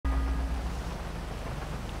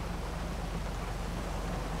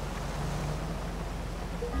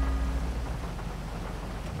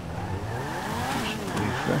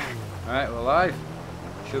Alright, we're live.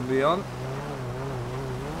 Should be on.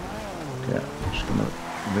 Okay, I'm just gonna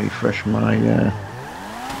refresh my no,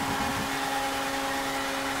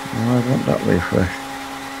 I want that refresh.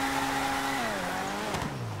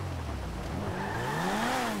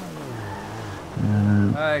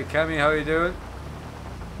 Hi Cammy, how you doing?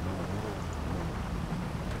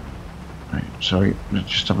 Right, sorry,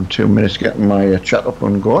 just having 2 minutes getting my chat up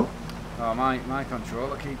and going. Oh, my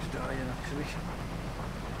controller keeps dying actually.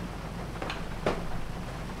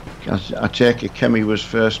 I take it Kemi was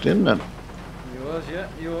first in then. You was, yeah?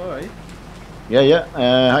 You alright?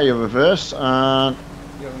 Yeah. Hiya reverse, and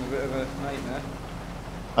You're having a bit of a nightmare.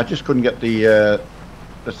 I just couldn't get the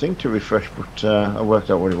thing to refresh, but I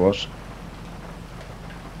worked out what it was.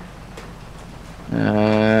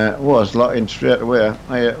 Was locking straight away.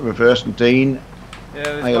 Hiya reverse and Dean. Yeah,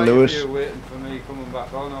 there's Hiya quite Lewis. a few waiting for me coming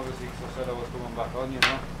back on, obviously, because I said I was coming back on, you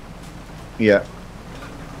know. Yeah.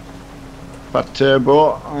 Fat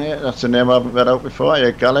Turbo, hiya, that's a name I haven't read out before.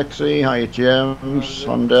 Hiya Galaxy, hiya James,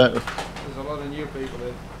 Honda. There's a lot of new people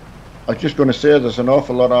in. I was just going to say there's an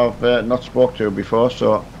awful lot I've not spoke to before,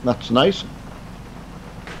 so that's nice.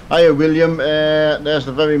 Hiya William, there's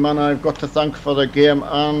the very man I've got to thank for the game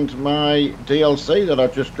and my DLC that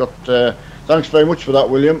I've just got. Thanks very much for that,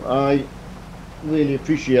 William. I really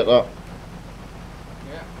appreciate that.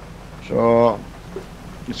 Yeah. So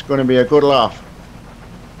it's going to be a good laugh.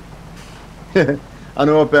 I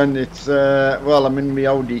know, Ben, it's well, I'm in my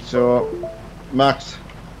Audi, so Max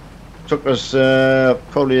took us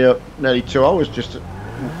probably nearly 2 hours just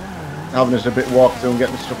having us a bit walk through and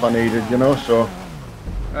getting the stuff I needed, you know. So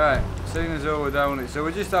Right, seeing as though we're down it, so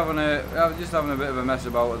we're just having a bit of a mess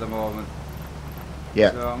about at the moment.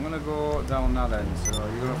 yeah. So I'm gonna go down that end. So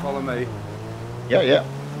you're gonna follow me. Yeah.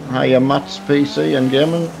 Hiya Matt's PC and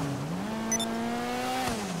gaming.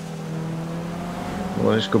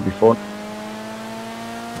 Well, this could be fun.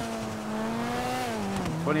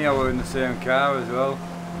 Funny how we're in the same car as well.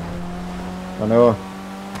 I know.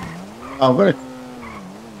 I'm gonna.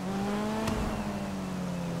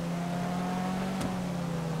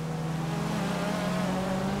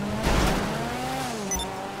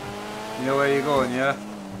 You know where you're going, yeah?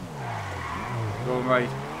 Going right.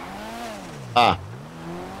 Ah.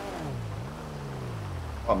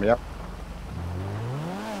 Yeah.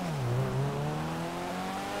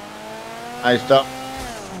 I stop.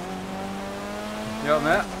 You up,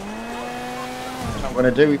 mate? What I'm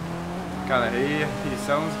gonna do. Can't hear you. Your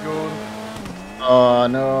sound's good. Oh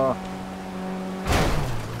no.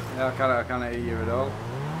 Yeah, I can't hear you at all.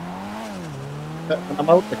 I'm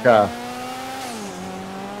out the car.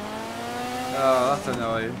 Oh, that's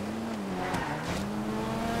annoying.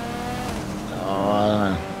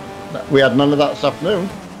 Oh, we had none of that this afternoon.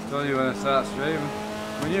 It's only when I start streaming.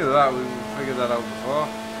 We knew that. We figured that out before.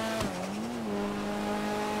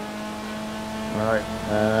 Right.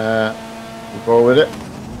 We'll go with it.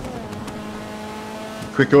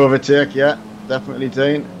 Quick overtake, yeah, definitely,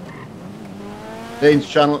 Dean. Dean's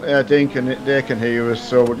channel, they can hear us,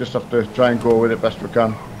 so we'll just have to try and go with it best we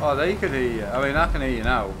can. Oh, they can hear you. I mean, I can hear you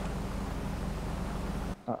now.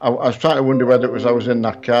 I was trying to wonder whether it was I was in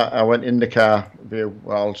that car. I went in the car view.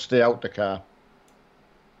 Well, I'll stay out the car.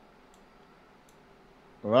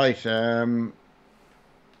 Right. Are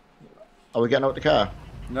we getting out the car?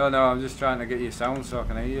 No, I'm just trying to get your sound so I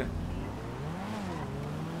can hear you.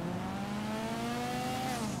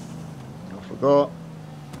 Off we go.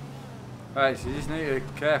 Right, so you just need to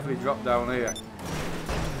carefully drop down here.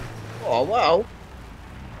 Oh wow!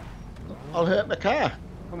 I'll hurt my car.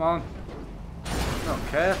 Come on. Not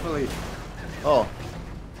carefully. Oh.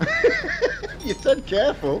 You said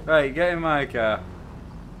careful. Right, get in my car.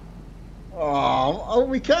 Oh,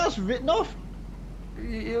 my car's written off.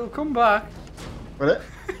 You'll come back. Will it?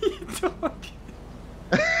 You don't.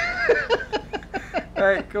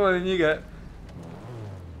 Right, come on, you get.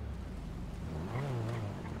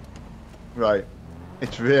 Right.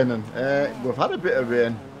 It's raining. We've had a bit of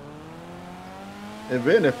rain. The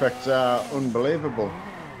rain effects are unbelievable.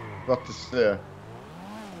 Got to say.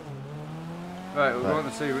 Right, we're going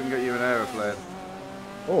to see if we can get you an aeroplane.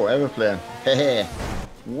 Oh, aeroplane. Hehe.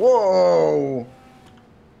 Whoa!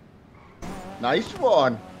 Nice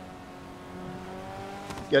one.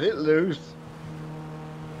 Get it loose.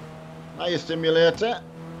 Hiya simulator.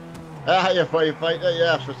 Hiya firefighter.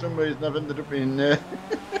 Yeah, for some reason I've ended up in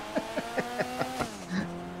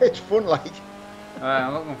it's fun like. Alright,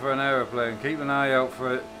 I'm looking for an aeroplane. Keep an eye out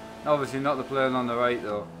for it. Obviously not the plane on the right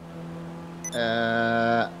though.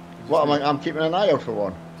 What am I? I'm keeping an eye out for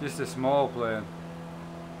one. Just a small plane.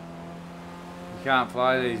 You can't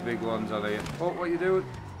fly these big ones on here. Oh, what you doing?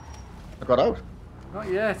 I got out. Not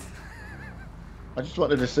yet. I just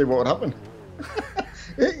wanted to see what would happen.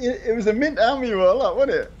 It was a mint army roll, that,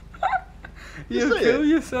 wasn't it? You kill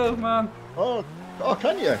yourself, man. Oh,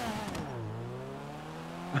 can you?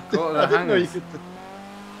 Go to I the didn't know you hangers. could.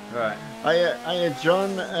 Right. Hiya, John.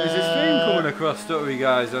 Is the stream coming across Stuttery,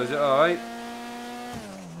 guys, or is it alright?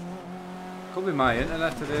 Could be my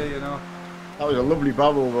internet today, you know. That was a lovely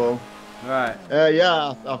barrel roll. Right.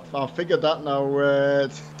 Yeah, I figured that now,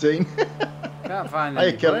 Dean. Can't find Hiya,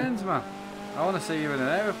 any Kevin. planes, man. I want to see you in an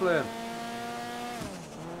aeroplane.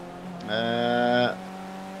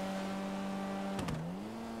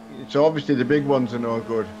 So obviously the big ones are no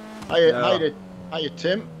good. Hiya,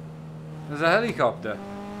 Tim. There's a helicopter.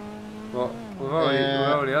 But we've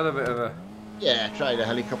already had a bit of a... Yeah, try the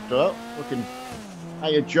helicopter out. Looking.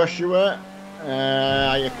 Hiya, Joshua.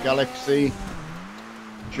 Hiya, Galaxy.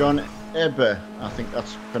 John Ebber, I think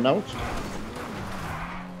that's pronounced.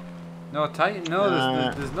 No, Titan, no,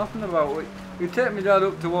 there's nothing about it. You take me dad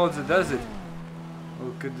up towards the desert.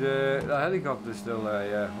 We could, the helicopter's still there,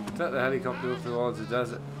 yeah. We could take the helicopter up towards the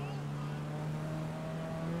desert.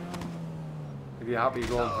 If you're happy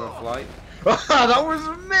going for a flight. That was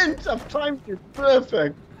mint! I've timed it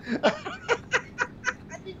perfect.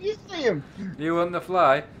 Did you see him? You want to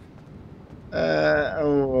fly?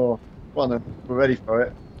 Go on then, we're ready for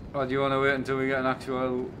it. Or do you want to wait until we get an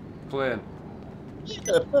actual plane? Let's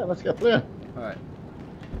get a plane, let's get a plane. Right.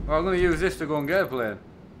 Well, I'm going to use this to go and get a plane.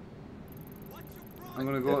 I'm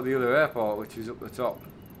going to go to the other airport, which is up the top.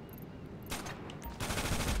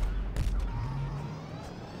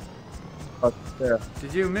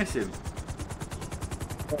 Did you miss him?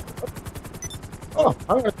 Oh,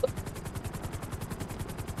 I'm gonna...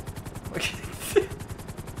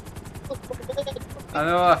 I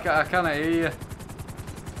know, I cannot hear you.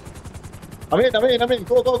 I'm in.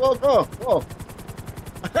 Go.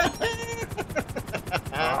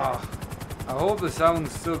 I hope the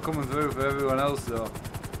sound's still coming through for everyone else though.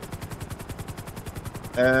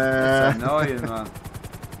 It's annoying, man.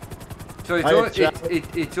 So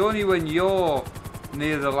it's only when you're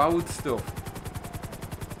near the loud stuff.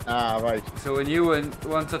 Ah, right. So when you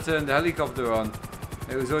once I turned the helicopter on,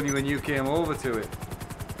 it was only when you came over to it.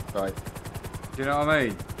 Right. Do you know what I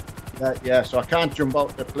mean? Yeah, so I can't jump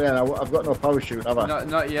out the plane. I've got no parachute, have I?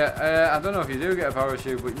 Not yet. I don't know if you do get a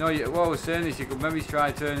parachute, but no. What I was saying is you could maybe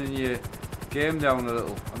try turning your game down a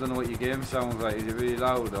little. I don't know what your game sounds like. Is it really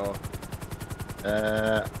loud or?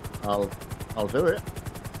 I'll do it.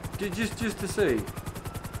 Just to see.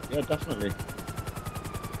 Yeah, definitely.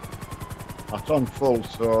 That's on full,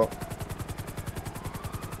 so.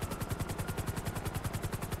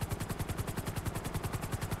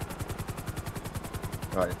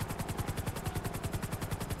 Right.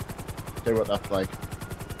 See what that's like.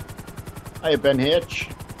 Hey, Ben H.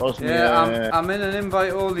 Yeah, I'm in an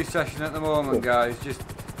invite-only session at the moment, guys. Just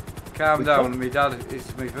calm down. My dad,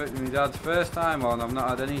 it's my dad's first time on. I've not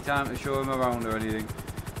had any time to show him around or anything,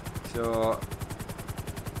 so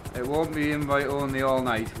it won't be invite-only all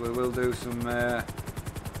night. We will do some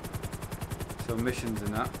missions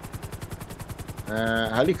and that.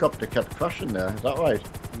 Helicopter kept crashing there. Is that right?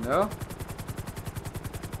 No.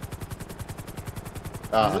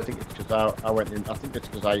 I think it's because I went in. I think it's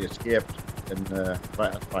because I escaped. And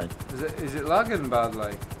right, that's fine. Is it lagging bad?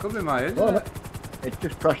 Like, could be my internet. No, it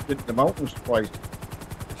just crashed into the mountains twice.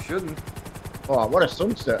 It shouldn't. Oh, what a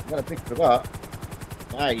sunset! What a picture of that.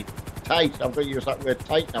 Aye, tight. I've got to use that word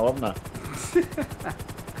tight now, haven't I?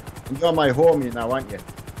 And you're my homie now, aren't you?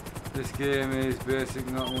 This game is basic,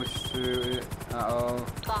 not much to it at all.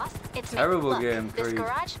 Boss, it's Terrible Look, game, this Creed.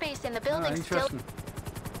 garage space in the building still. Interesting.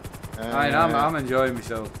 I'm enjoying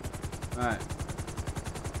myself. Right.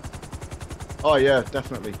 Oh yeah,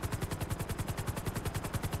 definitely.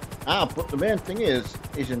 But the main thing is,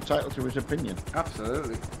 he's entitled to his opinion.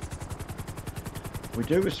 Absolutely. We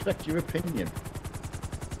do respect your opinion.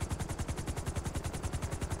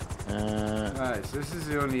 Right, so this is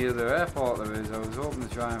the only other airport there is. I was hoping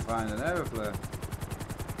to try and find an aeroplane.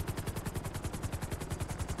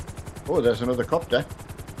 Oh, there's another copter.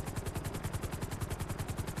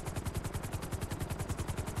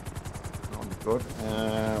 Good.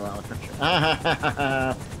 Well, I'll catch you.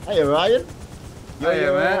 Hey, Ryan.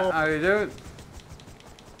 Hiya, mate. How you doing?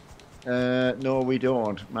 No, we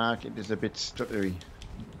don't. Mark, it is a bit stuttery,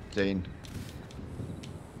 Dean.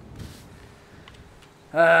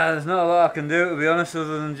 There's not a lot I can do, to be honest,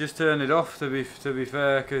 other than just turn it off. To be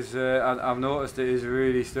fair, because I've noticed it is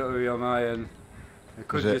really stuttery on my end. It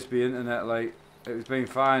could just be internet. Like it's been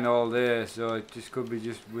fine all day, so it just could be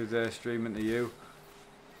just with streaming to you.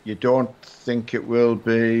 You don't think it will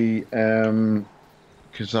be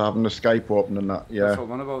because I'm having the Skype open and that? Yeah. That's what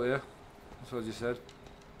I'm on about, yeah. That's That's what you said.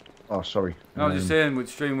 Oh, sorry. No, I was just saying, with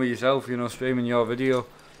stream with yourself, you know, streaming your video.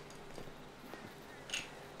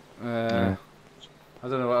 Yeah. I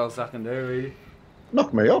don't know what else I can do, really.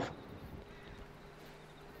 Knock me off.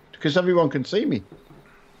 Because everyone can see me.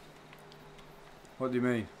 What do you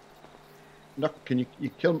mean? Can you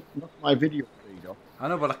knock my video feed off? I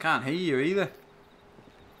know, but I can't hear you either.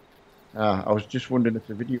 I was just wondering if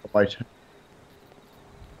the video might.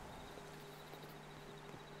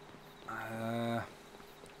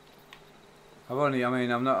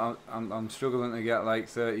 I'm struggling to get like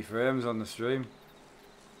 30 frames on the stream.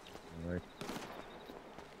 Right.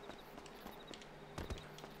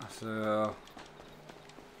 So...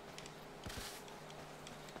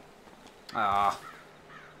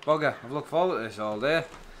 bugger, I've looked forward to this all day.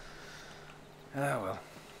 Well.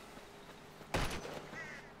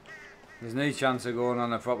 There's no chance of going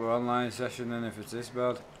on a proper online session then if it's this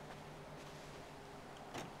bad.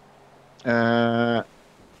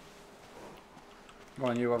 Go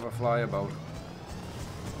on, you have a fly about.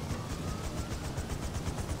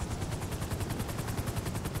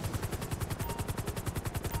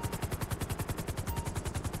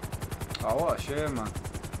 Oh, what a shame, man.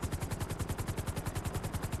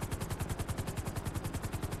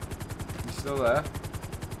 You still there?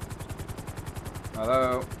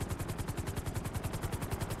 Hello?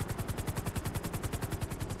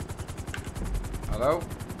 Hello?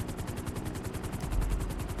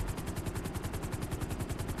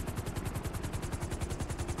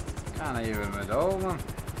 Can't hear him at all, man.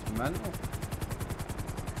 It's mental.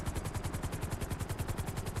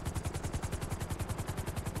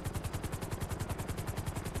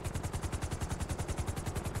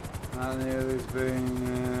 And it's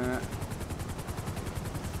been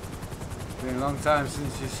a long time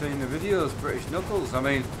since you've seen the videos, British Knuckles. I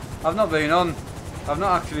mean, I haven't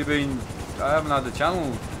actually been, I haven't had the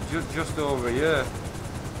channel just over a year.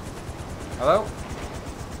 Hello?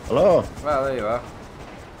 Hello? Well, there you are.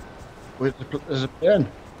 There's a plane.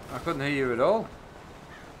 I couldn't hear you at all.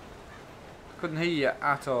 I couldn't hear you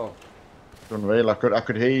at all. Unreal. I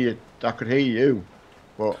could hear you. I could hear you,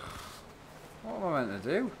 but What am I meant to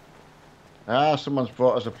do? someone's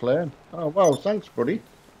brought us a plane. Oh wow, thanks, buddy.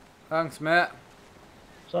 Thanks, mate.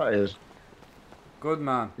 That is Good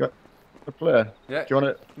man. the plane. Yeah. Do you want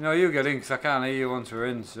it? No, you get in because I can't hear you once we're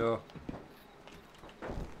in. So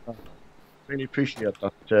Really appreciate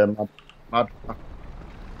that. Mad.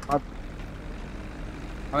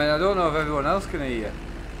 I mean, I don't know if everyone else can hear you.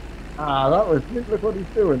 That was. Look what he's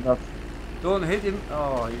doing. That. Don't hit him.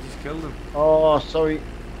 Oh, you just killed him. Oh, sorry.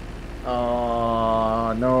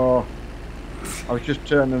 Oh no. I was just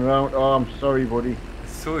turning around. Oh, I'm sorry, buddy.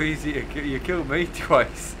 It's so easy to kill. You killed me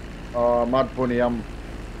twice. Oh, Mad Bunny, What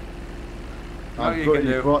you can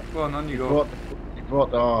do? Go on, you go. He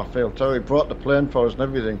brought. Oh, I feel sorry. He brought the plane for us and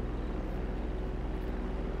everything.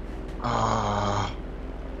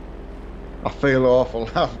 I feel awful.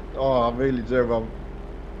 Oh, I really do.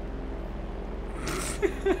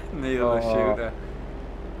 Neil the shooter.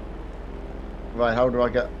 Right, how do I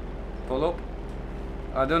get? Pull up.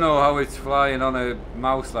 I don't know how it's flying on a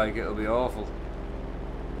mouse like. It'll be awful.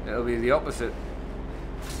 It'll be the opposite.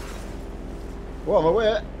 What am I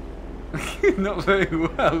with? Not very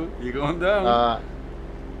well. You're going down.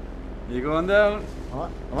 You're going down. Am I?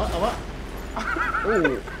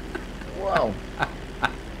 Oh, wow.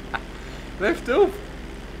 Lift up.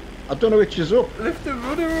 I don't know which is up. Lift the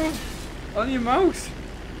rudder up on your mouse.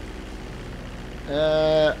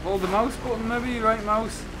 Hold the mouse button, maybe. Right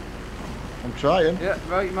mouse. I'm trying. Yeah,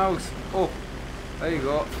 right mouse. Up. There you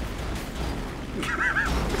go.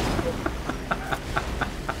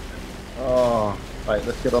 Oh, right.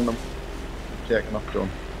 Let's get on them. Taking off done.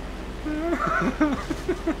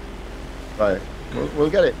 Right. We'll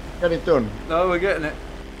get it. Get it done. No, we're getting it.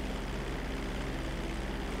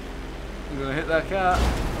 You're gonna hit that car.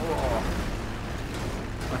 Oh.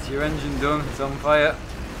 That's your engine done. It's on fire.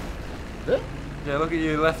 Is it? Yeah, look at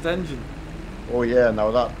your left engine. Oh yeah. Now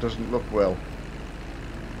that doesn't look well.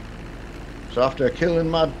 So after killing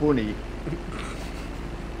Mad Bunny.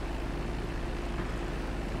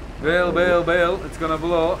 Bail, bail, bail. It's gonna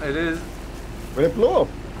blow. It is. Will it blow up?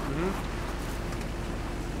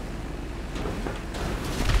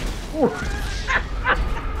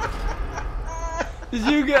 Did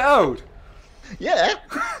you get out? Yeah.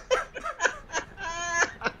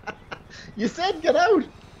 You said get out.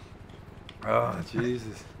 Oh,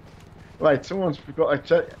 Jesus. Right, someone's forgot. I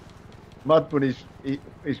tell you, Mad Bunny's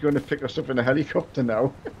he's going to pick us up in a helicopter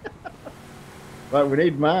now. Right, we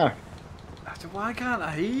need Mark. Why can't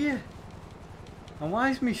I hear you? And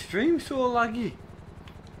why is my stream so laggy?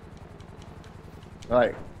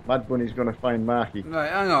 Right, Mad Bunny's gonna find Marky.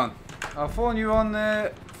 Right, hang on. I'll phone you on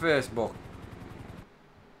Facebook.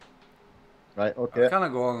 Right, I okay.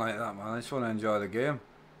 can't go on like that, man. I just want to enjoy the game.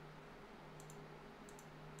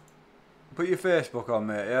 Put your Facebook on,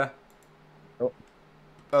 mate, yeah? Oh.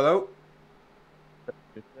 Hello?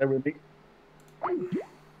 Just bear with me.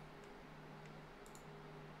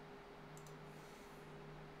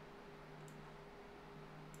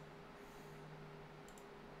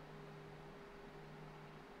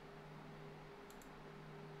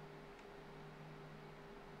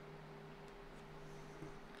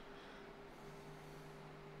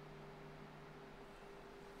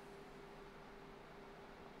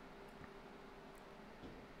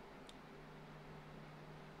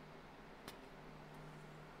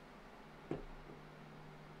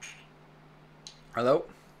 Hello?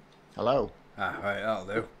 Hello. Ah, right, that'll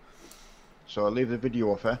do. So I'll leave the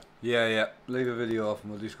video off, eh? Yeah, yeah. Leave a video off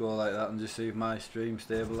and we'll just go like that and just see if my stream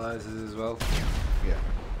stabilises as well. Yeah.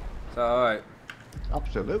 Is that alright?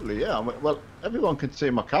 Absolutely, yeah. Well, everyone can see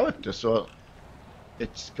my character, so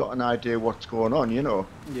it's got an idea what's going on, you know.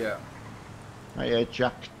 Yeah. Hey,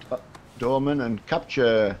 Jack Dorman and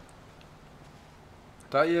Capture.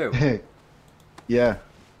 That you? Yeah.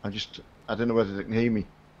 I don't know whether they can hear me.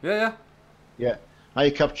 Yeah, yeah. Yeah.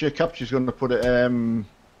 Hey, Capture. Capture's going to put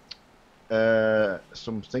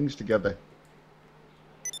some things together.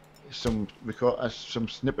 Some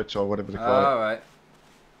snippets or whatever they call it. Alright.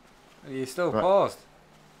 Are you still Right. paused?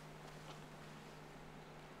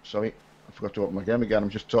 Sorry, I forgot to open my game again. I'm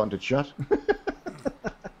just talking to chat.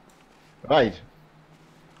 Right.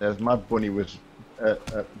 There's Mad Bunny was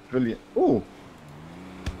brilliant. Oh.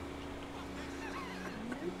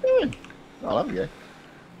 What are you doing? I'll have you.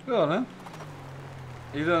 Go on then.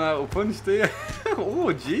 You don't know how to punch, do you?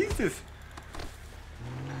 Oh, Jesus.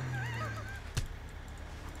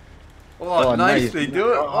 Oh, nicely nice.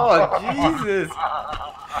 done. Oh, Jesus.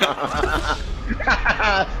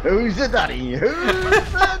 Who's the daddy? Who's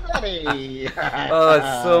the daddy? Oh,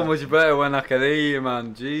 it's so much better when I can hear you,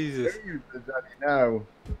 man. Jesus. Who's the daddy now?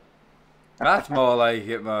 That's more like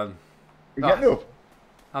it, man. You getting up?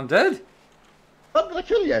 I'm dead. What, did I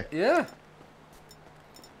kill you? Yeah.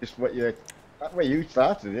 Just that way you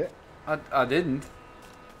started it. I didn't.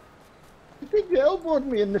 You think you elbowed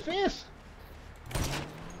me in the face?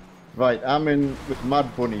 Right, I'm in with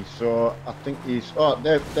Mad Bunny, so I think he's... Oh,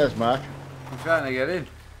 there's Mark. I'm trying to get in.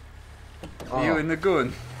 Are you Oh. in the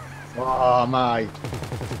gun? Oh, my.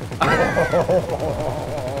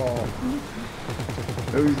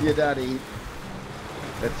 Who's your daddy?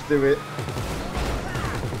 Let's do it.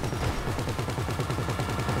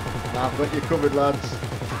 I've got you covered, lads.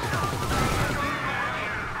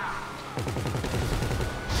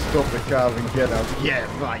 Stop the car and get out. Yeah,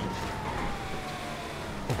 right.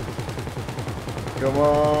 Come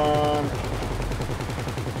on.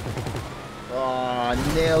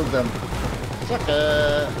 Oh, nailed them.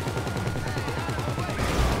 Sucker.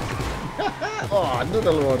 Oh,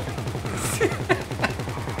 another load.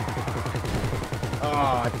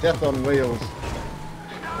 Oh, death on wheels.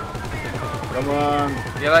 Come on.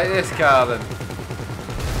 You like this car then?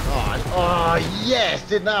 Oh, yes.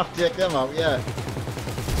 Didn't have to take them out, yeah.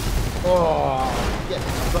 Oh, yes.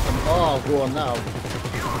 I've got them all going now.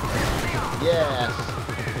 Yes.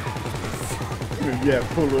 Yeah,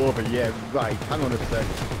 pull over. Yeah, right. Hang on a sec.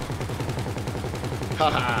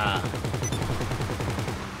 Haha.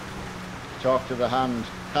 Talk to the hand.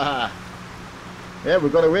 Haha. Yeah, we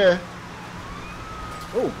got away.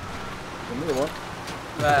 Oh, another one.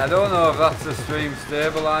 Right, I don't know if that's the stream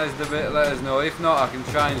stabilised a bit. Let us know. If not, I can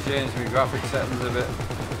try and change my graphic settings a bit.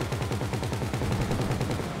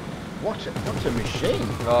 What's a machine?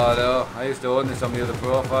 Oh no, I used to own this on the other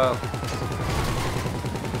profile.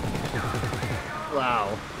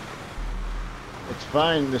 Wow. It's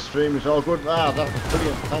fine, the stream is all good. Ah, that's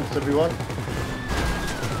brilliant. Thanks everyone.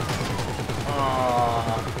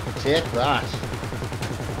 Ah, take that.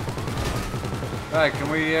 Right, can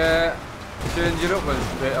we change it up a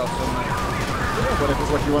bit or something? Yeah, whatever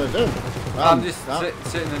what you want to do. I'm just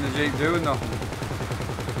sitting in the Jeep doing nothing.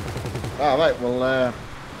 Right, well,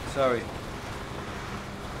 Sorry.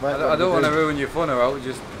 right, I don't want to ruin your fun out,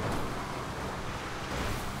 just...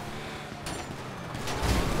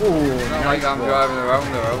 Ooh, It's not like I'm driving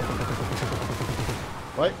around the road.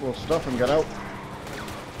 Right, we'll stop and get out.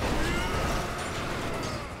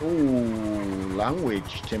 Ooh,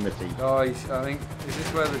 language, Timothy. Oh, I think... Is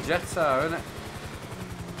this where the jets are, isn't it?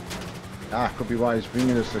 Ah, could be why he's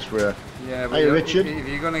bringing us this way. Yeah, but Hey, if Richard.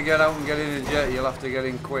 you're going to get out and get in a jet, you'll have to get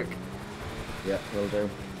in quick. Yeah, will do.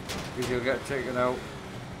 Because you'll get taken out.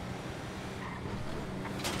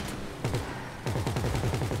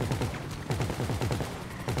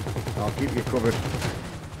 I'll keep you covered.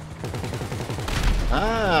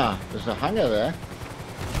 Ah, there's a hangar there.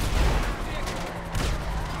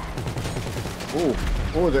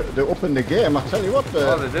 Oh, they're up in the game. I tell you what,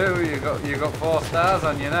 Oh, they do. You got 4 stars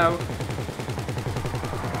on you now.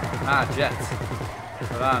 Ah, jets.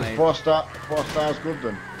 What I need. 4 stars good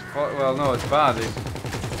then. Well, no, it's bad.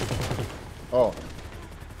 Oh.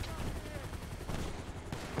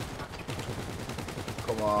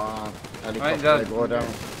 Come on. Helicopter, Dad. go down.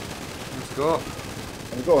 Let's go.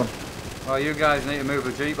 I'm going. Oh, you guys need to move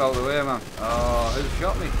the jeep out of the way, man. Oh, who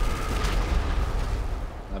shot me?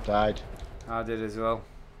 I died. I did as well.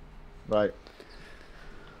 Right.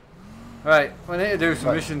 Right, we need to do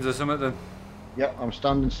some missions or something then. Yeah, I'm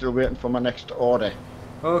standing still waiting for my next order.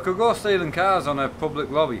 Well, we could go stealing cars on a public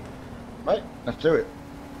lobby. Right, let's do it.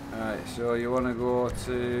 Alright, so you want to go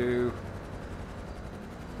to...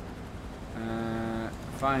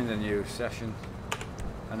 find a new session.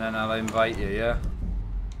 And then I'll invite you, yeah?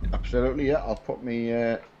 Absolutely, yeah. I'll put me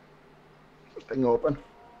thing open.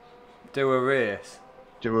 Do a race.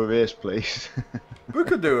 Do a race, please. We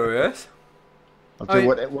could do a race. I'll do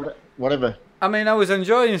whatever. I mean, I was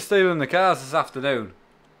enjoying stealing the cars this afternoon.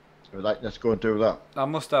 Right, let's go and do that. I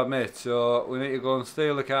must admit, so we need to go and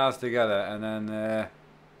steal the cars together and then...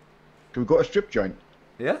 Can we go to a strip joint?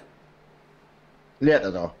 Yeah?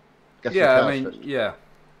 Later though. Get some Yeah, cars I mean, first. yeah.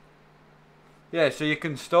 Yeah, so you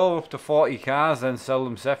can store up to 40 cars, then sell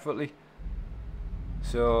them separately.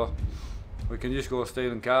 So we can just go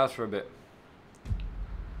stealing cars for a bit.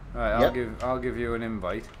 Right, I'll give you an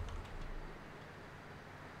invite.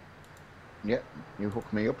 Yeah, you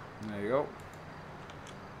hook me up. There you go.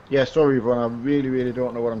 Yeah, sorry everyone, I really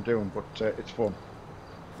don't know what I'm doing, but it's fun.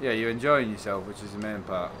 Yeah, you're enjoying yourself, which is the main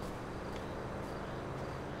part.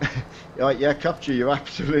 Yeah, Capture, you're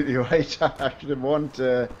absolutely right. I actually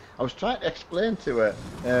I was trying to explain to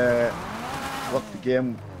her what the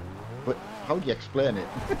game, but how do you explain it?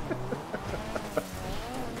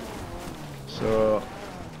 So,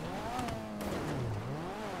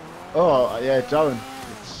 oh yeah, Darren.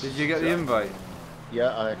 Did you get the invite? Yeah,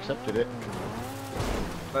 I accepted it.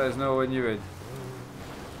 Let us know when you're in.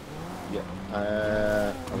 Yeah,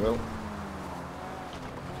 I will.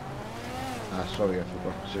 Sorry, I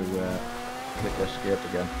forgot to click escape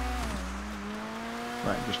again.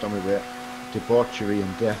 Right, just on my way. Debauchery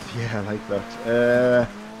and death, yeah, I like that.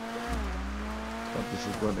 God, this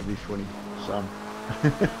is going to be funny, Sam.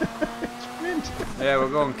 It's brilliant. Yeah, we're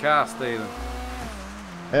going car stealing.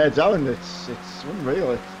 Darren, it's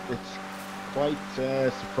unreal. It's quite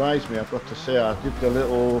surprised me, I've got to say. I did the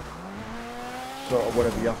little sort of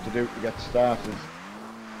whatever you have to do to get started.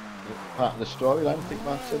 Part of the storyline, I think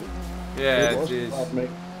Matt said it. Yeah, it is. Pardon me.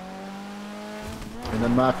 And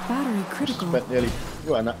then Matt Battery critical. spent nearly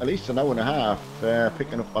at least an hour and a half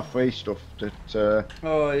picking up my free stuff that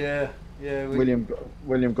Oh yeah, yeah.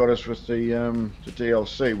 William got us with the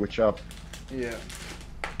DLC, which I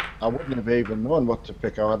wouldn't have even known what to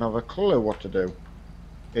pick. I wouldn't have a clue what to do.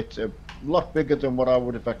 It's a lot bigger than what I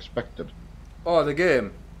would have expected. Oh, the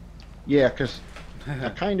game. Yeah, because I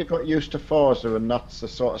kind of got used to Forza, and that's the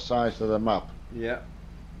sort of size of the map. Yeah.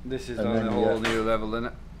 This is And on then, a whole new level, isn't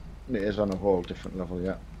it? It is on a whole different level,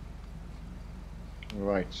 yeah.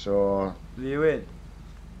 Right, so Are you in?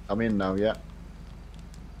 I'm in now, yeah.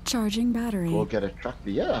 Charging battery. Go get a tractor.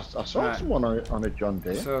 Yeah, I saw Right. someone on a John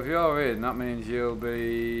Deere So if you're in, that means you'll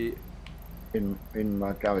be... in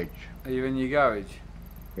my garage. Are you in your garage?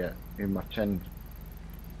 Yeah, in my 10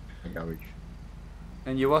 garage.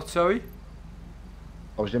 In your what, sorry?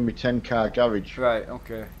 I was in my 10-car garage. Right,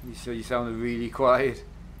 okay. So you sounded really quiet.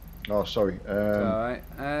 Oh, sorry. Alright.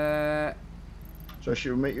 So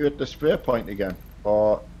should we meet you at the spray point again?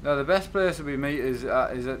 Or No, the best place to be meet is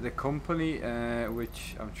at the company,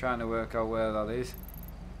 which I'm trying to work out where that is.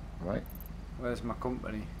 right? Where's my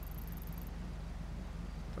company?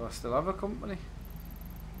 Do I still have a company?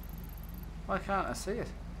 Why can't I see it?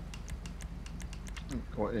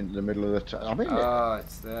 Go into the middle of the town. I mean, Oh,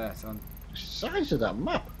 it's there. It's on. the size of that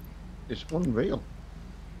map is unreal.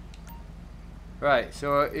 Right,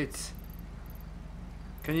 so it's.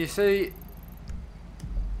 Can you see?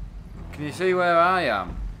 Can you see where I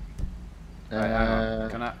am? Right,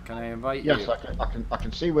 hang on. Can I invite Yes, you? I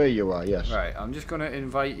can see where you are. Yes. Right, I'm just going to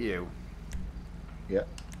invite you. Yeah.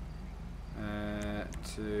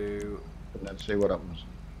 To And then see what happens.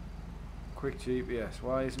 quick GPS.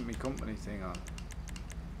 Why isn't my company thing on?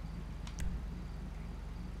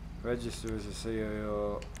 Register as a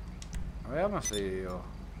CEO. I am a CEO.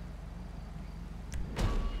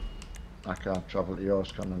 I can't travel to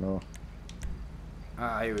yours, can I? No.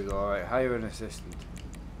 Ah, here we go. Right, hire an assistant.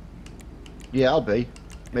 Yeah, I'll be.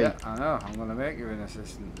 Me. Yeah, I know. I'm gonna make you an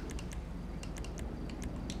assistant.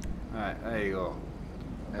 Right, there you go.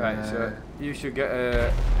 Right, so you should get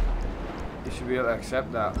a. You should be able to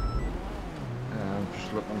accept that. I'm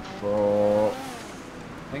just looking for.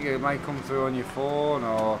 I think it might come through on your phone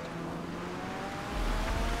or.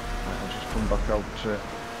 I'll just come back out to.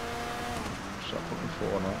 Stop putting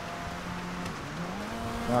phone on.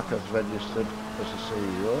 Mark has registered as a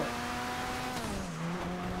CEO.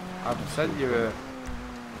 I've sent you a.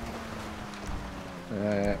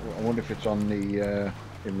 I wonder if it's on the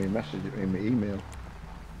in my message in my email.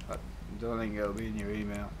 I don't think it'll be in your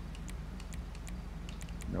email.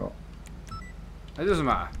 No. It doesn't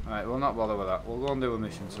matter. Right, we'll not bother with that. We'll go and do a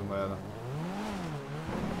mission somewhere then.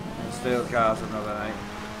 And steal cars another night.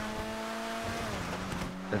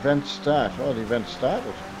 Event start. Oh, the event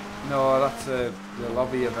started. No, that's the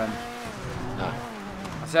lobby event. Ah.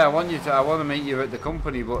 I say I want to meet you at the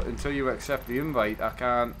company, but until you accept the invite, I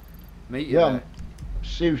can't meet you Yeah, there. I'm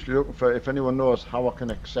seriously looking for if anyone knows how I can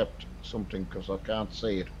accept something because I can't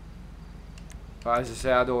see it. But as I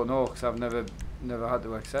say, I don't know because I've never had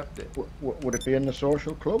to accept it. Would it be in the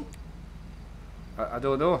social club? I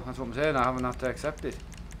don't know. That's what I'm saying. I haven't had to accept it.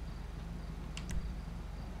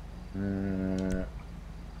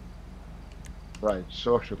 Right,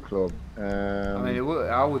 social club. I mean,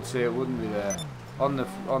 I would say it wouldn't be there on the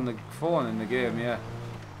phone in the game. Yeah,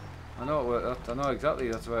 I know. I know exactly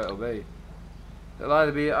that's where it'll be. It'll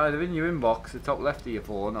either be in your inbox, the top left of your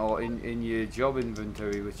phone, or in your job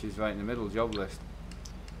inventory, which is right in the middle, job list.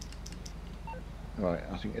 Right,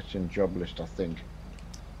 I think it's in job list. I think.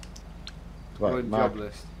 Go Right, in mark job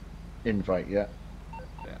list. invite. Yeah.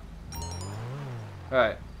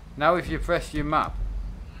 Right. Now, if you press your map,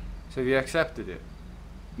 so have you accepted it?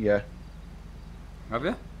 Yeah. Have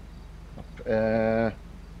you? I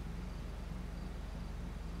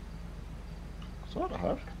thought I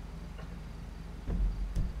had.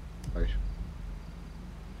 Right.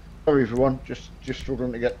 Sorry everyone, just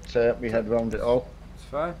struggling to get my head around it all. It's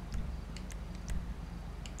fine.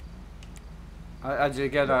 I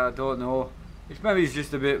don't know. It's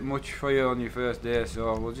just a bit much for you on your first day,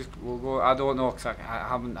 so we'll go. I don't know because I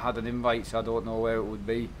haven't had an invite, so I don't know where it would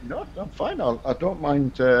be. No, I'm fine. I don't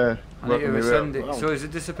mind I need working to my way resend it. around. So is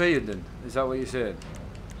it disappeared then? Is that what you're saying?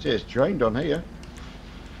 It says joined on here.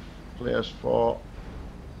 Players for.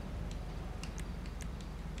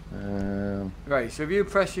 Right. So if you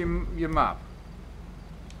press your map,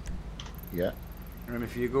 Yeah. and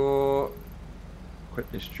if you go, Quit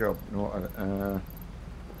this job. No.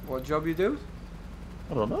 what job you do?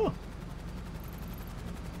 I don't know.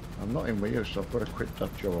 I'm not in with you, so I've got to quit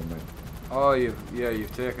that job on me. Oh,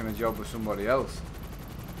 you've taken a job with somebody else.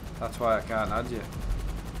 That's why I can't add you.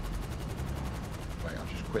 Right, I'll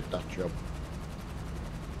just quit that job.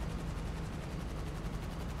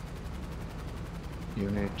 You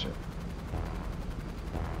need to.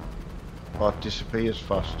 Oh, it disappears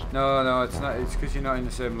fast. No, it's not. It's because you're not in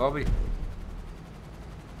the same lobby.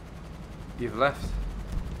 You've left.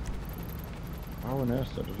 How on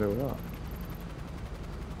earth did I do that?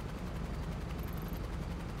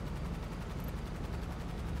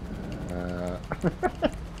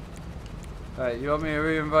 Right, you want me to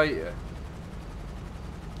re-invite you?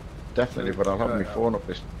 Definitely, but I'll have my Right. phone up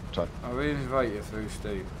this time. I'll re-invite you through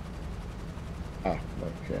Steve. Ah,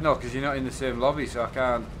 okay. No, because you're not in the same lobby, so I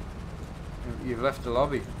can't. You've left the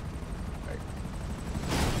lobby. Right.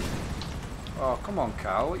 Oh, come on,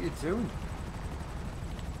 Carl, what are you doing?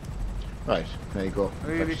 Right, there you go.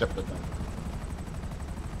 Really? Accepted that.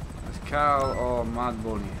 It's Carl or Mad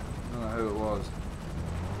Bunny. I don't know who it was.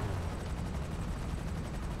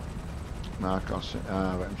 Mark, I'll say,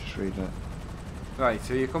 right, I'm just reading it. Right,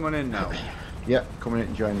 so you're coming in now. Yeah, coming in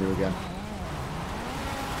and join you again.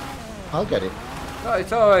 I'll get it. No,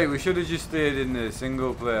 it's alright, we should have just stayed in the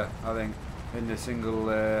single player, I think. In the single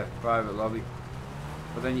private lobby.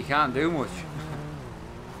 But then you can't do much.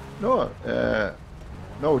 No,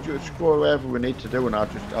 no, just go wherever we need to do, and I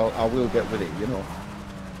will get with it, you know.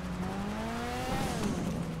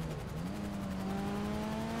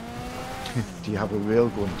 Do you have a real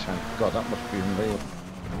gun tank? God, that must be unreal.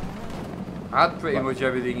 I had pretty much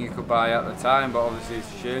everything you could buy at the time, but obviously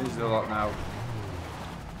it's changed a lot now.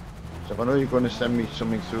 So if I know you're going to send me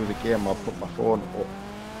something through the game, I'll put my phone up.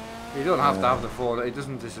 You don't have to have the phone, it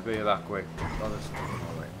doesn't disappear that quick, honestly.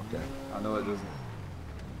 Alright, okay. I know it doesn't.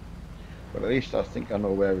 But at least I think I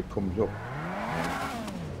know where it comes up.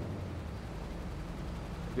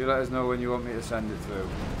 You let us know when you want me to send it through.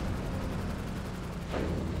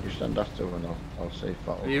 You send that to and I'll see if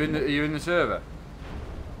that'll. Are you in the server?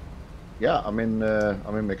 Yeah, I'm in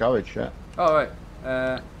my garage, yeah. Oh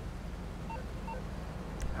right.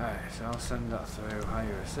 Alright, so I'll send that through.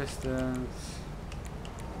 Hire assistance.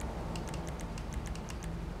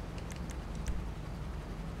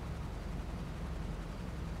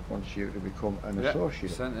 Wants you to become an Yep,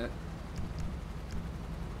 associate. sent it.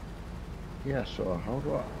 Yeah, so how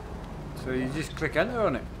do I? So you just click enter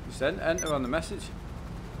on it. Just enter on the message.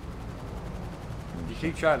 You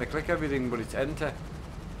keep trying to click everything, but it's enter.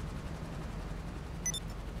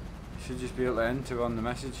 You should just be able to enter on the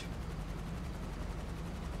message.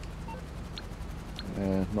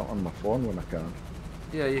 Not on my phone when I can't.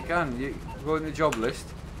 Yeah, you can. You go in the job list,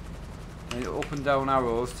 and you up and down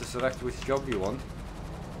arrows to select which job you want,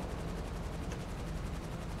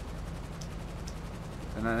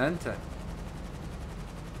 and then enter.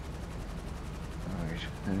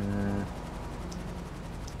 Right.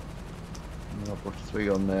 I've got 3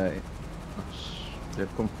 on there.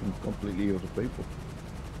 They've come from completely other people.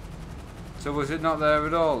 So was it not there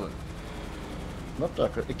at all then? Not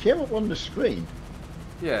that it came up on the screen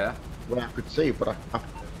Yeah. where I could see, but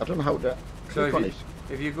I don't know how to So click on it.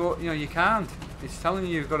 if you go, you can't. It's telling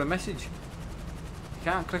you you've got a message. You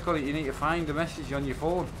can't click on it. You need to find the message on your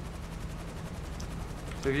phone.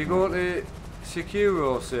 So if you go to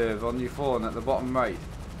Securo Serve on your phone at the bottom right,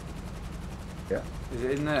 Yeah. is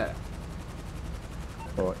it in there?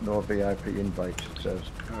 Oh, no VIP invites, it says.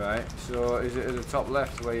 Right. So is it at the top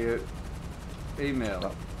left where you email?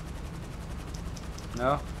 No.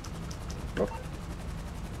 No? No.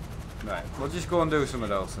 Right. We'll just go and do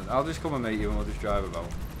something else then. I'll just come and meet you and we'll just drive about.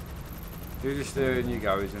 You just stay in your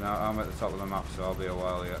garage and I'm at the top of the map, so I'll be a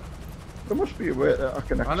while yet. There must be a way that I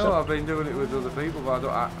can accept. I know I've been doing it with other people, but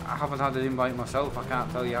I haven't had an invite myself. I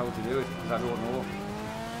can't tell you how to do it because I don't know.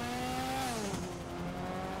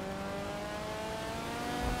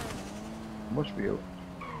 Must be a...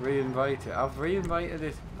 Re-invite it. I've re-invited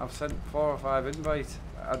it. I've sent 4 or 5 invites.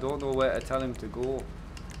 I don't know where to tell him to go.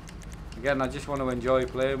 Again, I just want to enjoy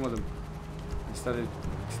playing with him instead of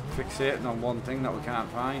fixating on one thing that we can't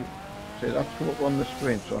find. See, that's come up on the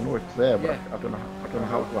screen, so I know it's there, but Yeah. I don't know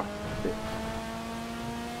how to access it.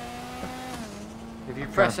 If you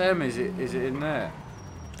press M, is it in there?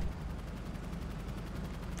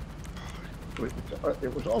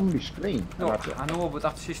 It was on my screen. No, and I know, but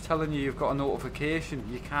that's just telling you you've got a notification.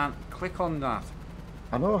 You can't click on that.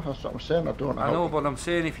 I know, that's what I'm saying. I don't know. I know, but I'm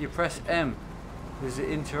saying if you press M, there's the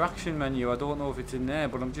interaction menu. I don't know if it's in there,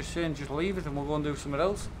 but I'm just saying just leave it and we'll go and do something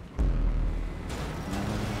else.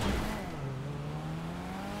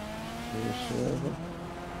 Server.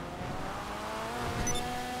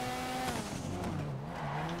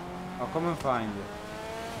 I'll come and find you.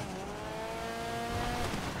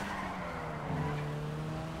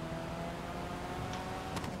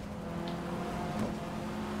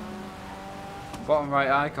 Bottom right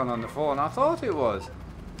icon on the phone. I thought it was.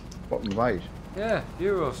 Bottom right. Yeah,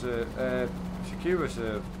 Euroserve,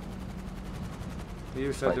 Securiserve.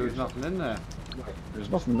 You said Right, there was you nothing in there. There's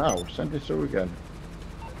nothing now. Send it through again.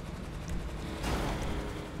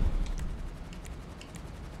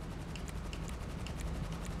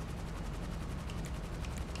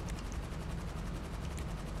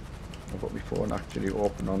 I've got my phone actually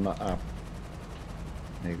open on that app.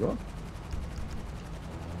 There you go.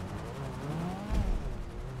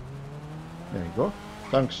 There you go.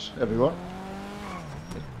 Thanks, everyone.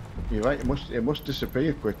 You're right. It must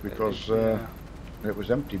disappear quick because Yeah. it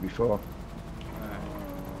was empty before.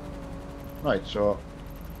 Right. So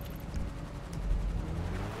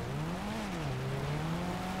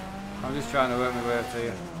I'm just trying to work my way to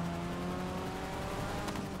you.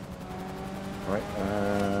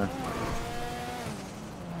 right.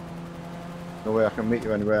 No way I can meet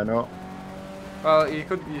you anywhere now. Well, you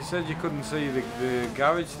said you couldn't see the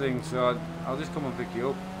garage thing, so I'll just come and pick you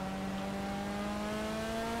up.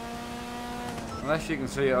 Unless you can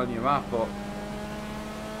see it on your map, but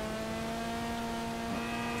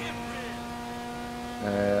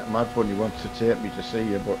Mad Bunny wants to take me to see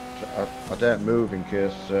you, but I don't move in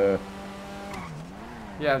case.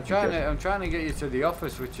 yeah, I'm trying to get you to the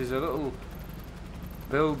office, which is a little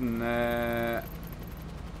building. I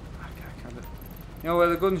can't, you know where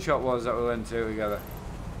the gun shop was that we went to together?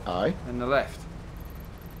 Aye. In the left.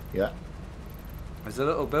 Yeah. There's a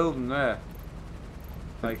little building there.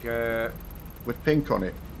 Like With pink on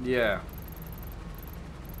it. yeah.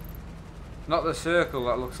 Not the circle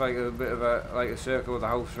that looks like a bit of a circle with a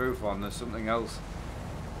house roof on. There's something else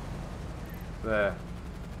there.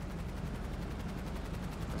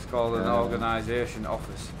 It's called an organisation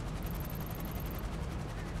office.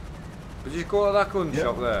 But just go to that gun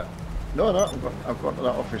shop there. No, I've got that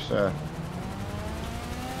office there.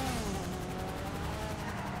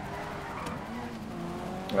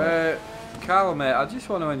 Carl, mate, I just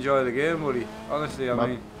want to enjoy the game, buddy. Honestly, I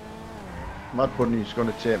mean. Mad Bunny's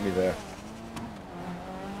going to take me there.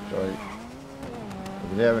 Sorry. I'll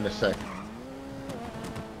be there in a sec.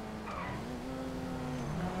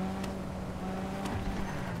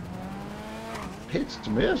 It's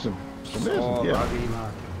amazing. It's amazing, Oh, yeah. laggy,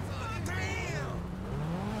 man.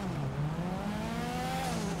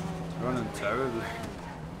 It's running terribly.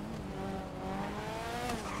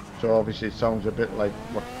 So obviously it sounds a bit like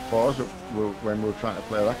what Forza when we were trying to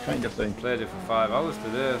play that kind of thing. Played it for 5 hours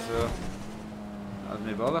today, so that's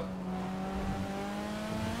me bother.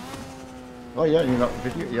 Oh yeah, you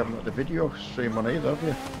haven't got the video stream on either, have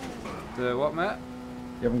you? The what, mate?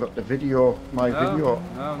 You haven't got the video, No, video.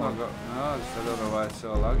 no, I've not got. No, I don't know why it's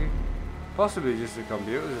so laggy. Possibly just the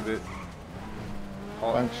computer's a bit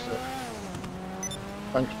hot. Thanks.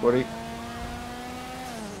 Thanks, buddy.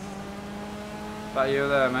 That you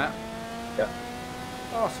there, mate? Yeah.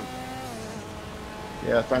 Awesome.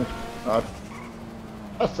 Yeah, thanks, lad.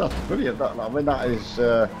 That's brilliant. That, I mean, that is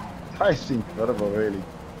incredible, really.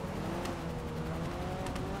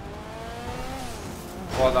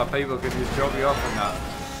 What, that people can just drop you off and that?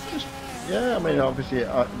 Just, yeah, I mean, obviously,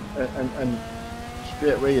 and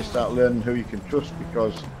straight away you start learning who you can trust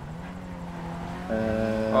because.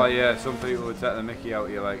 Oh yeah, some people would take the mickey out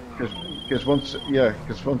of you, like. Because once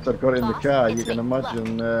I've got in the car, you can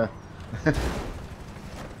imagine.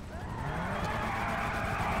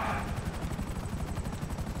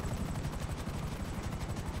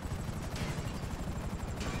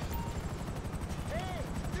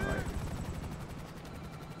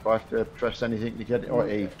 If I have to press anything to get it, or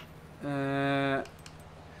E. Yeah,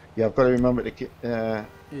 I've got to remember to get.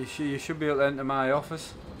 You should be able to enter my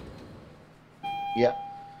office. Yeah.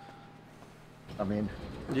 I mean,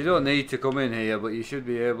 You don't need to come in here, but you should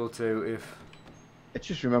be able to if. it's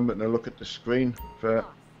just remembering to look at the screen for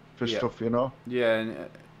Yeah. stuff, you know. Yeah, and,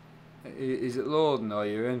 is it loading or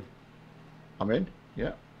you're in? I'm in.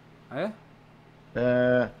 Yeah. Are you?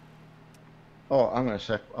 Oh, hang on a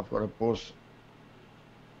sec. I've got a buzz.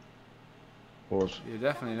 You're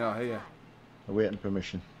definitely not here. Awaiting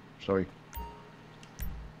permission. Sorry.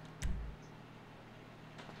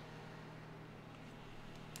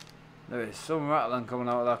 There is some rattling coming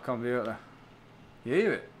out of that computer. You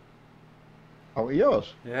hear it? Oh,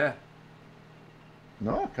 yours? Yeah.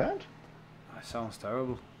 No, I can't. That sounds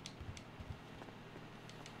terrible.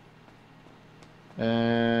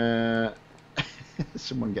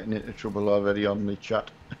 Someone getting into trouble already on the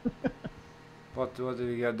chat. What did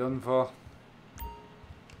he get done for?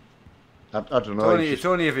 I don't know. It's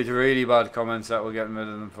only if it's really bad comments that we're getting rid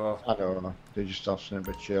of them for. I don't know. They just have something a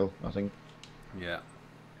bit chill, I think. Yeah.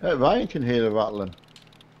 Ryan can hear the rattling.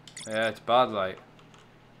 Yeah, it's bad, like.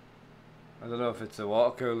 I don't know if it's a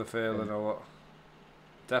water cooler failing or what.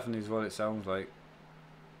 Definitely is what it sounds like.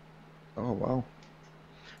 Oh, wow.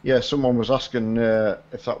 Yeah, someone was asking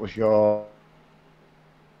if that was your...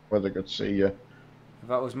 whether they could see you. If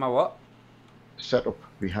that was my what? Setup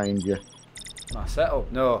behind you. My setup?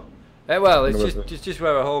 No. Well, it's just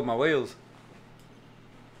where I hold my wheels.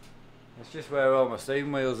 It's just where all my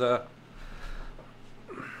steering wheels are.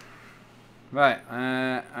 Right,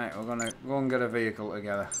 right, we're gonna go and get a vehicle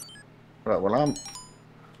together. Right, well, I'm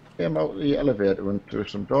out the elevator and through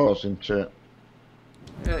some doors into...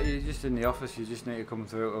 Yeah, you're just in the office, you just need to come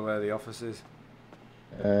through to where the office is.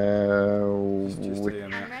 Just here,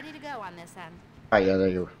 mate. I'm ready to go on this end. Ah, yeah, there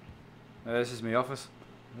you go. This is my office.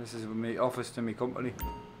 This is my office to my company.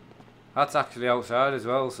 That's actually outside as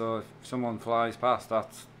well, so if someone flies past,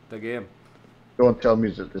 that's the game. Don't tell me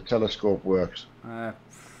that the telescope works.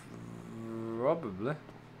 Probably.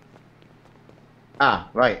 Ah,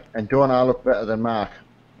 right, and don't I look better than Mark?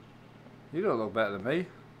 You don't look better than me.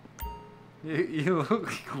 You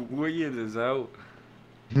look weird as hell.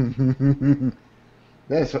 There's Yeah,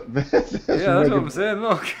 that's what I'm saying,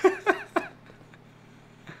 look.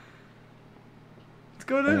 It's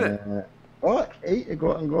good, isn't it? Oh, eat to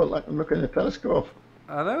go out and go like and look in the telescope.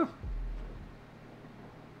 I know.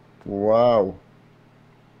 Wow.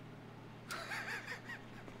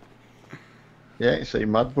 Yeah, you see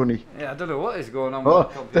Mad Bunny. Yeah, I don't know what is going on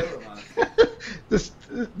with the computer,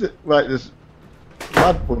 man. Right, there's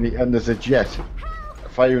Mad Bunny and there's a jet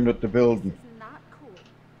firing at the building. This is not cool.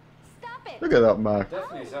 Stop it! Look at that, Mark.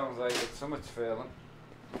 Definitely sounds like something's failing.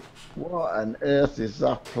 What on earth is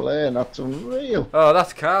that plane? That's unreal. Oh,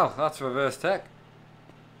 that's Carl. That's reverse tech.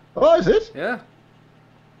 Oh, is it? Yeah.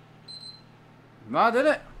 Mad, isn't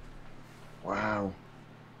it? Wow.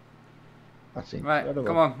 That's Right, incredible.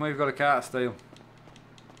 come on. We've got a car to steal.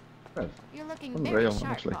 You're looking Unreal, very sharp,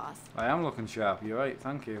 honestly. boss. I am looking sharp. You're right.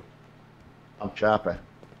 Thank you. I'm sharper.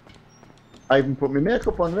 I even put my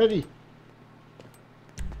makeup on ready.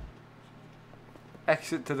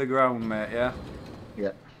 Exit to the ground, mate, yeah?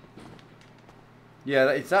 Yeah. Yeah,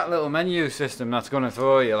 it's that little menu system that's going to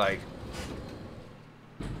throw you, like.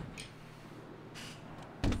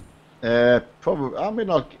 Probably. I mean,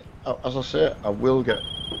 as I say, I will get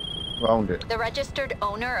round it. The registered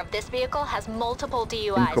owner of this vehicle has multiple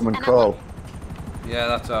DUIs. Incoming and call. Yeah,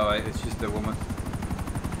 that's alright, it's just a woman.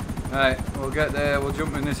 Right, we'll get there, we'll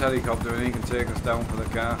jump in this helicopter and he can take us down for the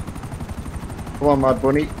car. Come on, my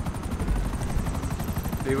bunny.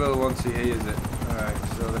 He will once he hears it. Alright,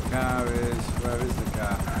 so the car is... Where is the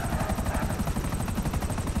car?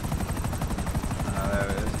 Ah, there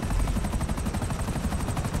it is.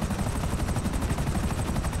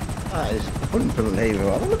 That is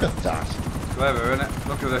unbelievable. Look at that. Clever, isn't it?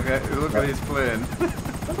 Look at his plane.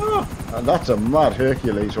 And that's a mad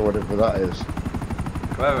Hercules or whatever that is.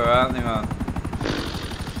 Clever, aren't they, man?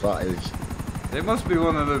 That is. It must be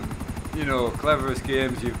one of the, you know, cleverest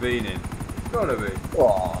games you've been in. It's gotta be.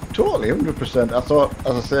 Oh, totally, 100%. I thought,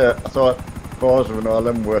 as I say, I thought Forza and all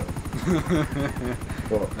them were.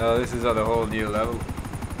 But, No, this is at a whole new level.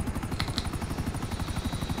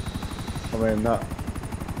 I mean, that.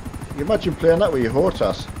 Can you imagine playing that with your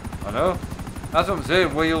Hortas? I know. That's what I'm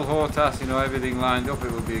saying. Wheel, Hortas, you know, everything lined up.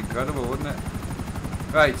 It would be incredible, wouldn't it?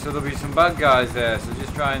 Right, so there'll be some bad guys there, so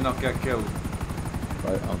just try and not get killed.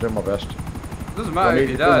 Right, I'll do my best. Doesn't matter if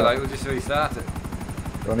you die, like, we'll just restart it.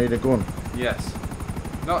 Do I need a gun? Yes.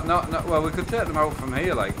 Not, well, we could take them out from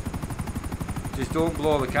here, like. Just don't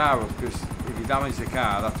blow the car up, because if you damage the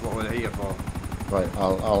car, that's what we're here for. Right,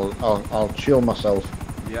 I'll chill myself.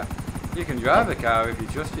 Yeah. You can drive the car if you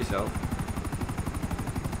trust yourself.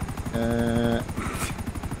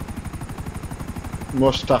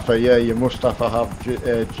 Mustafa, yeah, you Mustafa have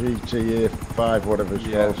GTA 5, whatever it's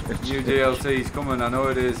Yeah. called. New DLC's coming, I know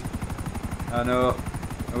it is. I know.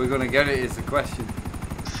 Are we going to get it is the question.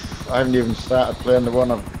 I haven't even started playing the one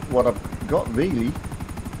what I've got really.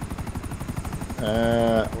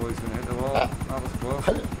 Oh, he's going to hit the wall. That was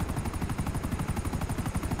close.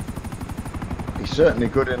 He's certainly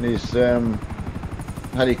good in his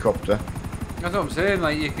helicopter. That's what I'm saying,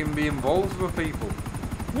 like, you can be involved with people.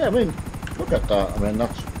 Yeah, I mean, look at that. I mean,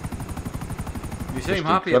 that's... You seem Just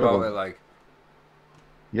happy incredible. about it, like.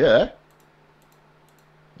 Yeah.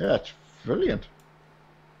 Yeah, it's brilliant.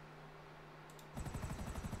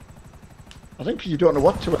 I think you don't know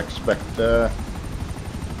what to expect. Right,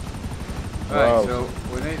 wow. so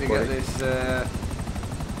we need to get this,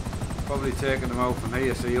 probably taking them out from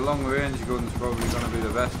here, so your long range gun's probably going to be the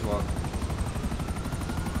best one.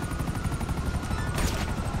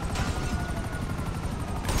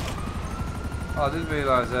 Oh, I didn't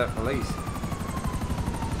realise they're police.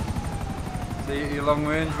 So your long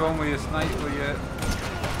range one with your snipe, with your...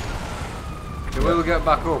 They will get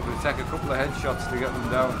back up, it'll take a couple of headshots to get them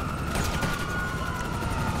down.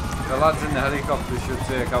 The lads in the helicopter should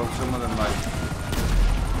take out some of them, like.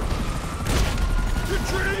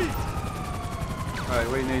 Retreat! Right,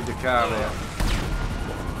 we need the car here.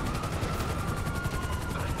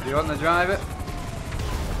 Do you want to drive it?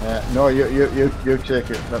 No, you take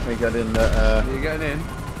it. Let me get in. Are you getting in?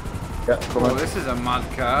 Yeah, come Oh, on. this is a mad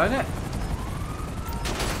car, isn't it?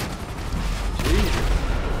 Jesus.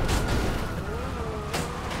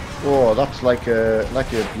 Oh, that's like a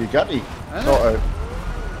Bugatti. Isn't Sort of.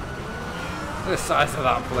 The size of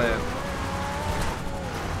that plane.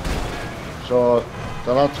 So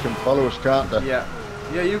the lads can follow us, can't they? Yeah.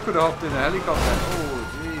 Yeah, you could have hopped in a helicopter.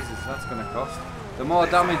 Oh, Jesus, that's going to cost. The more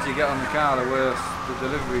damage you get on the car, the worse the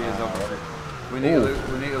delivery is, obviously. We need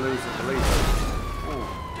to lose the police.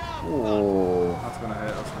 Oh, Oh. that's going to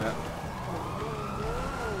hurt us, mate.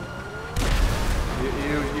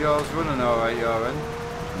 Yours running alright, your end?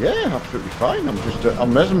 Yeah, absolutely fine. I'm just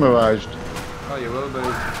I'm mesmerised. Oh, you will be.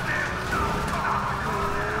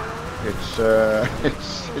 It's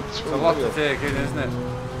It's a lot to take in, isn't it?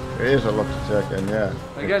 It is a lot to take in, yeah.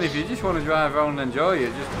 Again, if you just want to drive around and enjoy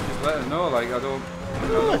it, just let us know. Like, I don't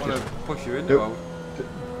want to push you into it.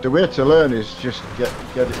 The way to learn is just get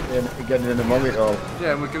in among it all.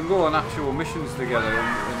 Yeah, and we can go on actual missions together,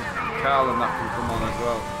 and Carl and that can come on as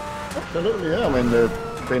well. Absolutely, yeah. I mean,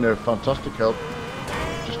 they've been a fantastic help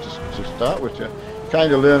just to start with. You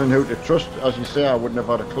kind of learning who to trust. As you say, I wouldn't have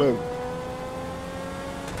had a clue.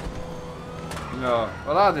 No,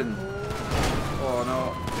 well, I didn't. Oh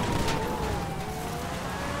no.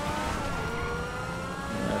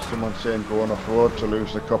 Yeah, someone saying going off road to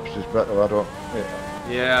lose the cops is better. I don't.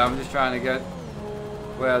 Yeah, I'm just trying to get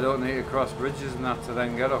where I don't need to cross bridges and that to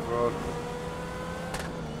then get off road.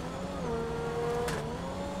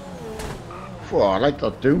 Oh, I like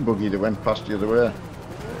that dune buggy that went past the other way.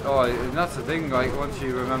 Oh, and that's the thing, like, once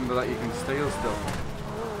you remember that you can steal stuff,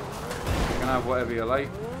 you can have whatever you like.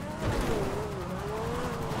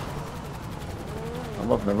 I'm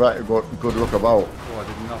having a right good look about. Oh, I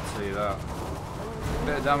did not see that.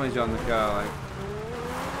 Bit of damage on the car, like.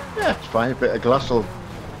 Yeah, it's fine. A bit of glass will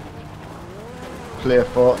play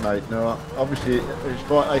Fortnite. No, obviously, it's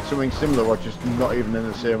Fortnite something similar, or just not even in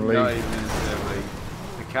the same league. Not even in the same league.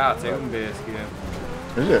 It's a cartoon-based game.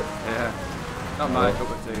 Is it? Yeah. Not my cup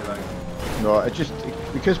of tea, like. No,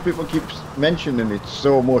 because people keep mentioning it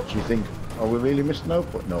so much, you think, are we really missing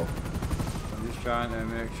out? But no. I'm just trying to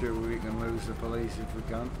make sure we can lose the police if we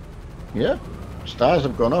can. Yeah, stars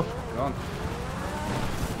have gone off. Go on.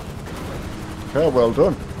 Okay, well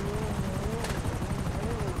done.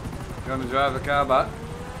 You want to drive the car back?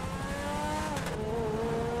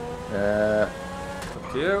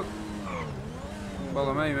 Up to you.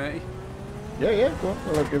 Follow me, matey. Yeah, go on.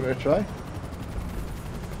 Well, I'll give it a try.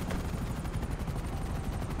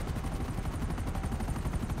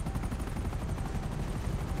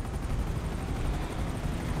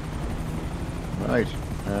 Right.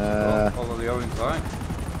 Follow the orange line.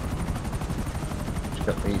 Just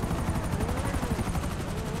got me.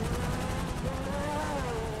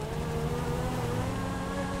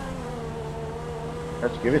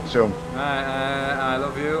 Let's give it some. I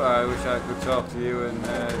love you. I wish I could talk to you and no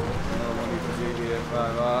money for GTA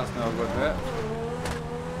 5. Oh, that's no good bit.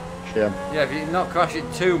 Shame. Yeah, if you not crash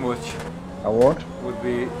it too much, I won't. would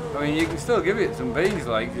be. I mean, you can still give it some beans,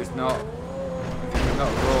 like, just not. If you could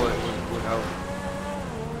not roll it, would help.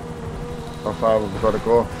 How far have we got to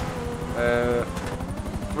go?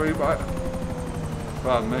 3 miles.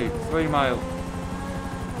 Pardon me, 3 miles.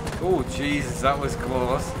 Oh Jesus, that was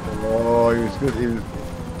close. Oh, he was good.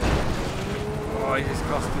 Oh, he just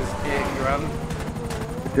cost us 8 grand.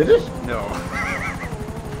 Did it? No.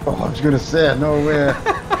 Oh, I was going to say, no way.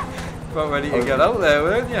 But ready to get out there,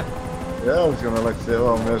 weren't you? Yeah, I was going to say,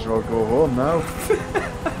 oh, I may as well go home now.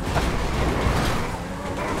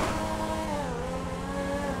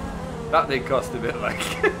 That did cost a bit, like.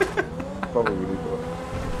 Probably did, but...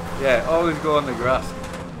 Yeah, always go on the grass.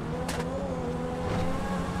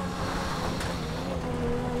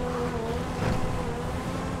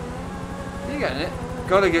 You getting it?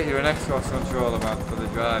 Gotta get you an Xbox controller, man, for the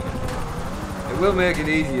driving. It will make it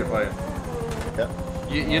easier for you. Yeah.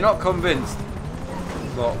 You're not convinced,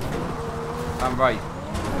 but I'm right.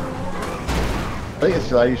 I think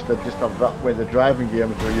it's I used to just have that with the driving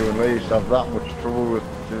games where you and Lee used to have that much trouble with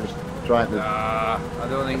just trying to... Nah, I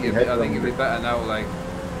don't think it'd be, I think it'd be better now, like.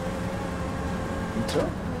 Think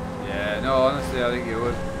so? Yeah, no, honestly, I think it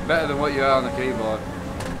would. Better than what you are on the keyboard.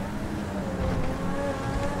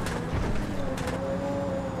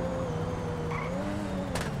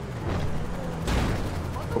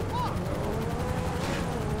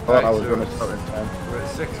 Thought Right, I was so going to it's- stop in time. We're at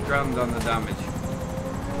 6 grand on the damage.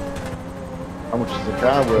 How much is the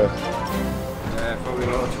car worth? Probably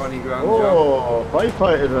about 20 grand job. Oh,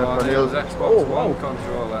 firefighter Oh, and there's Xbox oh, One wow.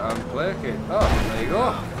 controller and play kit. Oh, there you go.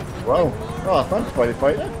 Wow. Oh, thanks,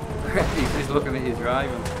 firefighter. He's just looking at you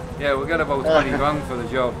driving. Yeah, we'll get about 20 grand for the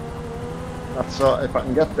job. That's if I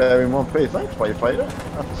can get there in one piece. Thanks, firefighter.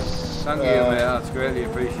 That's, Thank you, mate. That's greatly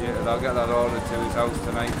appreciated. I'll get that ordered to his house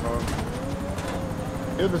tonight for him.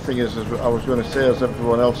 The other thing is I was going to say, as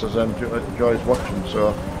everyone else enjoys watching,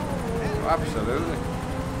 so... Absolutely.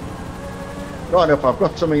 Right enough, I've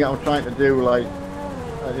got something I'm trying to do, like,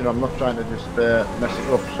 you know, I'm not trying to just mess it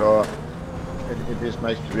up, so it is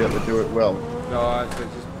nice to be able to do it well. No, it's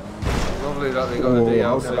just lovely that they got a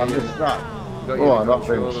How did I DLC. miss that? Got Oh, your that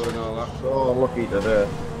controller thing's and all that. so lucky today.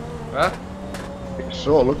 Huh? It's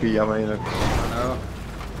so lucky, I mean, it's... I know.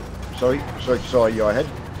 Sorry, your head.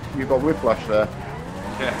 You got whiplash there.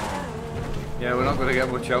 Yeah. Yeah, we're not going to get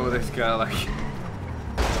much out of this car, like.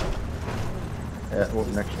 Yeah, what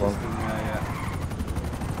next one? Yeah.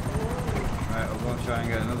 Right, I'll go and try and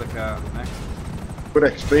get another car next. Good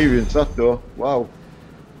experience, that though. Wow.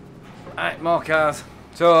 Right, more cars.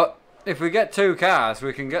 So, if we get 2 cars,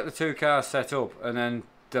 we can get the 2 cars set up and then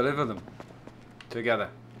deliver them together.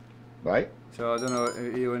 Right. So, I don't know,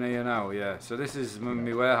 are you in here now? Yeah. So, this is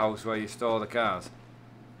my warehouse where you store the cars.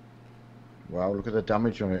 Wow, look at the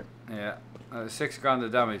damage on it. Yeah. 6 grand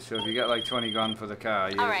of damage, so if you get like 20 grand for the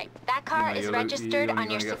car, you, Alright, that car is you're registered only on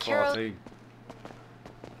your gonna get secure... 14.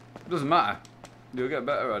 Doesn't matter. You'll get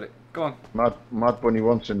better at it. Go on. Mad Bunny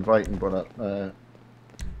wants inviting, but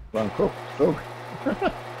rank up, thug.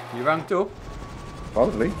 You ranked up?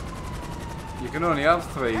 Probably. You can only have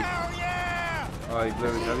 3. Oh, he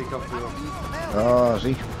blew his helicopter up. Oh,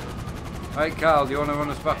 see. Right, Carl, do you want to run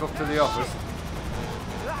us back up to the office?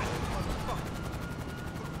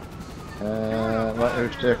 Right,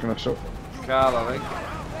 who's taking us up? Carl, I think.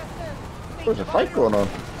 There's a fight going on.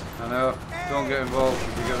 I know. Don't get involved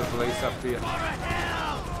because you got the police after you. Right.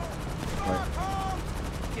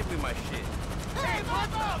 Give me my shit.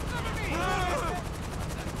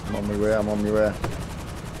 I'm on my way, I'm on my way.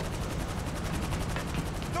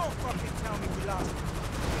 Don't fucking tell me we lost.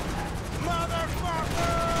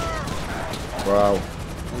 Motherfucker! Wow.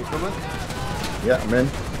 Are you coming? Yeah, I'm in.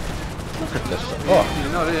 Look at this. Oh,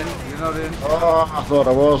 You're not in. You're not in. oh, I thought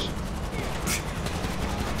I was.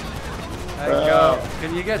 Hey, Carl.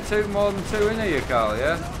 Can you get more than 2 in here, Carl,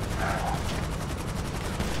 yeah?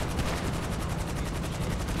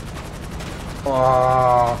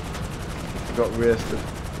 Oh, I got wasted.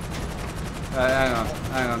 Hang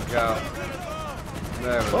on, Carl.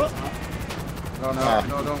 There we go. What? No, no, Ah.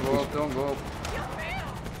 no, don't go up, don't go up.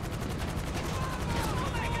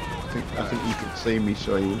 I think you could see me,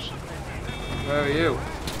 so he was. Where are you?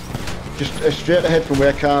 Just straight ahead from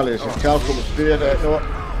where Carl is. If Carl comes straight ahead, no.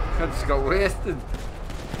 I just got wasted.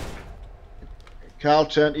 Carl,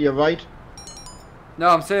 turn to your right. No,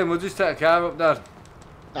 I'm saying we'll just take a car up, Dad.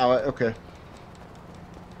 Alright, okay.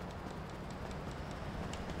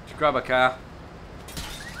 Just grab a car.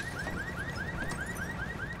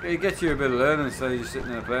 It gets you a bit of learning instead of just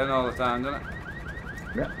sitting in a plane all the time, doesn't it?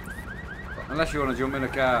 Yeah. Unless you want to jump in a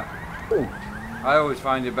car. Oh, I always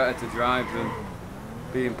find it better to drive than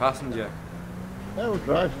being passenger. that was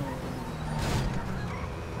drive.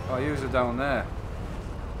 Oh, you are down there.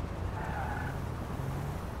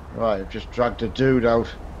 Right, I've just dragged a dude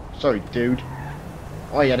out. Sorry, dude.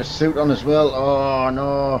 Oh, he had a suit on as well. Oh,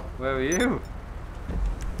 no. Where are you?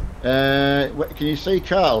 Can you see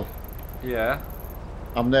Carl? Yeah.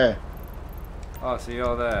 I'm there. Oh, so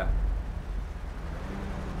you're there.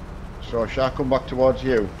 So, shall I come back towards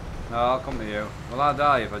you? No, I'll come to you. Will I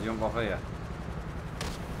die if I jump off here?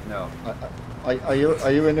 No. Are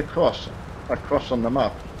you in the cross? A cross on the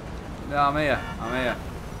map? No, I'm here. I'm here.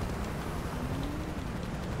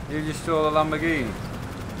 You just stole a Lamborghini.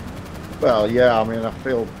 Well, yeah. I mean, I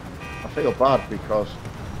feel bad because.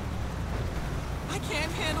 I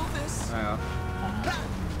can't handle this. Hang on.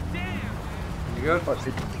 You good?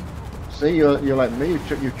 See, you're like me. You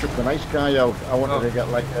took the nice guy out. I wanted to get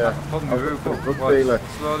like a Put my roof up. drug Watch. dealer.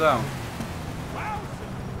 Slow down.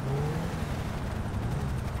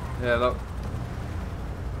 Yeah, look.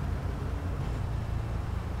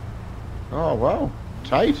 Oh wow,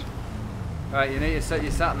 tight. Right, you need to set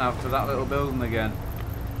your sat nav to that little building again.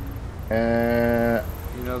 You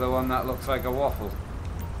know the one that looks like a waffle?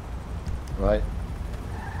 Right.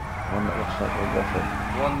 One that looks like a waffle.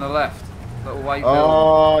 One on the left. Little white building.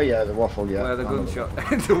 Oh yeah, the waffle. Yeah. Where the I know gunshot.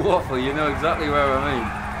 The waffle, you know exactly where I mean.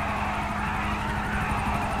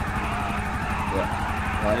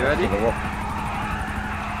 Yeah. Right, You ready? to the waffle.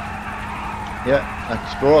 Yeah.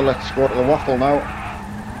 Let's go to the waffle now.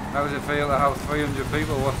 How does it feel to have 300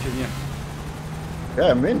 people watching you?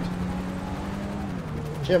 Yeah, mint.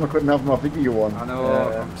 Shame I couldn't have my video on. I know,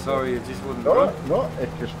 I'm sorry, it just wouldn't No, run. no, it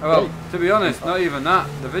just. Well, to be honest, not even that.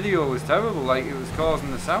 The video was terrible, like it was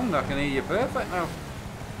causing the sound. I can hear you perfect now.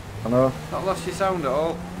 I know. Not lost your sound at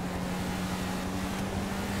all.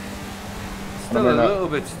 Still I mean, a little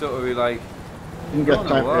bit stuttery, like. Didn't I get don't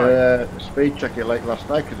time know to speed check it like last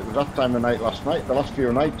night because it was that time of night last night. The last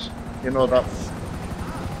few nights, you know that.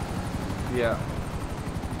 Yeah.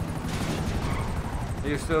 Are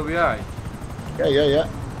you still behind? Yeah.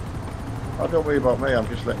 Oh, don't worry about me. I'm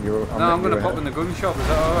just letting you. No, I'm going to pop in the gun shop. Is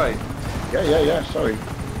that all right? Yeah. Sorry.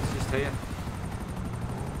 It's just here.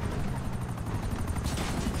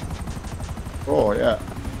 Oh yeah.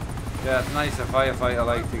 Yeah, it's nice a firefighter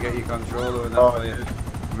like to get your controller and that Oh, for you.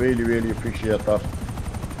 really appreciate that.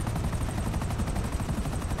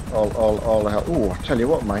 All the help. Oh, I tell you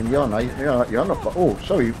what, man, you're nice. You're not. Oh,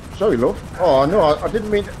 sorry, love. Oh no, I didn't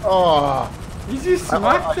mean. Oh. You just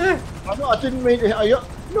smacked it. I didn't mean to.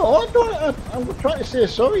 No, I don't. I'm trying to say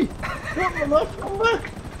sorry. Come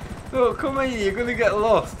back. No, come here. You're gonna get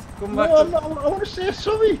lost. Come back. No, I want to say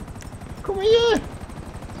sorry. Come here.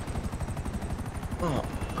 Oh,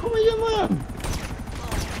 come here, man.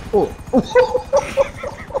 Oh.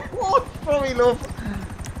 Oh, sorry, love.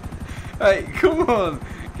 Hey, come on.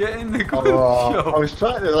 Get in the gun shop. I was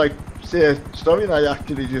trying to like say a story, and I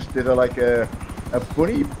actually just did a bunny, like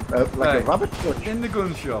a rabbit touch. In the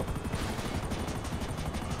gun shop.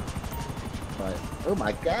 Right. Oh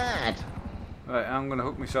my god. Right, I'm gonna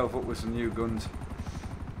hook myself up with some new guns.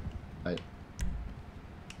 Right.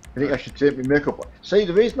 I think I should take my makeup on. See,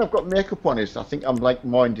 the reason I've got makeup on is I think I'm like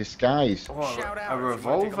more in disguise. Oh, Shout a out if you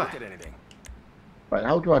wanna take a revolver. look at anything. Right,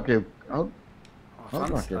 how do I do? How do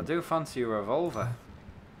I I do fancy a revolver.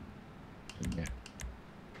 Yeah.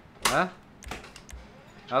 Huh?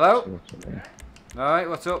 Hello? See what's up there. Alright,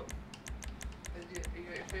 what's up? You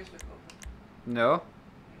got your Facebook open? No. You got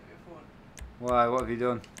your phone? Why, what have you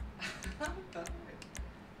done?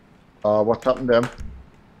 Oh, what's happened to him?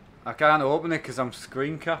 I can't open it because I'm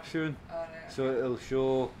screen capturing. Alright. So it'll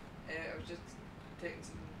show... I was just taking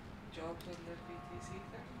some jobs on the VTC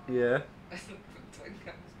thing. Yeah.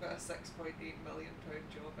 Twinkam's got a £6.8 million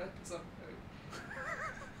job in somehow.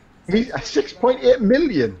 He's a 6.8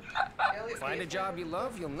 million. Find a job you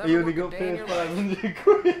love, you'll never You only work got a day in paid your life. 500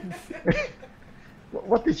 quid.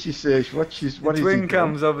 What did she say? What is he Twin doing?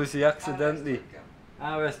 Cam's obviously accidentally.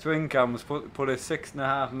 RS Twin Cam's put a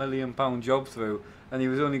 £6.5 million job through, and he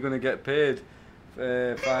was only going to get paid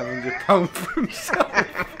 £500 for himself.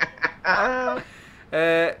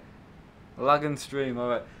 Lag and stream,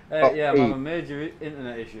 alright. Yeah, I'm having major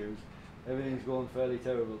internet issues. Everything's going fairly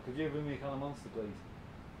terrible. Could you bring me a can of Monster, please?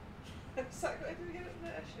 Exactly, I didn't get it in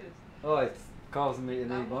the issues. Oh, it's causing me to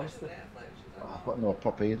need I'm watching Monster. Netflix, is that Oh, what? what no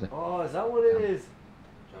pop either. Oh, is that what it is? Do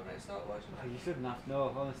you want me to start watching Oh, it? you shouldn't have.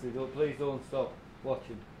 No, honestly, please don't stop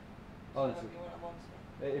watching. Honestly, You want a monster?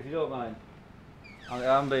 if you don't mind.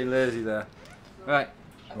 I'm being lazy there. Right.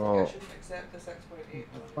 I think Oh. I shouldn't accept the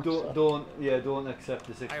 6.8. Don't accept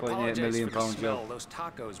the I 6.8 apologize million for the pound smell. job. Those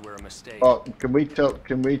tacos were a mistake. Oh, can we tell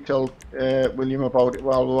William about it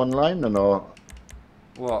while we're online or no?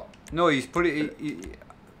 What? No, he's put it.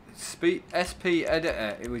 SP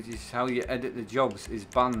editor, which is how you edit the jobs, is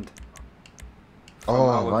banned from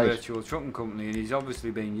our right. virtual trucking company, and he's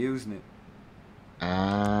obviously been using it.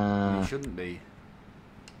 Ah. He shouldn't be.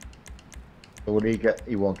 So will he get?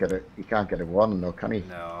 He won't get it. He can't get a one, no, can he?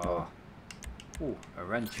 No. Ooh, a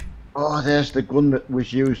wrench. Oh, there's the gun that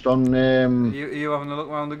was used on. You having a look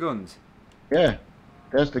around the guns? Yeah,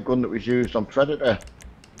 there's the gun that was used on Predator.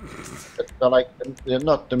 They're like, they're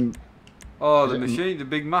not the Oh, Is the it machine, the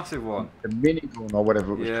big massive one. mini gun or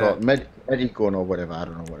whatever it was Yeah. called, Medi gun or whatever. I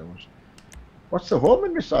don't know what it was. What's the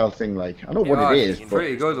homing missile thing like? I know Yeah, what it is, it's but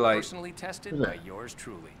pretty good, like. Personally tested Is it? by yours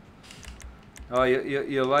truly. Oh,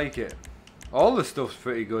 you like it. All the stuff's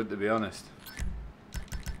pretty good, to be honest.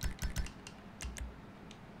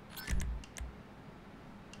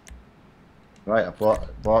 right, I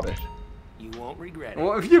bought it. You won't regret it.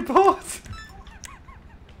 What have you bought?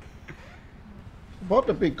 I bought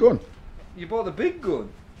the big gun. You bought the big gun.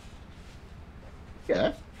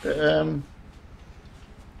 Yeah. Thank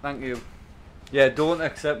you. Yeah, don't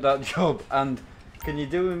accept that job. And can you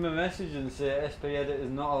do him a message and say SP edit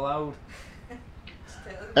is not allowed?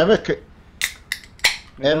 Emma,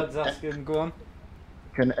 My dad's asking, go on.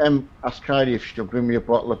 can ask Heidi if she'll bring me a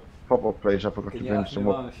bottle of pop-up, please? I forgot Can to you bring ask some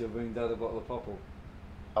my up. mum if she'll bring dad a bottle of popple?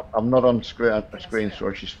 I'm not on screen,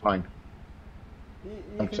 so she's fine. You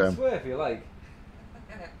Thanks, can Em. swear if you like.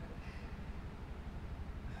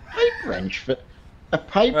 Pipe wrench for a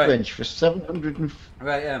pipe Right. wrench for 700 and.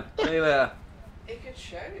 Right, see you later. You could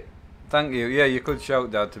shout. Thank you. Yeah, you could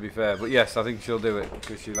shout, Dad, to be fair. But yes, I think she'll do it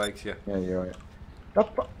because she likes you. Yeah, you're right.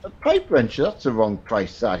 A pipe wrench, that's the wrong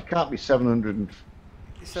price. That it can't be 700 and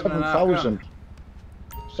 7,000.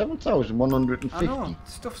 7,150. I know,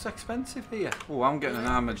 stuff's expensive here. Oh, I'm getting an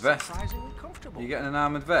armoured vest. Surprisingly comfortable. You getting an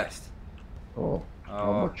armoured vest? Oh,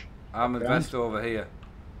 how Oh, much? armoured Grand. vest over here.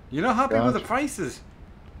 You're not happy with the prices?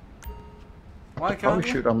 Why can't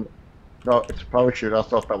you? Parachute. No, it's a parachute. I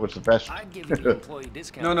thought that was the best. I'd give you the employee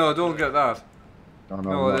discount. No, don't get that. No,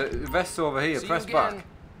 No, no. the vest's over here. See you Press again. back.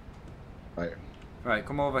 Right. Right,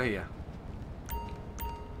 come over here.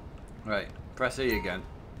 Right, press E again.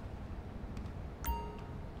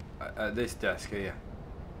 At this desk here.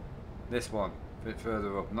 This one. A bit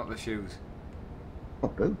further up, not the shoes. Oh,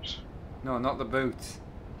 boots. No, not the boots.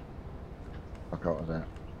 Fuck out of that.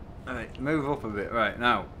 Alright, move up a bit. Right,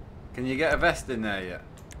 now. Can you get a vest in there yet?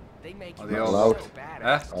 They make Are you they look all so locked?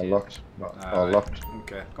 badass, All kid. locked. All Alright, locked.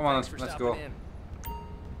 Okay, come on, Thanks for let's stopping go. in.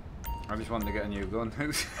 I just wanted to get a new gun.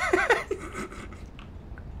 You're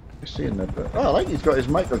seeing that? Oh, I like he's got his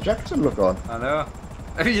Michael Jackson look on. I know.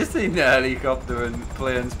 Have you seen the helicopter and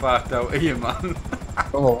planes parked out here, man?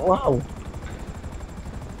 Oh, wow.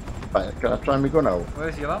 Right, can I try my gun out?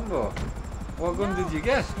 Where's your Lambo? What gun did you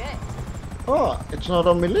get? Oh, it's not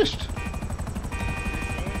on my list.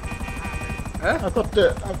 Eh? I got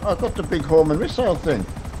the big home and missile thing.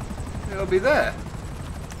 It'll be there.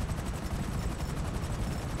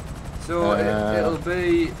 So it'll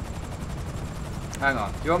be. Hang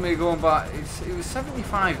on. Do you want me to go and buy? It was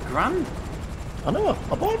 75 grand. I know.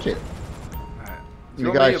 I bought it. Right. The Do you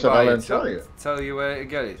want guy me to said buy I'll it? enjoy it. Tell you where to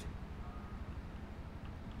get it.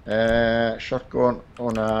 Shotgun,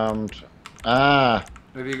 unarmed. Ah,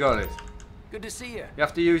 Have you got it? Good to see you. You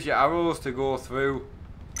have to use your arrows to go through.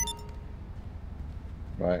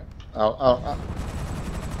 Right. I'll.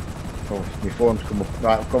 Oh, my phone's come up.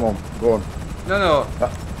 Right, come on, go on. No.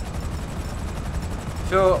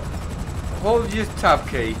 So, hold your tab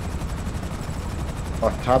key.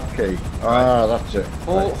 Oh, tab key. Ah, that's it.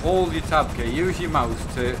 Hold your tab key. Use your mouse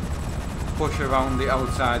to push around the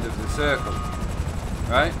outside of the circle.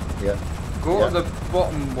 Right? Yeah. Go to the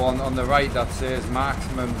bottom one on the right that says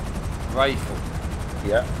marksman rifle.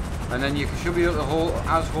 Yeah. And then you should be able to hold,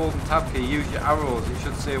 as holding tab key, use your arrows. It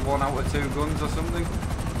should say 1 out of 2 guns or something.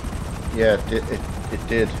 Yeah, it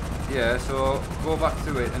did. Yeah, so go back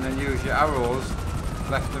to it and then use your arrows,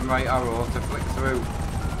 left and right arrow, to flick through.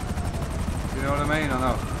 Do you know what I mean or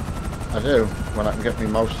not? I do, when I can get my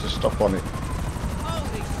mouse to stop on it.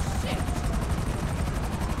 Holy shit!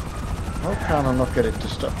 How can I not get it to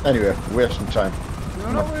stop? Anyway, wasting time.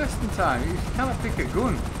 You're not wasting time. You cannot pick a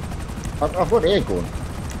gun. I've got a gun.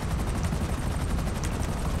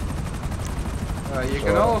 You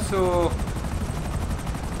can also...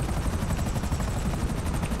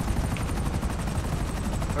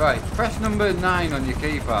 Right, press number 9 on your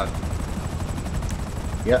keypad.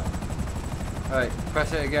 Yeah. Right,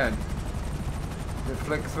 press it again. Does it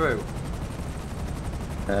flick through?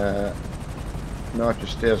 No, it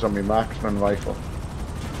just stays on my marksman rifle.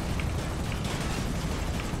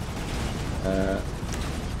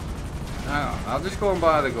 Hang on, I'll just go and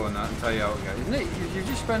buy the gun and tell you how to get it. Isn't it? You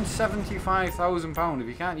just spent £75,000. If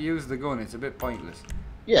you can't use the gun, it's a bit pointless.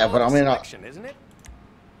 Yeah, but I mean, Selection, isn't it?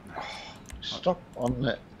 stop on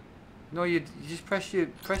it. No, you just press your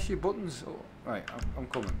buttons. Oh, right, I'm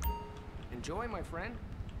coming. Enjoy, my friend.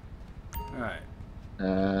 Right.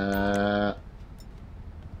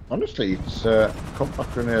 Honestly, it's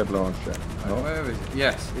compact grenade launcher. No? Where is it?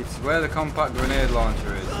 Yes, it's where the compact grenade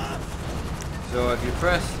launcher is. So if you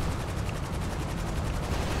press...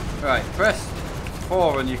 Right, press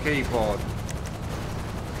 4 on your keyboard.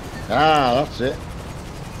 Ah, that's it.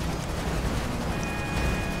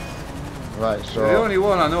 Right, so... You're the only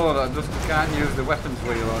one I know that just can't use the weapons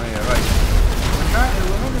wheel on here, right? We're not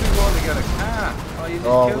going to go to get a car. Oh, you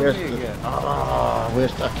just killed me again. Ah, I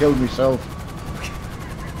killed myself.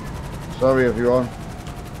 Sorry, everyone.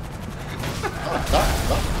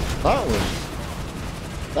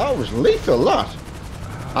 That was lethal. That.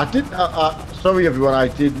 I didn't. Sorry, everyone. I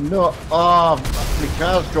did not. Oh, my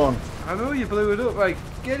car's gone. I know you blew it up. Right,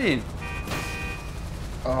 get in.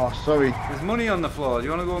 Oh, sorry. There's money on the floor. Do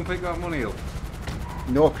you want to go and pick that money up?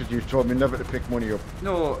 No, because you told me never to pick money up.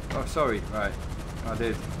 No. Oh, sorry. Right, I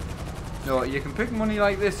did. No, you can pick money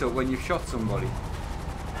like this up when you've shot somebody.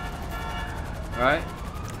 Right?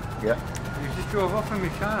 Yeah. You just drove off in my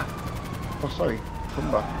car. Oh, sorry.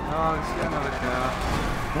 Come back. Oh, let's get another car.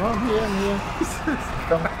 Oh, I'm here.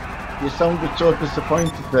 You sounded so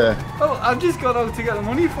disappointed there. Oh, I've just got out to get the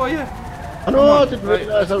money for you. I know, I didn't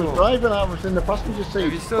realise I was driving. I was in the passenger seat.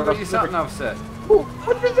 Have you still got your sat-nav set? Oh,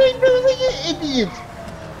 what did they do, you idiot?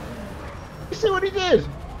 You see what he did?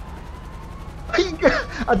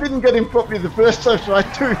 I didn't get him properly the first time, so I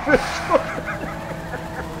had to reverse.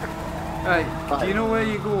 Right, do you know where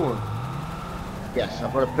you're going? Yes,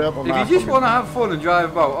 I've got a purple If mark you just on want to me. have fun and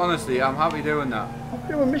drive about, honestly, I'm happy doing that. I'm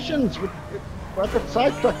doing missions. I got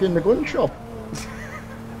sidetracked in the gun shop.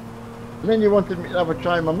 And then you wanted me to have a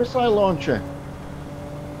try my missile launcher.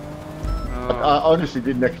 I honestly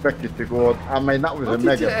didn't expect it to go. I mean, that was What a did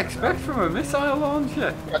mega. you expect from a missile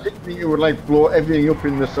launcher? I didn't think it would like blow everything up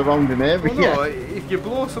in the surrounding area. Well, no, if you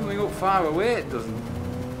blow something up far away, it doesn't.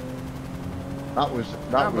 That was.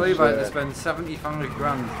 I can't believe I had to spend 75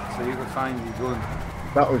 grand so you could find your gun.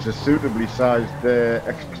 That was a suitably sized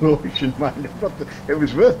explosion, man. It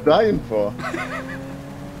was worth dying for.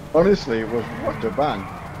 Honestly, it was. What a bang.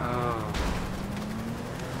 Oh.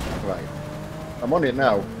 Right. I'm on it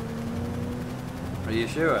now. Are you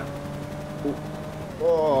sure?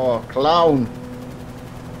 Oh, clown.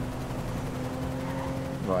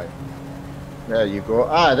 Right. There you go.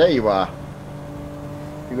 Ah, there you are.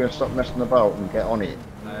 You're going to stop messing about and get on it.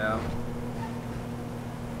 I am.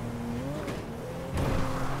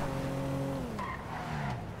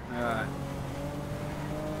 Alright.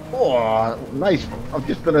 Oh, nice. I'm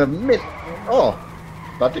just going to admit. Oh,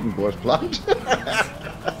 that didn't go as planned.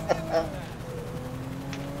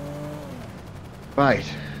 Right.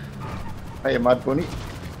 Hey, Mad Bunny.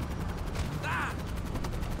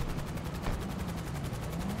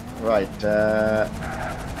 Right, do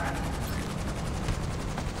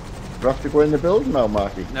you have to go in the building now,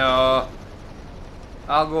 Marky? No.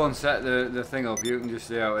 I'll go and set the thing up. You can just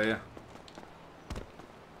stay out here.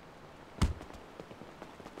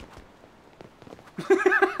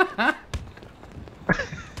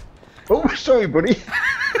 Sorry, buddy.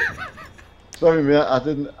 Sorry, mate. I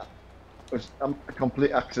didn't. It was a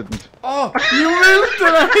complete accident. Oh, you moved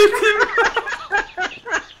and I hit him.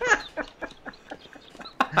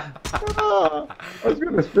 Oh, I was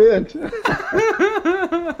going to faint.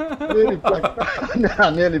 Nearly blacked out. Nah,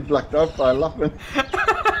 nearly blacked out by laughing.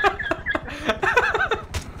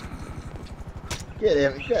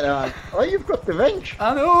 Get on. Oh, you've got the wrench.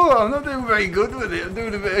 I know, I'm not doing very good with it. I'm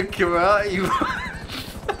doing a bit of karate.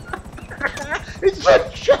 It's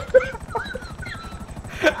wrench.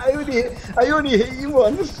 I only hit you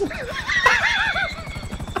once.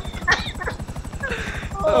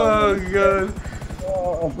 Oh, God.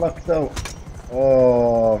 Oh, I blacked out.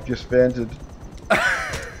 Oh, I've just fainted.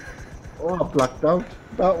 Oh, I blacked out.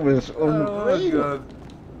 That was Oh, unreal. God.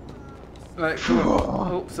 Right, come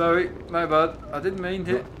on. Oh, sorry, my bad. I didn't mean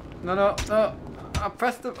to. No. I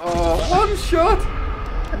pressed it. Oh, one shot!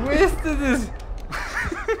 Wasted it.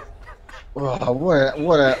 Oh,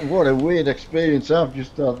 what a weird experience I've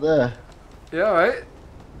just had there. You alright?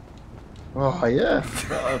 Oh yeah,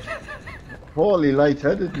 that was poorly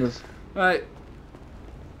lightheadedness. Right.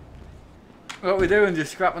 What we doing?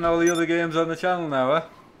 Just scrapping all the other games on the channel now, eh?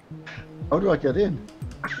 How do I get in?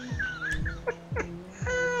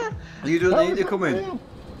 You don't need to come in.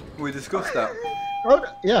 We discussed that.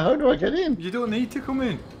 How do I get in? You don't need to come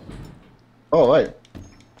in. Oh right,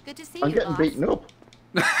 Good to see I'm you, getting boss. beaten up.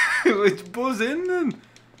 It's buzz in then.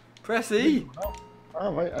 Press E.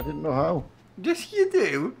 Oh right, I didn't know how. Yes, you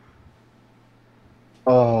do.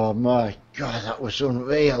 Oh my god, that was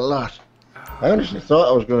unreal, that. I honestly thought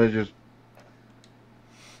I was going to just...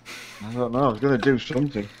 I don't know, I was going to do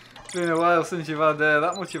something. It's been a while since you've had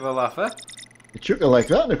that much of a laugh, eh? It took it like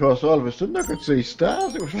that, and of course all of a sudden I could see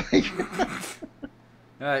stars. It was like...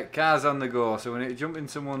 Right, cars on the go, so we need to jump in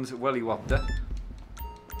someone's Welly-Wopter.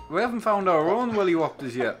 We haven't found our own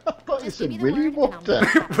Welly-Wopters yet. I thought you Just give said me the Willy word and I'll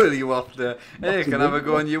Wopter. move Welly-Wopter. Hey, can I have a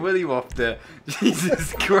go on your Welly-Wopter?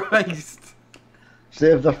 Jesus Christ.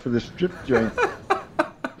 Save that for the strip joint.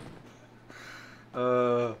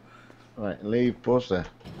 Right, leave, pause there.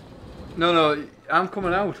 No, I'm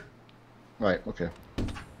coming out. Right, okay.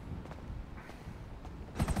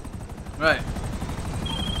 Right.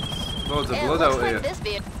 Loads of It blood looks out like here. this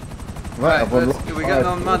vehicle. Right, I've let's, unlocked are we getting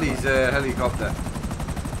on 5. Maddie's helicopter?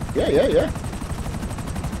 Yeah.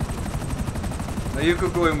 Now you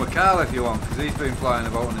could go in with Carl if you want, because he's been flying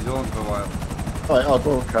about on his own for a while. Alright, I'll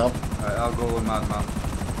go, Carl. Right, I'll go with Madman.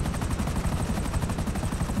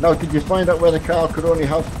 Now, did you find out where the car could only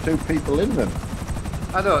have 2 people in them?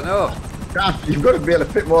 I don't know. Gosh, you've got to be able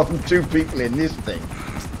to fit more than 2 people in this thing.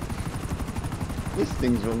 This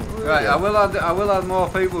thing's unreal. Right, I will add more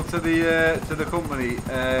people to the company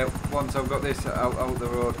once I've got this out the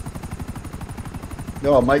road.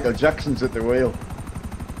 No, Michael Jackson's at the wheel.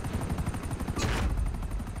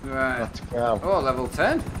 Right. That's Carl. Oh, level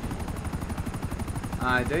 10.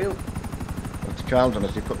 Ideal. That's Carl done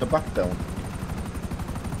as he put the back down.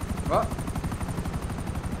 What?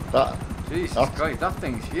 That. Jesus That's- Christ, that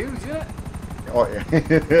thing's huge, isn't it? Oh yeah.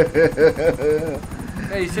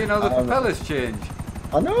 Hey, you seen how the propellers change?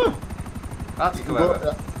 I know. That's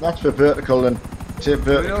clever. That's for vertical and Do we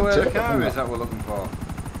vertical. know where the takeoff, car isn't is it? that we're looking for?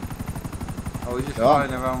 Oh, we're just Yeah.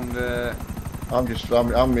 flying around.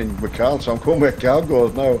 I'm in with Carl, so I'm coming where Carl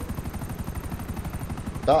goes now.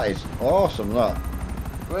 That is awesome, that.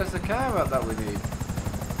 Where's the car at that we need?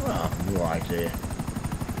 Oh, no idea.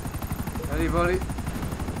 Anybody?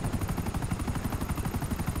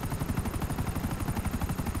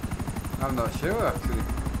 I'm not sure actually.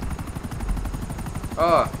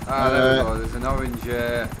 Oh, there we go. There's an orange.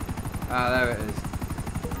 There it is.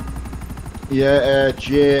 Yeah,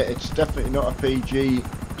 Jay, it's definitely not a PG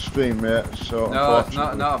stream, mate. So No, it's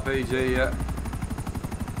unfortunately- not a PG yet.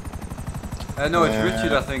 No, it's Uh,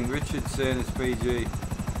 Richard, I think. Richard's saying it's PG.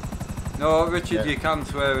 No, Richard, Yeah. you can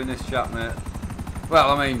swear in this chat, mate.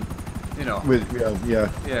 Well, I mean, you know. Yeah.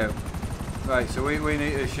 Yeah. Right, so we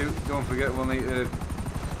need to shoot. Don't forget, we'll need to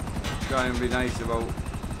try and be nice about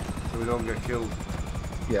so we don't get killed.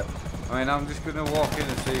 Yeah. I mean, I'm just going to walk in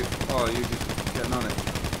and see if... Oh, you're just getting on it.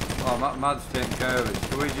 Oh, Mad's taking care of it.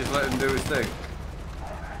 Can we just let him do his thing?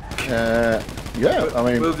 Yeah. I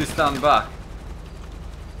mean, We'll just stand back.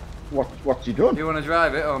 what's he done? Do you want to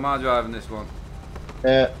drive it, or am I driving this one?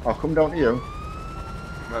 I'll come down to you.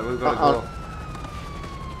 Right, we've got to go.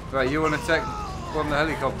 Right, you want to take one of the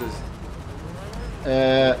helicopters?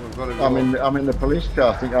 We've got to go. I'm in the police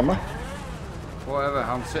car. I think am I? Whatever,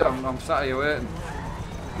 I'm sat here waiting.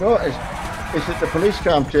 No, is it the police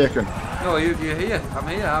car I'm taking? No, you're here. I'm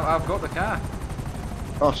here. I've got the car.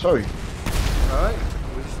 Oh, sorry. Alright,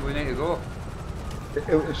 we need to go. It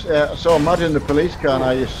was, I saw Mad in the police car and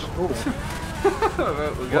I just... Oh.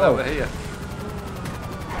 Right, we'll get over here.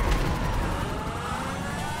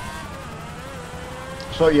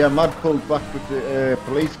 So yeah, Mad pulled back with the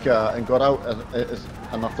police car and got out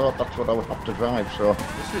and I thought that's what I would have to drive, so...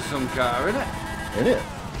 This is some car, isn't it? In it?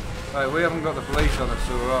 Right, we haven't got the police on us,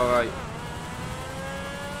 so we're alright.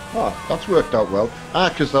 Oh, that's worked out well. Ah,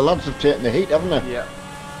 because the lads have taken the heat, haven't they? Yeah.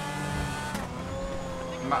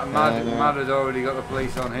 Mad had already got the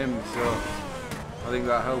police on him, so I think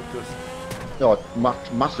that helped us. No,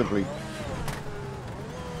 massively.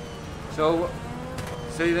 So,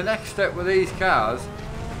 see, the next step with these cars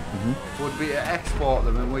would be to export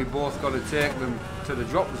them, and we both got to take them to the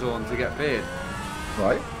drop zone to get paid.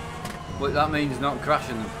 Right. But that means not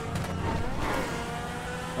crashing them.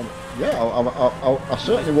 Yeah, I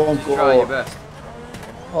certainly won't go... Try your best.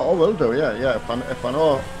 Oh, I will do, yeah, yeah, if I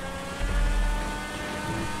know...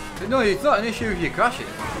 But no, it's not an issue if you crash it.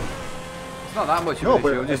 It's not that much of an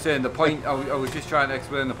issue. I'm just saying the point. I was just trying to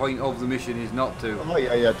explain the point of the mission is not to. Oh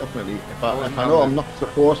yeah, definitely. If I know I'm not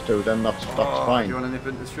supposed to, then that's fine. Do you want to nip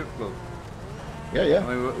into the strip club? Yeah, yeah.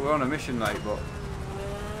 I mean, we're on a mission night, but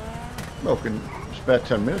well, we can spare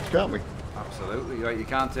 10 minutes, can't we? absolutely. Right, you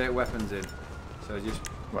can't take weapons in, so just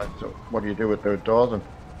Right. So what do you do with the doors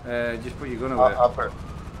then? just put your gun away.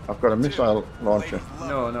 I've got a missile launcher.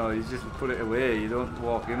 No, you just put it away. You don't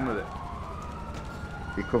walk in with it.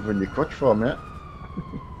 You're covering your crutch for me. Are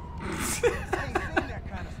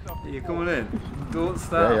you coming in? Don't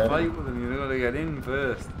start Yeah. a fight with them. You've got to get in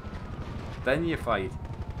first. Then you fight.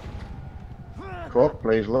 Coke,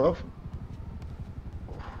 please, love.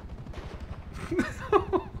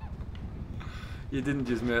 You didn't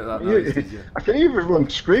just make that noise, did you? I can hear everyone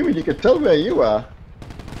screaming. You can tell where you are.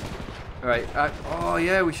 Right. Oh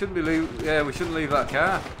yeah, we shouldn't leave that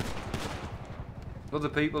car. Other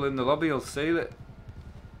people in the lobby will steal it.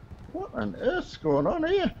 What on earth's going on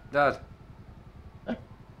here? Dad,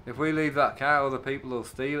 if we leave that car, other people will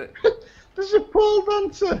steal it. There's a pole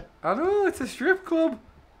dancer. I know, it's a strip club.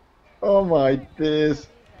 Oh my days.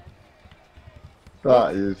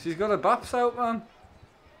 That is. She's got her baps out, man.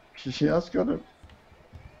 She has got it.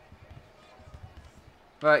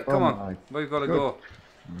 Right, come Oh on. my We've got to good go.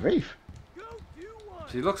 Grief.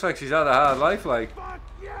 She looks like she's had a hard life, like.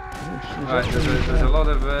 She's Right, there's a lot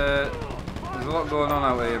of there's a lot going on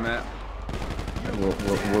out here, mate.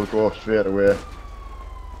 We'll go straight away.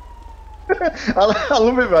 I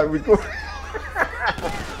love it, man.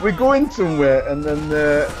 We go in somewhere and then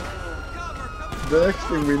the next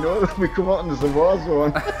thing we know, we come out and there's a war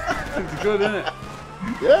zone. It's good, isn't it?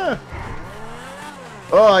 Yeah.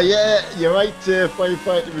 Oh yeah, you're right,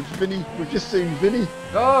 firefighter. It's Vinny. We've just seen Vinny.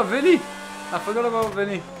 Oh, Vinny! I forgot about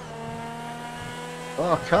Vinny.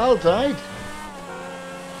 Oh, Carl died.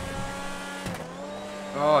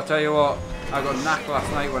 Oh, I tell you what, I got knack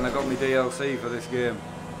last night when I got my DLC for this game.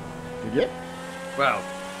 Did you? Well,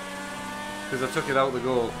 because I took it out the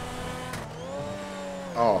goal.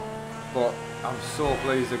 Oh. But I'm so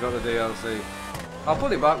pleased I got the DLC. I'll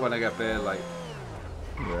put it back when I get paid, like.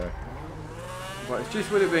 Yeah. But it's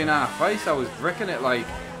just with it being half price, I was bricking it like,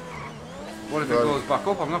 what if it goes back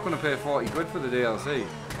up? I'm not going to pay 40 quid for the DLC.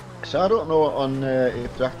 So I don't know on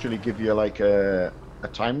if they actually give you like a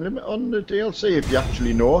time limit on the DLC, if you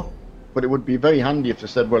actually know. But it would be very handy if they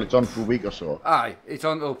said, well, it's on for a week or so. Aye, it's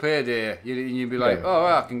on till payday. You'd be like, Yeah. oh,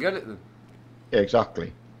 right, I can get it then. Yeah,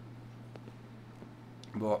 exactly.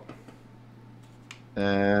 But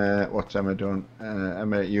what's Emma doing?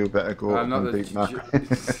 Emma, you better go I'm not and beat Mac.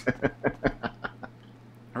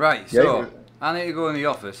 Right, Yeah, so I need to go in the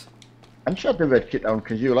office. And shut the red kit down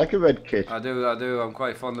because you like a red kit. I do. I'm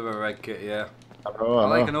quite fond of a red kit, yeah. I know. I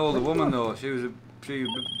like an older woman though. She was a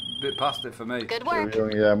bit past it for me. Good work.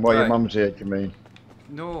 Yeah, more your Right. mum's age, you mean?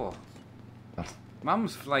 No.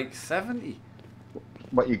 Mum's like 70.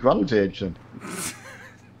 What, your grand's age then?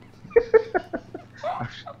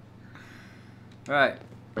 Right.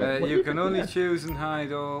 What You you can doing only there? choose and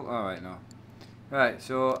hide all. Alright, no. Right,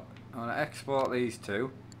 so I'm going to export these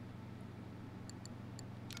two.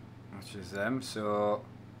 Which is them, so.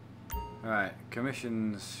 Right,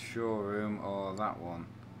 commissions, showroom, or that one.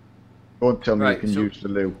 Don't tell me Right, you can so- use the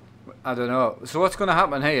loo. I don't know. So what's going to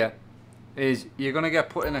happen here is you're going to get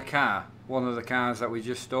put in a car, one of the cars that we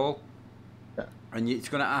just stole. Yeah. And it's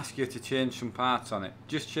going to ask you to change some parts on it.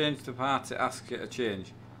 Just change the parts it asks you to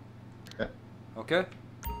change. Yeah. Okay?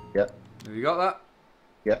 Yeah. Have you got that?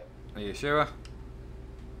 Yeah. Are you sure?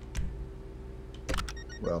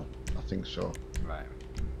 Well, I think so. Right.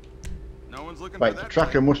 No one's looking Right, for the that.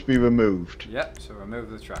 tracker must be removed. Yep, so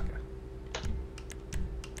remove the tracker.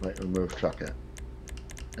 Right, remove tracker.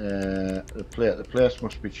 The place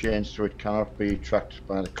must be changed so it cannot be tracked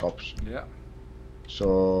by the cops. Yeah.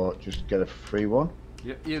 So just get a free one.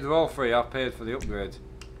 Yeah, they're all free. I've paid for the upgrade.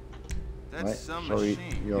 That's Right, some so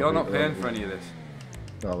machine. You're not paying for any of this.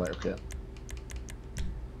 Oh, right, okay.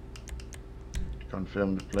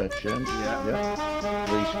 Confirm the plate change. Yeah. Yeah.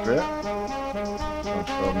 Respray.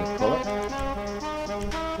 Transform the colour.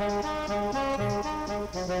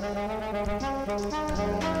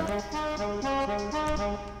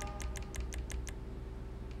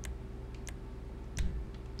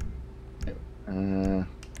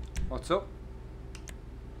 What's up?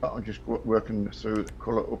 I'm just working through the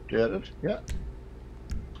colour updated. Yeah.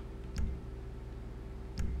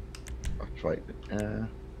 That's right.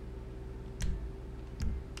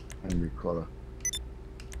 And colour.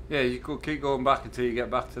 Yeah, you could keep going back until you get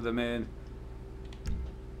back to the main.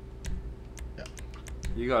 Yeah.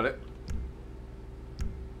 You got it. I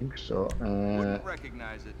think so. Wouldn't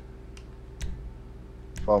recognize it.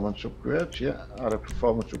 Performance upgrades, yeah. Add a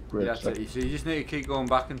performance upgrade. Yeah, that's it. So you just need to keep going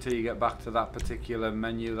back until you get back to that particular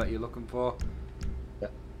menu that you're looking for. Yeah.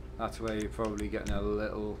 That's where you're probably getting a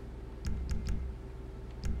little...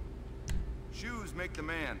 Shoes make the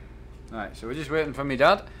man. Right, so we're just waiting for me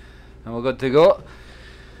dad, and we're good to go.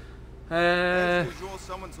 As usual,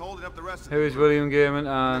 someone's holding up the rest of Who is the William Gaiman,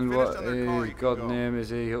 and They what finished on their car, is you can God go. name is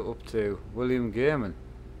he up to? William Gaiman.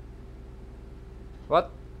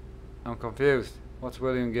 What? I'm confused. What's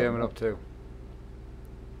William Gaiman up to?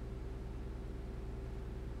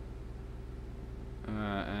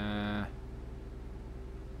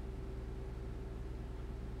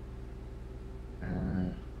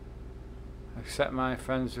 Accept my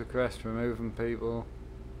friend's request, removing people.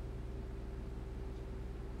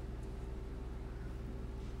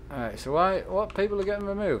 Alright, so what people are getting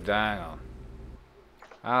removed? Hang on.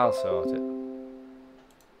 I'll sort it.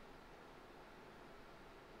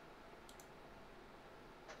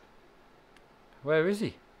 Where is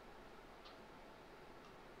he?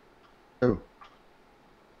 Who?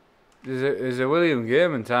 There's a William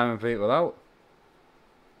Gaiman timing people out.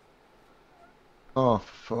 Oh,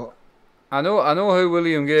 fuck. I know who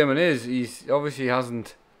William Gaiman is. He's obviously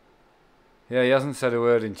hasn't. Yeah, he hasn't said a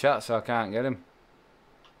word in chat, so I can't get him.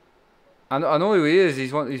 I know who he is.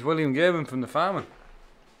 He's William Gaiman from The Farmer.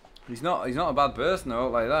 He's not a bad person or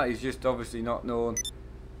like that. He's just obviously not known.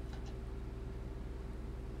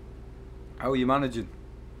 How are you managing?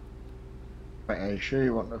 Right, are you sure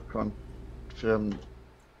you want to confirm?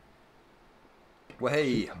 Well,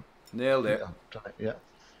 hey, nailed it. Yeah.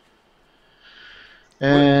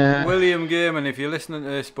 William Gaiman, if you're listening to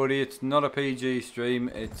this, buddy, it's not a PG stream.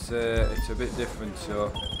 It's a bit different.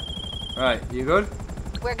 So, right, you good?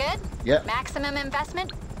 We're good? Yeah. Maximum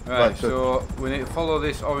investment? Right, so we need to follow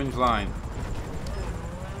this orange line.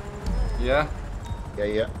 Yeah?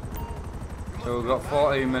 Yeah. So we've got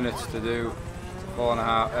 14 minutes to do 4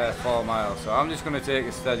 miles. So I'm just going to take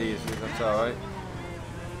it steady, if that's alright.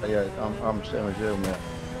 Yeah, I'm same as you, mate.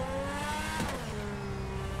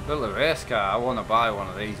 Built a race car, I want to buy one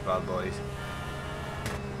of these bad boys.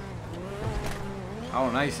 How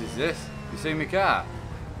nice is this? You see my car?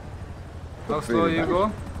 How slow are you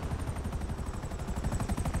going?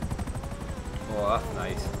 Oh, that's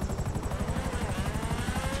nice.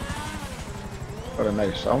 Got a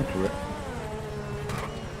nice sound to it.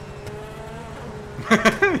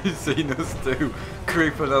 You've seen us too,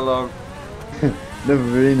 creeping along. Never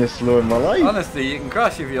been this slow in my life. Honestly, you can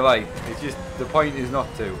crash if you like. It's just the point is not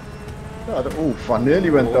to. Oh, I nearly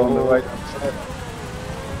went down the right hand side.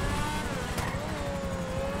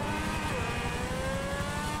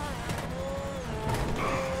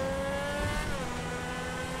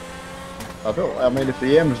 I mean, if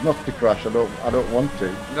the aim is not to crash, I don't want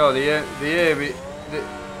to. No,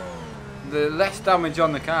 the less damage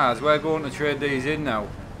on the cars. We're going to trade these in now.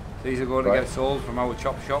 These are going to get sold from our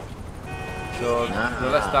chop shop. So the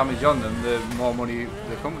less damage on them, the more money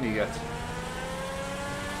the company gets.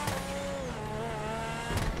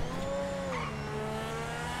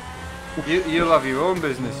 You'll have your own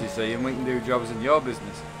business, you see, and we can do jobs in your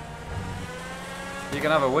business. You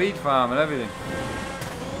can have a weed farm and everything.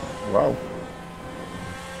 Wow.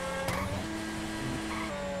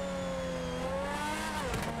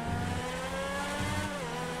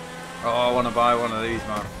 Oh, I want to buy one of these,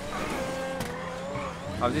 man.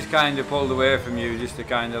 I've just kind of pulled away from you just to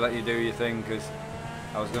kind of let you do your thing, because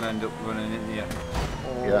I was going to end up running into you.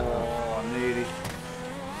 Oh, yeah. Nearly.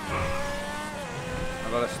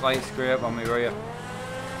 I've got a slight scrape on my rear.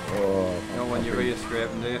 Oh, You don't want your rear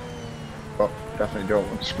scraping, do you? Oh, definitely don't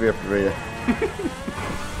want to scrape the rear.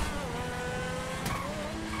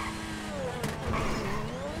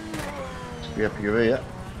 Scrape your rear.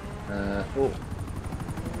 Oh.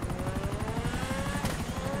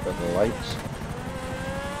 Got the lights.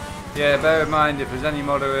 Yeah, bear in mind if there's any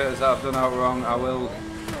moderators that I've done out wrong, I will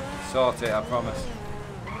sort it, I promise.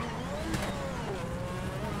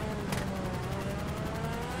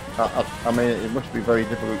 I mean, it must be very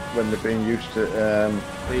difficult when they're being used to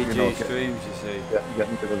PG streams, you see.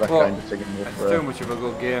 Getting to that But kind of thing. it's too much of a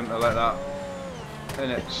good game to let that,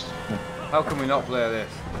 isn't it? How can we not play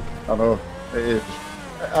this? I know it is,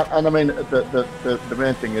 and I mean the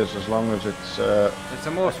main thing is as long as it's. It's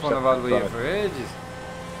the most fun I've had with you for ages.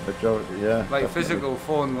 Majority, yeah. Like definitely. physical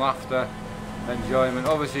fun, laughter, enjoyment.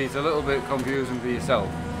 Obviously, it's a little bit confusing for yourself.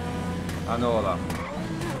 I know that.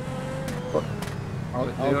 But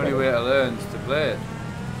But the only way to learn is to play it.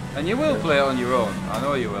 And you will play it on your own. I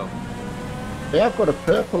know you will. Yeah, I've got a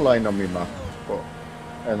purple line on my map,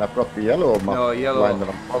 and I've got the yellow map No, yellow. line that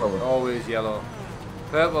I'm following. Always yellow.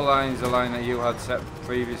 Purple line's the line that you had set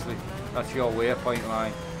previously. That's your waypoint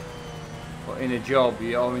line. But in a job,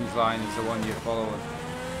 your orange line is the one you're following.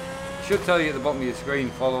 It should tell you at the bottom of your screen,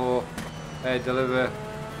 follow, deliver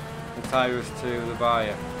the tires to the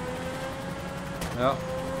buyer. No?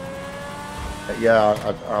 Yeah,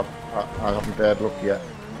 I haven't dared look yet.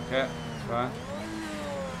 Okay, that's fine.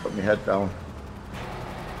 Put my head down.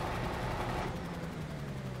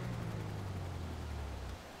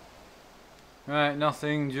 Right,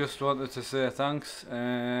 nothing, just wanted to say thanks.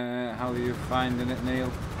 How are you finding it,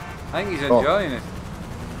 Neil? I think he's enjoying it.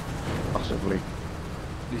 Massively.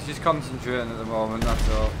 He's just concentrating at the moment, that's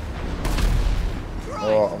all.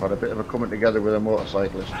 Oh, I've had a bit of a coming together with a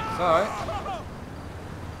motorcyclist. It's alright.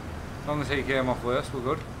 As long as he came off worse, we're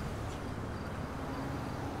good.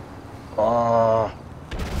 Oh,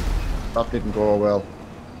 that didn't go well.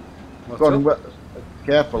 What's Gone up?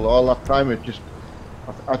 careful all that time. It just,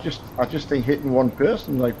 I just think hitting one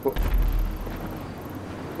person like put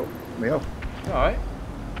me off. Alright.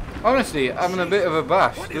 Honestly, having a bit of a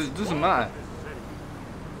bash, it doesn't matter.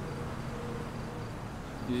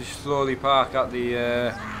 You just slowly park at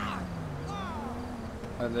the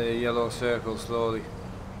yellow circle, slowly.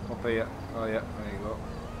 Up here. Oh yeah, there you go.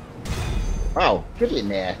 Wow, get in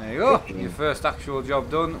there. There you go. Your first actual job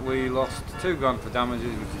done. We lost $2 grand for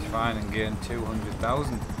damages, which is fine, and gained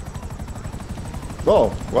 200,000.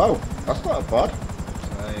 Oh, wow, that's not bad.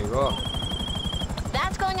 So there you go.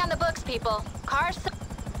 That's going on the books, people. Cars.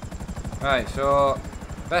 Right, so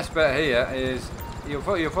best bet here is you'll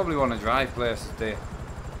probably want to drive places there.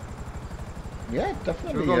 Yeah, Should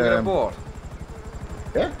definitely. we go and get a boat?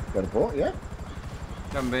 Yeah, got a boat. Yeah.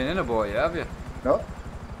 You haven't been in a boat yet, have you? No.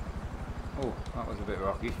 Oh, that was a bit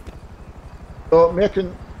rocky. So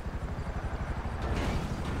making.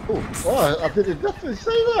 Oh, I did definitely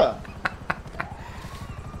say that.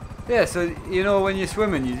 Yeah, so you know when you're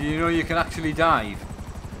swimming, you know you can actually dive.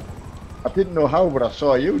 I didn't know how, but I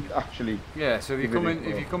saw you actually. Yeah, so if you Give it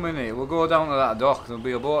come a in, go. here, we'll go down to that dock. There'll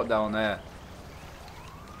be a boat down there.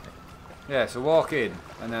 Yeah, so walk in,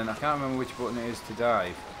 and then I can't remember which button it is to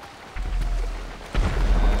dive.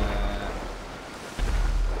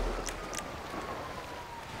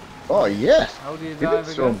 Oh yes. How do you Give dive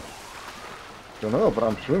it again? some. Don't know, but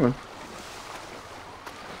I'm swimming.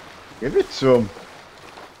 Give it some.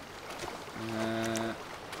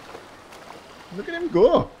 Look at him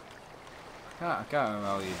go. I can't remember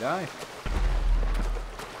how you dive.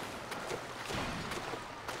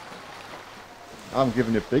 I'm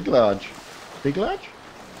giving it big large. Big large?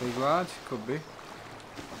 Big large? Could be.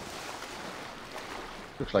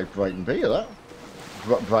 Looks like Brighton beer, that.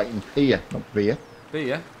 Brighton beer, not beer.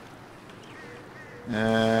 Beer?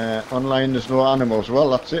 Online there's no animals. Well,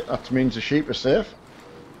 that's it. That means the sheep are safe.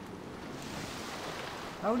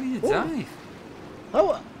 How do you Oh. dive?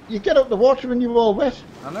 How? You get out the water and you're all wet.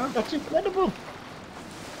 I know. That's incredible.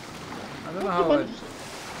 I don't know how it...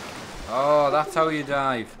 Oh, that's how you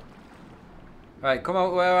dive. Right, come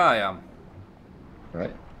out where I am.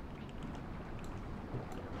 Right.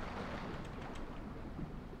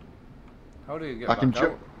 How do you get I back can out?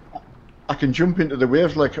 jump. I can jump into the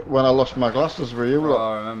waves like when I lost my glasses with you. Oh, Look.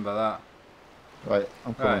 I remember that. Right,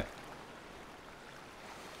 I'm coming. Right.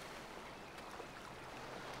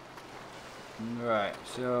 Right,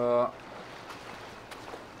 so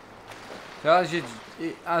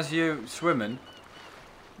as you're swimming,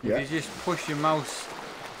 Yeah. if you just push your mouse,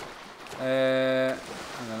 I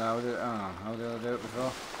don't know how did I do it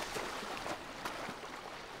before?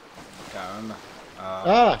 Can't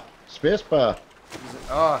remember. Space bar.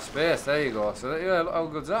 Oh, space. There you go. So yeah, look how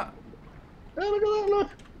good's that? Yeah, look at that. Look.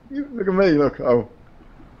 You look at me. Look. Oh,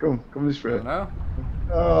 come this I way. don't know.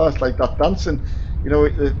 Oh, it's like that dancing. You know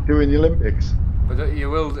what they do in the Olympics. But you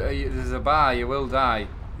will. There's a bar. You will die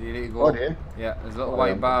You need to go Oh, up. do you? Yeah, there's a little Oh, white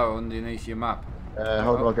yeah. bar underneath your map.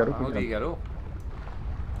 How do I get up How do again? you get up?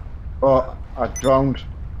 Oh, I drowned.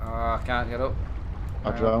 Oh, I can't get up. I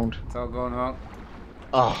Hang on. drowned. It's all going wrong.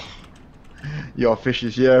 Oh, your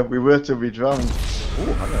fishes, yeah. We were till we drowned. Oh,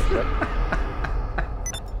 hang on a sec.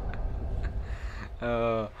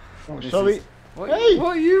 Oh, this Sorry. is- What, Hey!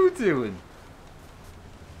 what are you doing?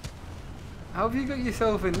 How have you got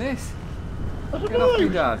yourself in this? I don't Get off me,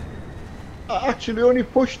 know. Dad. I actually only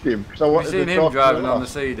pushed him because I Have you wanted seen to him talk to driving the on the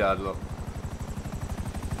lass. sea, Dad? Look.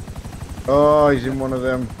 Oh, he's in one of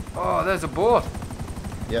them. Oh, there's a boat.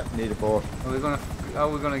 Yeah, need a boat. How are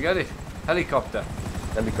we gonna get it? Helicopter.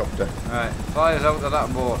 Helicopter. Alright, fly us out of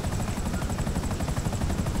that boat.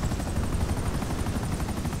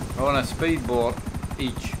 I want a speedboat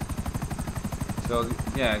each. So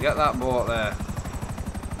yeah, get that boat there.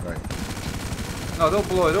 Right. No, don't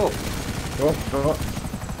blow it up. Don't.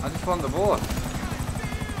 I just want the boat.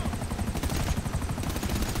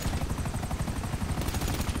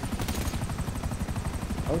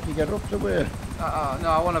 How do you get up to where? No,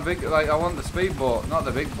 I want a big, I want the speedboat, not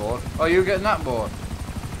the big boat. Oh, you getting that boat?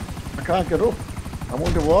 I can't get up. I'm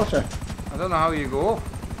underwater. I don't know how you go up.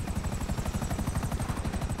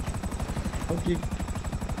 How do you...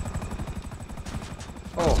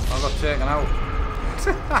 Oh, I got taken out.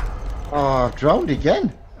 Oh, I've drowned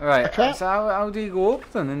again. I Right, can't- so how do you go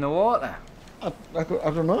up then in the water? I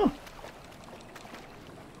don't know.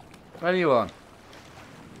 Where are you on?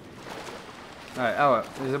 Right, Howard,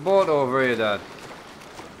 there's a boat over here, Dad.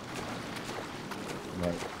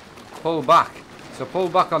 Right. Pull back. So pull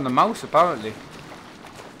back on the mouse, apparently.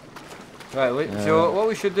 Right, so what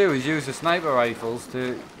we should do is use the sniper rifles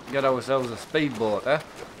to get ourselves a speedboat, eh?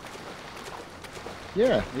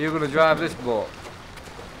 Yeah, Are you going to drive this boat?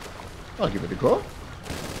 I'll give it a go.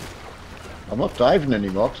 I'm not diving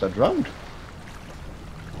anymore because I drowned.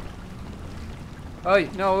 Hey,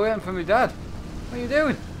 no, we're waiting for my dad. What are you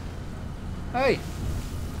doing? Hey!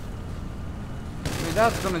 My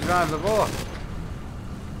dad's going to drive the boat.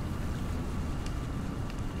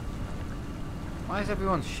 Why is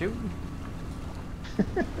everyone shooting?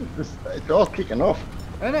 It's all kicking off.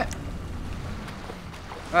 Isn't it?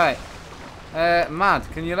 Right. Mad,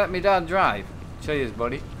 can you let me dad drive? Cheers,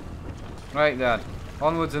 buddy. Right, Dad.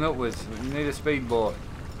 Onwards and upwards. We need a speedboat.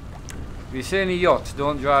 If you see any yachts,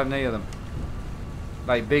 don't drive near them.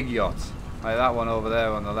 Like big yachts. Like that one over there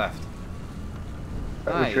on the left.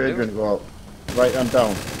 Ah, Which you way are you do. going to go out? Right and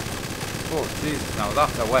down. Oh, Jesus, now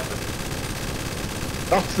that's a weapon.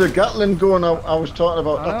 That's the Gatling gun I was talking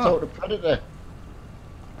about. I That's know. out of Predator.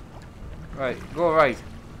 Right, go right.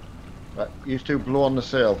 Right, you two blow on the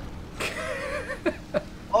sail.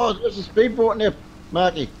 Oh, there's a speedboat near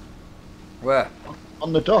Marky. Where?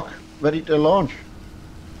 On the dock, ready to launch.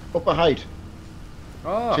 Up a height.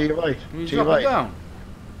 Oh, To your right. can you To your drop right. it down?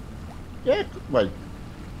 Yeah, well,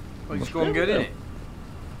 Or you just Must go and be get in able it?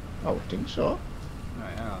 I would think so.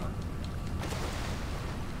 Right, hang on.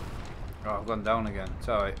 Oh, I've gone down again. It's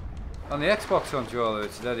alright. On the Xbox controller,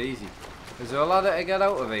 it's dead easy. Is there a ladder to get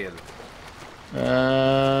out of here? You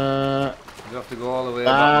have to go all the way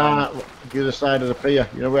back. The other side of the pier.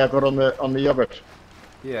 You know where I got on the yogurt?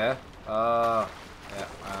 Yeah. Yeah.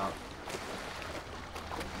 Hang on.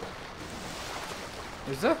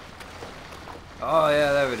 Is there? Oh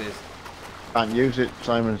yeah, there it is. Can't use it,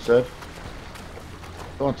 Simon said.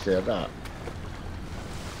 Don't say that.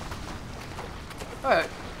 Right.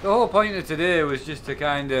 The whole point of today was just to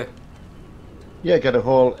kind of, Yeah, get a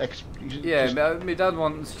whole yeah, just- my dad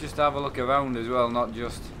wants just to have a look around as well, not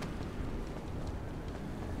just,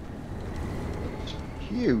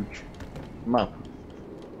 huge map.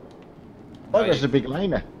 Oh, Right. there's a big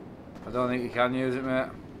liner. I don't think you can use it, mate.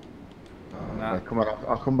 Nah. Right, come on,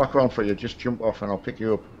 I'll come back round for you. Just jump off and I'll pick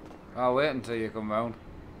you up. I'll wait until you come round.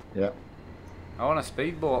 Yeah. I want a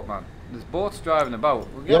speedboat, man. There's boats driving about.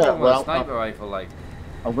 We'll get Yeah, one with well, a sniper rifle, like.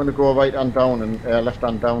 I'm going to go right hand down and left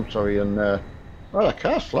hand down, sorry, and well, the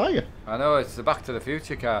car's flying. I know, it's the Back to the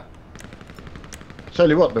Future car. Tell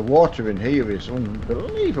you what, the water in here is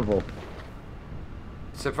unbelievable.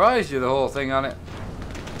 Surprised you, the whole thing on it.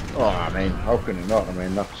 Oh, I mean, how can you not? I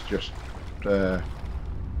mean, that's just. Hang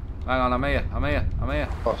on, I'm here.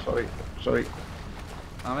 Oh, sorry.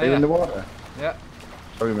 I'm Are you in the here. water? Yeah.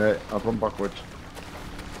 Sorry, mate. I've run backwards.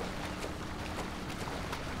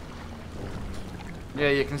 Yeah,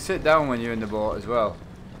 you can sit down when you're in the boat as well.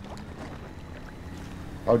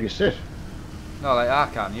 How do you sit? No, like I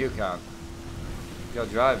can, you can't. You're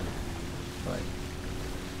driving. Right.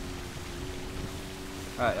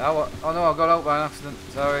 Right, oh no, I got out by an accident.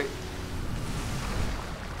 Sorry.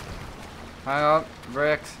 Hang on,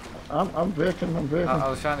 brakes. I'm braking. I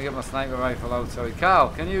was trying to get my sniper rifle out, sorry. Carl,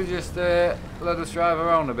 can you just let us drive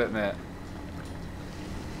around a bit, mate?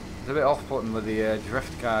 It's a bit off-putting with the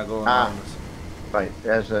drift car going around us. Right,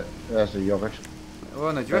 there's the yogurt. We're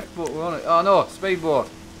on a drift boat, we're on a... Oh no, speedboat.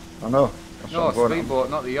 I know. That's No, what I'm going on. speedboat,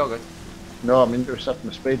 not the yogurt. No, I'm intercepting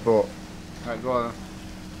the speedboat. Right, go on then.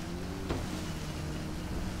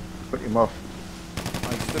 Put him off. Oh,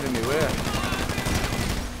 he stood in my way.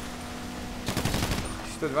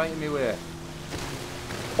 He stood right in my way.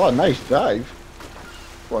 Oh, nice dive.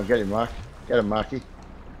 Go on, get him, Mark. Get him, Marky.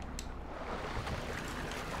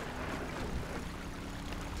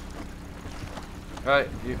 Right,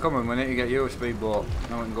 you're coming, we need to get you a speedboat.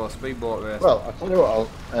 Now we can go a speedboat race. Well, I'll tell you what,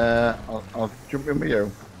 I'll jump in with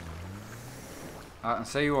you. I can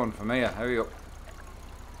see one from here, hurry up.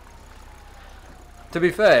 To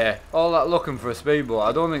be fair, all that looking for a speedboat,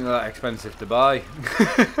 I don't think they're that expensive to buy.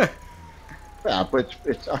 Yeah, but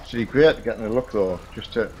it's actually great getting a look though,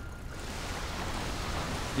 just to...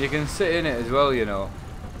 You can sit in it as well, you know.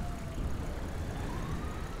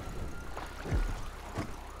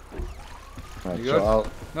 Right, You so good? I'll...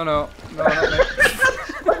 No, not me.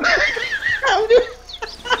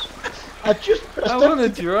 I just pressed I want to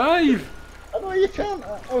F to- drive. I know you can't.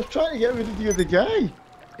 I was trying to get rid of the other guy.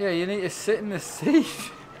 Yeah, you need to sit in the seat.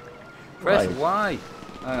 Press Right. Y.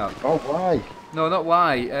 Hang on. Oh, why? No, not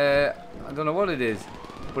Y. I don't know what it is,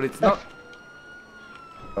 but it's not.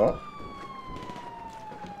 Oh,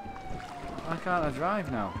 Why can't I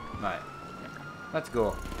drive now? Right. Let's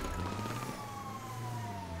go.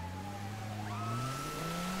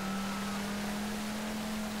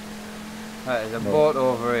 Right, there's a No. boat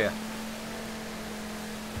over here.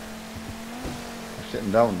 I'm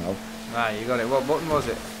sitting down now. Right, you got it. What button was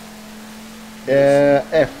it?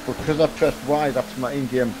 F, because I pressed Y, that's my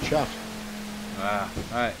in-game chat. Ah,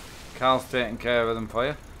 right. Carl's taking care of them for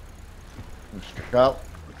you. Mr. Carl,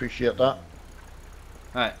 appreciate that.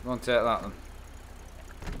 Right, go and take that then.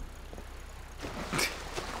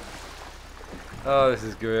 Oh, this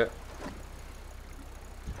is great.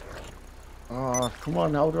 Oh, come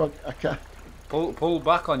on, how do I can't. Pull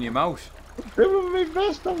back on your mouse. I'm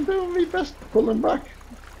doing my best, pulling back.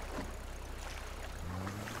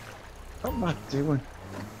 What am I doing?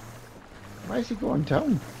 Why is he going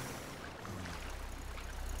down?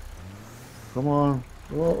 Come on.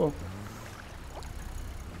 Oh.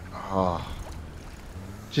 Oh.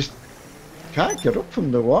 Just can't get up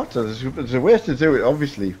from the water. There's a way to do it,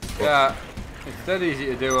 obviously. But Yeah, it's dead easy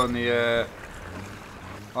to do on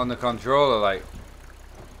the controller, like.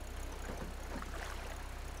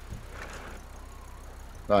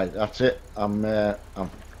 right, that's it. I'm on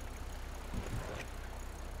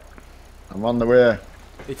the way.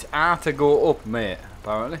 It's R to go up, mate.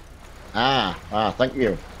 Apparently. Thank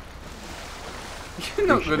you. You're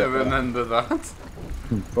not going to remember that.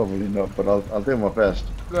 Probably not, but I'll do my best.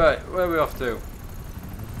 Right, where are we off to?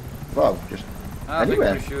 Well, just I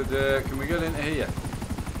anywhere. think we should. Can we get into here?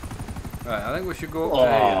 Right, I think we should go up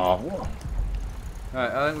to here. Oh, what?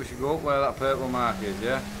 Right, I think we should go up where that purple mark is.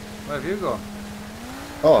 Yeah. Where have you gone?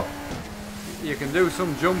 Oh, You can do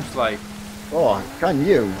some jumps, like. can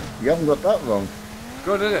you? You haven't got that wrong.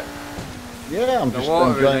 Good, isn't it? Yeah, I'm The just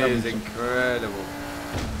water in enjoying here having is some- incredible.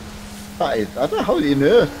 That is, I don't know how on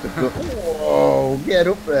earth to go. Whoa, get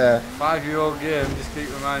up there. 5-year-old game. Just keep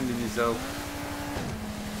reminding yourself.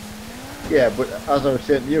 Yeah, but as I was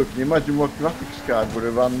saying to you, can you imagine what graphics card would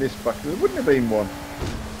have run this back? There wouldn't have been one.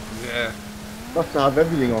 Yeah. Got to have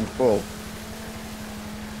everything on full.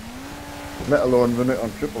 Let alone run it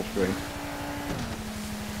on triple screen.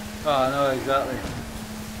 Oh, I know exactly.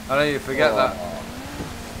 I know you forget that.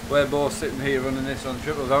 We're both sitting here running this on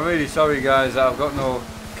triples. I'm really sorry, guys, that I've got no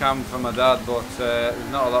cam for my dad, but there's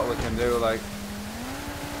not a lot we can do. Like,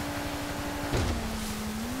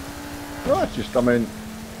 No, it's just, I mean,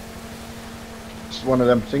 it's one of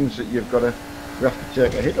them things that you have to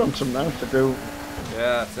take a hit on sometimes to do.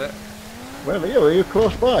 yeah, that's it. Where are you? Are you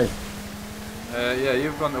close by? Yeah,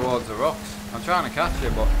 you've gone towards the rocks. I'm trying to catch you,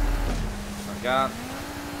 but I can't.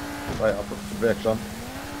 Right, I'll put the brakes on.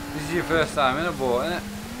 This is your first time in a boat, isn't it?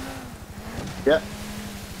 Yeah,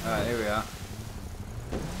 Alright, here we are.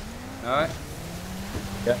 Alright.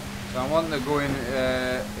 yeah. So I'm wanting to go in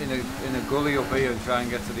a gully up here and try and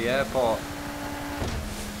get to the airport.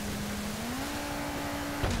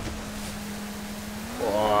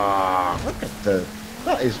 Wow, look at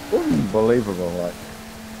that is unbelievable, like.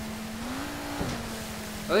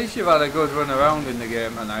 At least you've had a good run around in the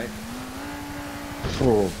game tonight.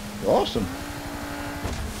 Oh, awesome.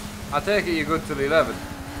 I take it you're good till 11.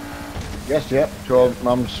 Yes, yeah, 12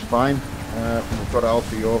 mum's fine. We've got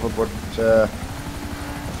Alfie over, but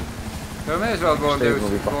So we may as well go and do, Steve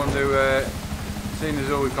will be back. seeing as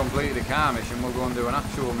though we completed a car mission, we'll go and do an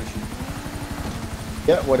actual mission.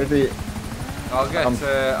 Yeah, whatever you... I'll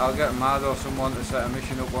get Mad or someone to set a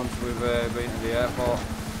mission up once we've been to the airport.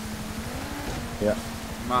 Yeah.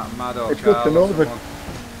 Mad or It's good Carl to know or that... someone.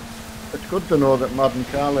 It's good to know that Mad and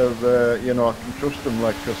Carl have, you know, I can trust them,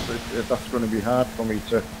 like, because that's going to be hard for me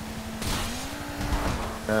to...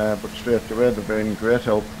 but straight away, they've been great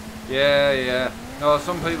help. Yeah, yeah. No,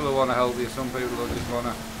 some people will want to help you, some people will just want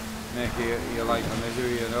to make your life a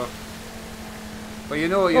misery, you know. But you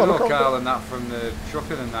know look, Carl and that from the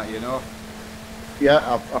trucking and that, you know.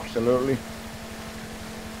 Yeah, absolutely.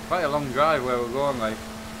 Quite a long drive where we're going, like.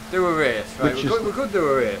 Do a race, right? Which We could do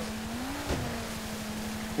a race.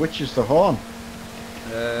 Which is the horn?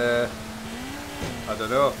 I don't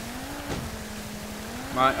know.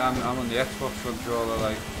 I'm on the Xbox controller,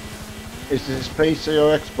 like. Is this PC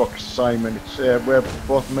or Xbox, Simon? It's we're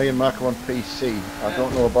both me and Mark are on PC. I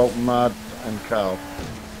don't know about Mad and Carl.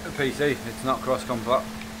 PC, it's not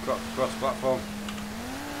cross-platform.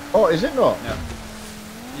 Oh, is it not? Yeah.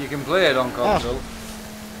 You can play it on console.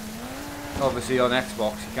 Obviously on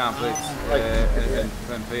Xbox you can't play it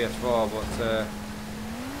in PS4, but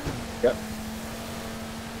Yep.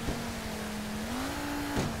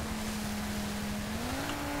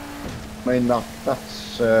 I mean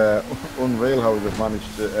that's unreal how they've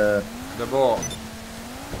managed to. The boat.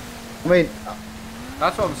 I mean,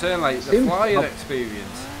 that's what I'm saying. Like the seems flying not-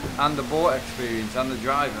 experience and the boat experience and the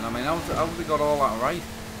driving. I mean, how've they got all that right?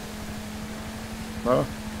 no.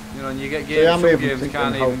 You know, and you get See, games. I'm Some even games thinking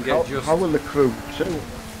can't even get just. how will the crew two?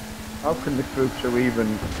 How can the crew two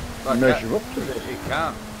even like, measure up to this? It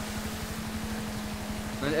can't.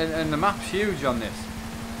 And the map's huge on this.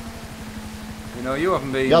 You know, you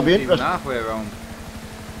haven't been Yeah, I'll be even interested. halfway around.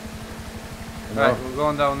 No. Right, we're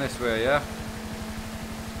going down this way, yeah?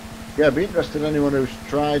 Yeah, I'd be interested in anyone who's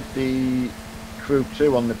tried the Crew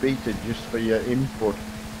 2 on the beta just for your input.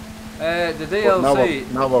 The But DLC.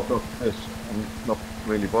 now I've got this, I'm not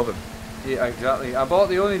really bothered. Yeah, exactly. I bought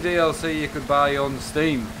the only DLC you could buy on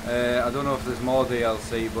Steam. I don't know if there's more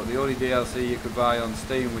DLC, but the only DLC you could buy on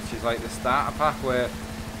Steam, which is like the starter pack, where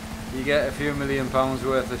you get a few £1 million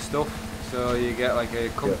worth of stuff. So you get like a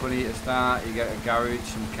company to start, you get a garage,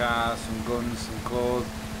 some cars, some guns, some clothes,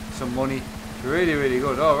 some money. It's really, really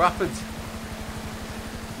good. Oh, Rapids.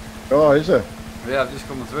 Oh, is it? Yeah, I've just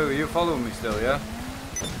come through. Are you following me still, yeah?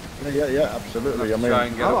 Yeah, absolutely. I Let's mean, try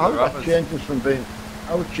and get how up the that rapids. changes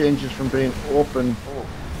from being open, Oh,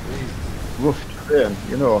 Jesus. rough terrain,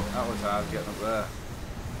 you know. That was hard getting up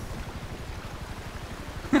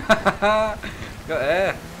there. Got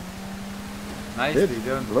air. Nicely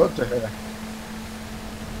done. Loads of hair.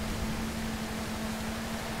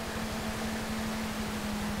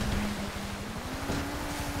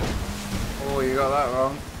 Oh, you got that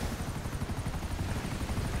wrong.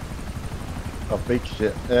 I've beached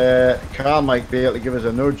it. Carl might be able to give us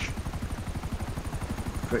a nudge.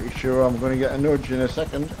 Pretty sure I'm going to get a nudge in a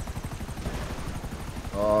second.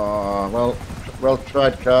 Oh, well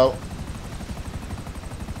tried, Carl.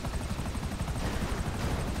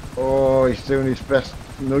 Oh, he's doing his best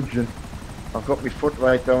nudging. I've got my foot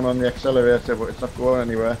right down on the accelerator, but it's not going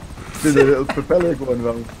anywhere. There's a little propeller going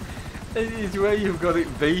wrong. It's where you've got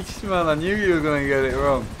it beached, man. I knew you were going to get it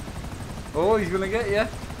wrong. Oh, he's going to get you.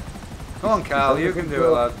 Come on, Carl, you can do it,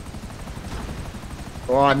 lad.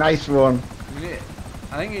 Oh, nice one.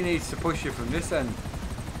 I think he needs to push you from this end.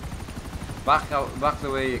 Back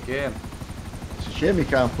the way you came. It's a shame you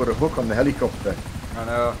can't put a hook on the helicopter. I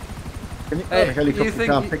know. The Hey, helicopter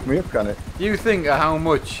can't pick me up, can it? You think of how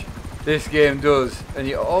much this game does, and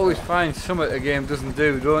you always find something a game doesn't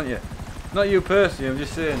do, don't you? Not you personally, I'm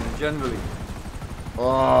just saying generally.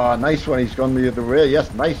 Oh, nice one. He's gone the other way.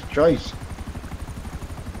 Yes, nice choice.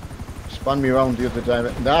 Spun me around the other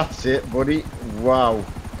time. That's it, buddy. Wow.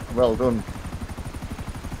 Well done.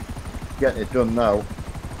 Getting it done now.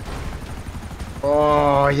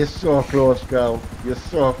 Oh, you're so close, Carl. You're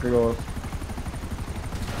so close.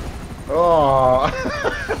 Oh.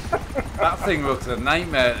 That thing looks a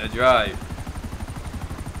nightmare to drive.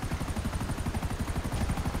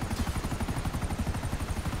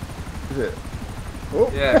 Is it?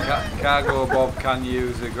 Oh. Yeah, Cargo Bob can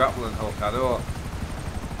use a grappling hook, I know.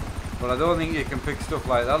 But I don't think you can pick stuff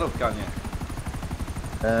like that up, can you?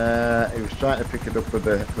 He was trying to pick it up with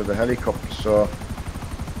the helicopter, so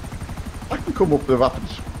I can come up the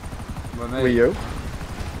rapids with you.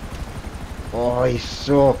 Oh, he's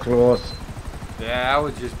so close. Yeah, I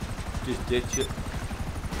would just ditch it.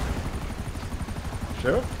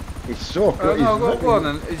 Sure. He's so close. Oh, no, go on,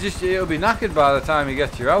 and it'll be knackered by the time he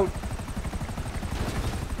gets you out.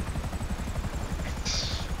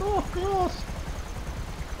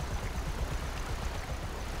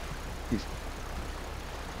 He's...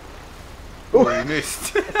 Oh, you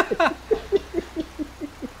missed.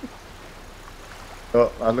 Oh,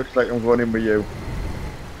 that looks like I'm going in with you.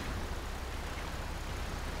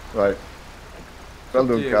 Right. Well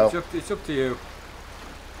done, Cal. It's up to you.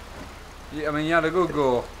 Yeah, I mean, you had a good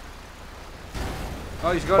go.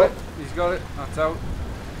 Oh, he's got it. He's got it. That's out.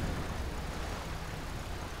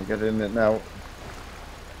 Get in it now.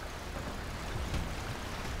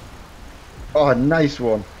 Oh, nice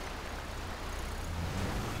one.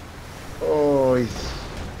 Oh, he's...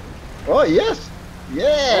 Oh, yes.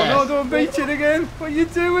 Yes. Oh, no, don't beat it again. What are you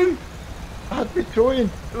doing? I'd be throwing.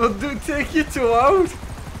 Well, do take your toe out.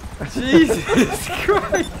 Jesus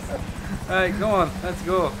Christ. Alright, come on. Let's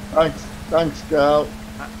go. Thanks. Thanks, Cal.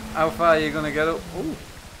 How far are you going to get up? Oh,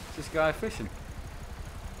 this guy fishing.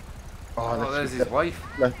 Oh, there's his wife.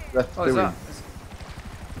 Let's What do is that? it.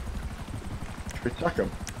 Should we attack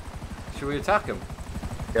him? Should we attack him?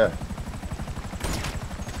 Yeah.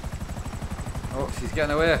 Oh, she's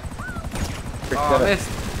getting away. Quick, Oh, get I it. missed.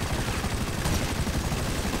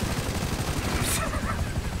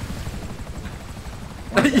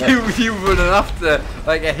 you running after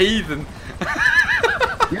like a heathen.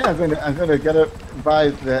 Yeah, I'm gonna get it by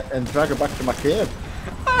and drag her back to my cave.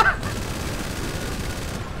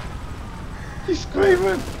 She's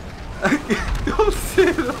screaming. Don't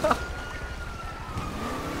say that.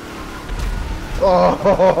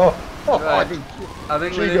 Oh, Right. I I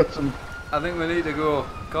think she we got need, some. I think we need to go.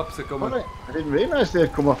 Cops are coming. I didn't realise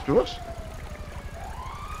they'd come after us.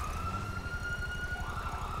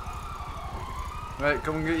 Right,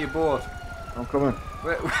 come and get your boat. I'm coming.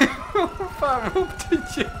 Wait, how far up did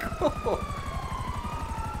you go?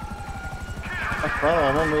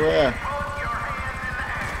 I'm on the way.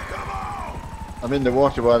 I'm in the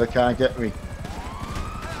water where they can't get me.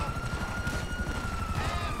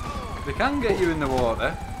 They can get you in the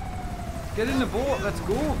water. Get in the boat, let's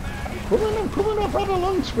go. I'm coming, I've had a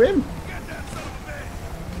long swim.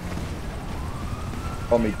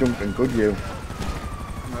 Oh, me Duncan, could you?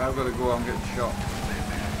 Right, I've got to go, I'm getting shot.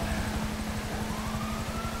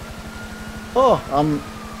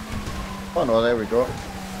 Oh no, there we go.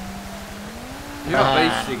 You're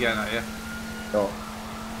not beached again, are you? No.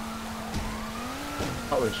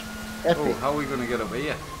 That was epic. Oh, how are we going to get up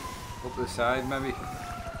here? Up the side, maybe?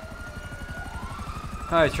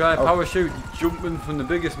 Hi, try parachute jumping from the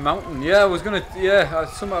biggest mountain. Yeah, I was going to,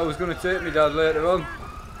 something I was going to take me dad later on.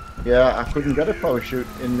 Yeah, I couldn't get a parachute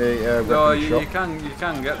in the No, weapon you shop.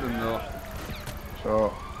 can get them though.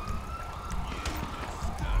 So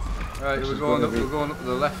Right, This we're is going gonna up. We're going up to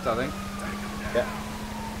the left, I think. yeah.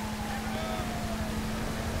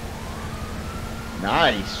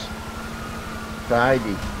 Nice. Tidy.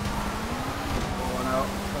 Going out.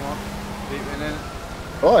 Come on. Keep it in.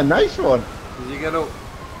 Oh, a nice one. Did you get up?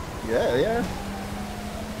 Yeah, yeah.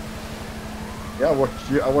 Yeah,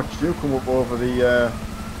 I watched you come up over the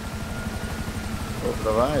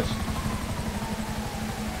rise.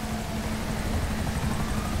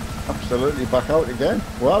 Absolutely back out again.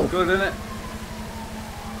 Wow. Good, isn't it?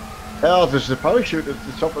 Oh, there's a parachute at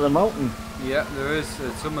the top of the mountain. Yeah, there is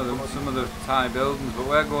some of them, some of the Thai buildings, but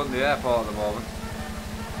we're going to the airport at the moment,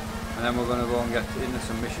 and then we're going to go and get into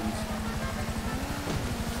some missions.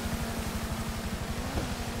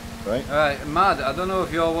 Right. Alright, Mad, I don't know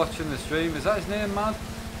if you're watching the stream. Is that his name, Mad?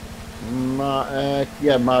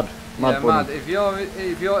 Yeah, Mad. Yeah, Bunny. Mad. If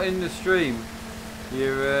you're in the stream,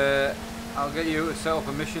 you're I'll get you to set up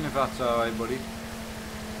a mission if that's alright, buddy.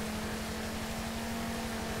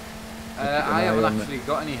 I haven't actually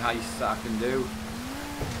got any heists that I can do.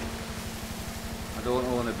 I don't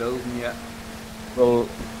own a building yet. Well,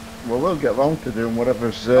 we'll get round to doing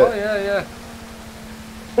whatever's. Oh yeah.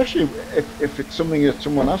 Especially if it's something that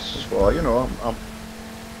someone asks for, you know.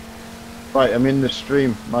 Right, I'm in the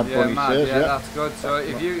stream. Mad Bunny Mad, says, yeah, that's good. So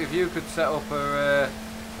if you could set up a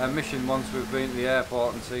mission once we've been to the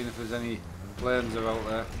airport and seen if there's any planes are out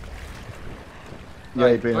there. Yeah,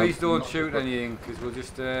 Right, you've been please up- don't shoot anything, because we'll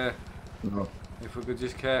just No. if we could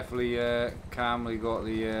just carefully, calmly go to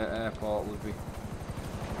the airport would be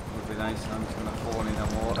nice. I'm just gonna phone in the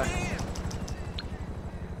water.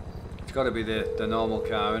 It's got to be the normal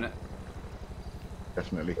car, innit?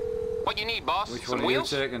 Definitely. What you need, boss? Which Some one are you wheels?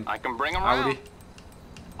 taking? I can bring them Audi. around.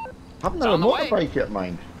 I haven't had a On the way. motorbike yet,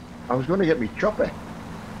 mind. I was going to get me chopper.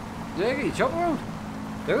 Yeah, get your chopper out.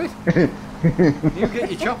 Do it. You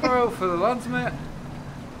get your chopper out for the lads, mate.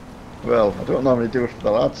 Well, I don't normally do it for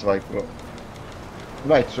the lads, like, but...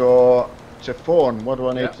 Right, so... It's a phone. What do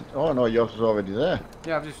I need Yep. to... Oh, no, yours is already there.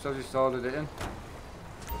 Yeah, I've just ordered it in.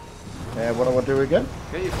 What do I do again?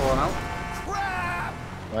 Get your phone out.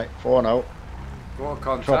 Right, phone out. Go to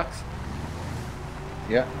contacts.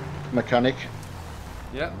 Yeah, mechanic.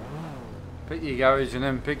 Yeah. Pick your garage and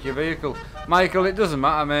then pick your vehicle. Michael, it doesn't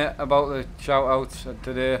matter, mate, about the shout-outs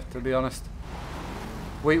today, to be honest.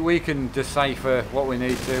 We can decipher what we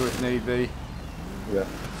need to if need be. Yeah.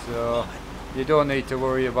 So, you don't need to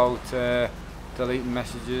worry about deleting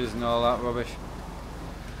messages and all that rubbish.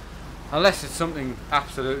 Unless it's something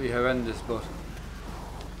absolutely horrendous, but...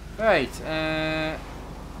 Right,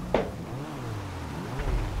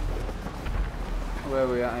 where are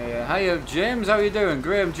we at here? Hiya, James, how you doing?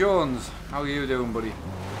 Graham Jones, how are you doing, buddy?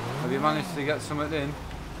 Have you managed to get something in?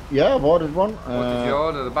 Yeah, I've ordered one. What did you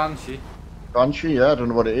order? The Banshee? Banshee, yeah, I don't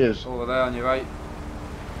know what it is. Over there on your right.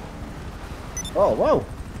 Oh, wow.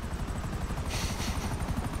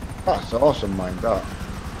 That's awesome, mind that.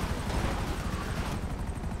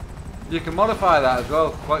 You can modify that as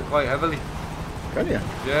well, quite heavily. Can you?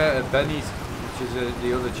 Yeah, at Benny's, which is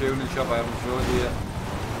the other tuning shop I haven't showed you yet.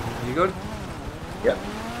 You good? Yep.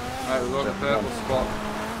 Right, we've got a purple spot.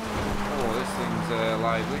 Oh, this thing's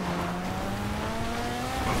lively.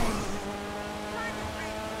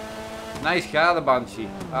 Nice car, the Banshee.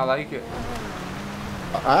 I like it.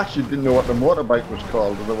 I actually didn't know what the motorbike was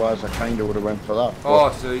called, otherwise I kind of would have went for that.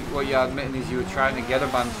 Oh, so what you're admitting is you were trying to get a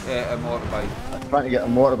motorbike. I was trying to get a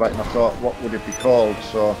motorbike and I thought, what would it be called,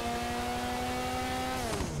 so...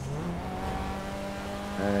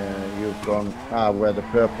 you've gone, where the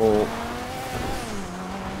purple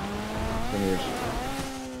thing is.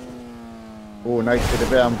 Oh, nice bit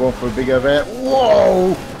of air, I'm going for a bigger air.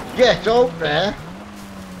 Whoa! Get out there!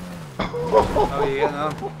 How are you getting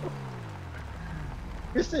on?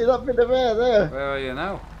 You see that bit of air there? Where are you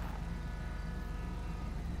now?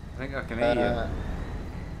 I think I can hear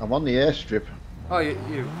you. I'm on the airstrip. Oh,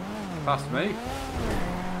 you passed me.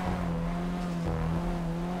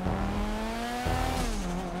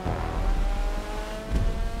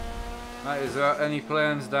 Right, is there any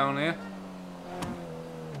planes down here?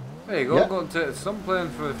 There you go, Yeah. go and take some plane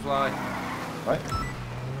for a fly. Right.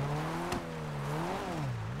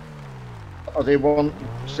 Are they one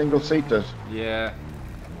single-seaters? Yeah.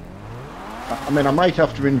 I mean, I might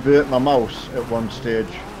have to invert my mouse at one stage.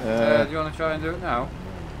 Do you want to try and do it now?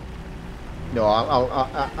 No,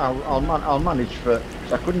 I'll manage for.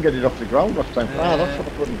 Cause I couldn't get it off the ground last time. That's what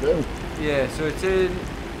I couldn't do. Yeah, so it's in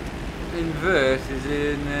invert is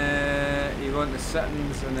in you go into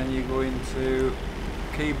settings and then you go into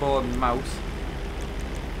keyboard and mouse,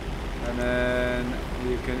 and then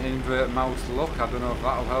you can invert mouse look. I don't know if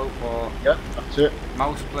that'll help, or Yeah, that's it.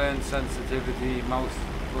 mouse plane sensitivity, mouse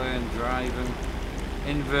plane driving,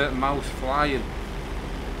 invert mouse flying.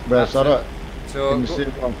 Where's that at? So Can you see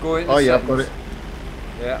it on? go into Oh yeah, I've settings. got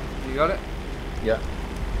it. Yeah, you got it? Yeah.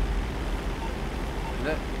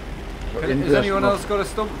 So Is invert anyone mouse- else got a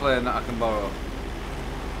stunt plane that I can borrow?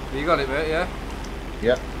 You got it, mate, yeah?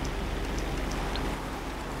 Yeah.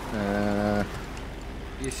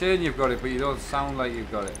 You're saying you've got it, but you don't sound like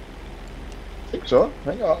you've got it. I think so.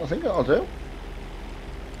 I think that'll do.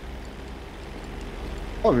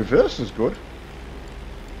 Oh, reverse is good.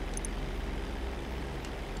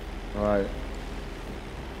 Right.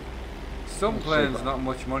 Stunt Let's see plane's that. not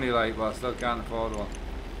much money, like, but I still can't afford one.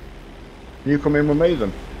 You come in with me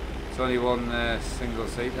then. It's only one single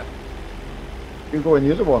seater. You go in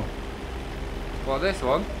the other one. What, this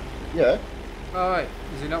one? Yeah. Alright,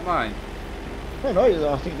 is it not mine? No,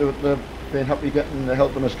 I think they've been happy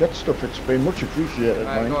helping us get stuff. It's been much appreciated,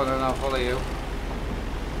 Right, mine. go on and I'll follow you.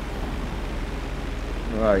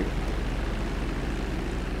 Right.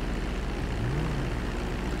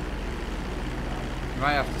 You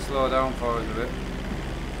might have to slow down for us a bit.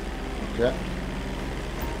 Yeah.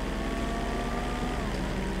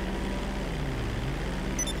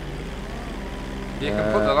 You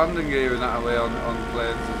can put the landing gear in that way on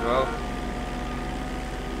planes as well.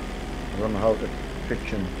 I don't know how to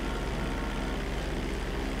pitch and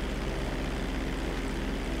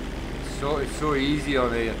It's so easy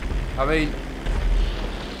on here. I mean,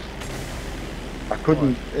 I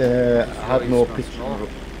couldn't. I had no pitch.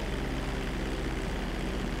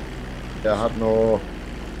 Yeah, I had no.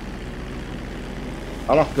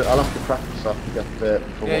 I'll have to practice that to get there.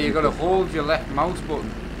 yeah, you got to hold your left mouse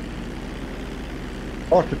button.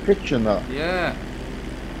 Oh, to pitch and that. Yeah.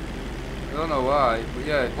 I don't know why, but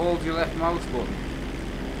yeah, hold your left mouse button.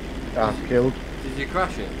 I've killed. Did you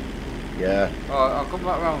crash it? Yeah. Oh, I'll come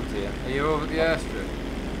back round to you. Are you over at the airstrip?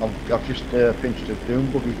 I've just pinched a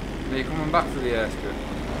doom buggy. Are you coming back to the airstrip?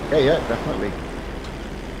 Yeah, definitely.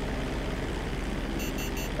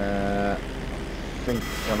 I think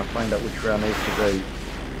when I find out which way I need to be.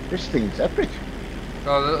 This thing's epic.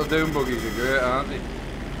 Oh, the little doom buggies are great, aren't they?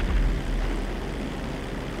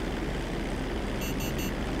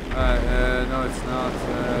 no, it's not.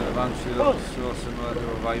 The Banshee looks so similar to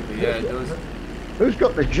a Viper. Yeah, it does. Who's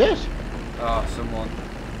got the jet? Oh, someone.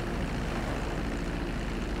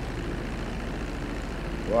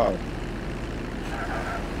 Wow.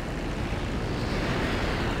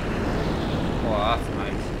 Oh, that's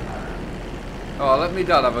nice. Oh, let me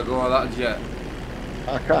dad have a go at that jet.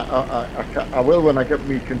 I can't. I will when I get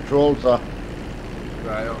me controls.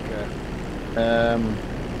 Right, okay.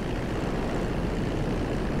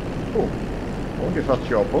 Oh, I wonder if that's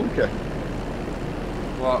your bunker.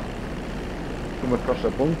 What? Come across a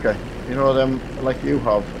bunker. You know them like you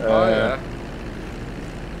have. Oh, yeah.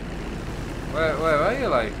 Where are you,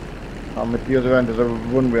 like? I'm at the other end of the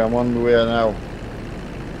runway. I'm on the way now.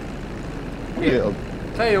 Yeah. Little-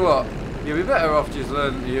 Tell you what, you'd be better off just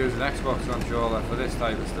learning to use an Xbox controller for this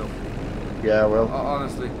type of stuff. Yeah, well.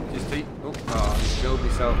 Honestly, just you killed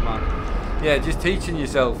yourself, man. Yeah, just teaching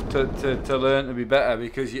yourself to learn to be better,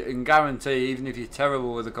 because you can guarantee, even if you're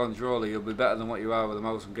terrible with a controller, you'll be better than what you are with a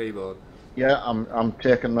mouse and keyboard. Yeah, I'm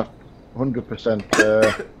taking that 100%.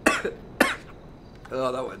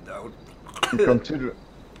 Oh, that went down. Consider.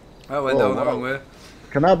 That went down the wrong way.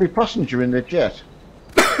 Can I be passenger in the jet?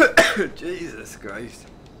 Jesus Christ.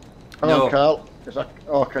 Hello, No. Carl. Is that?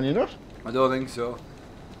 Oh, can you not? I don't think so.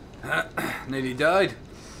 Nearly died.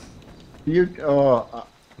 You? Oh,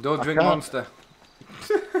 Don't I drink can't. Monster.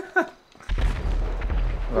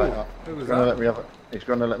 right. Who was He's gonna that? let me have. He's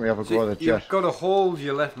gonna let me have a See, go at the you've jet. got to hold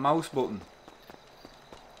your left mouse button,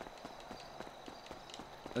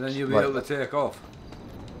 and then you'll be Right. able to take off.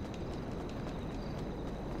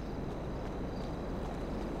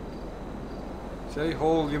 See,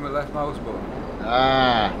 hold your left mouse button.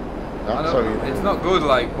 Ah, I that's know, how you. it's not good,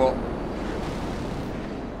 like, but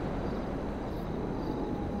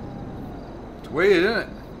it's weird, isn't it?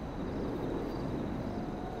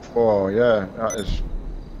 Oh yeah, that is.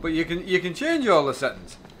 But you can change all the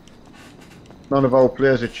settings. None of our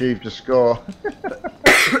players achieved a score.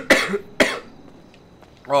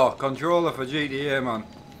 Oh, controller for GTA, man.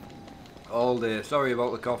 All day. Sorry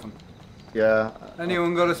about the coughing. Yeah.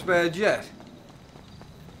 Anyone got a spare jet?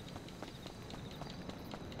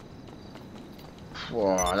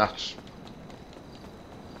 Oh, that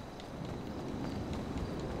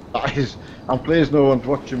is. I'm pleased no one's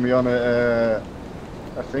watching me on a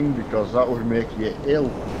thing, because that would make you ill.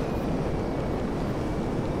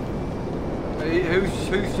 Hey,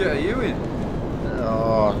 whose jet are you in?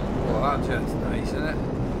 Oh, Well, that jet's nice, isn't it?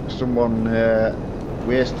 someone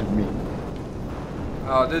wasted me.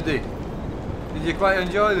 Oh, did he? Did you quite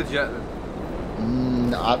enjoy the jet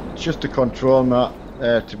then? Just to control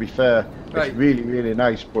that. To be fair, Right. it's really, really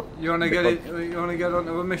nice. But You want to get it? You want to get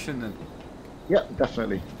onto a mission then? yeah,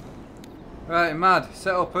 definitely. Right, Mad.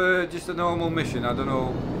 Set up just a normal mission. I don't know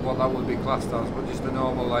what that would be classed as, but just a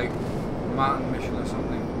normal like Martin mission or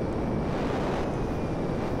something.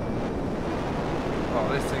 Oh,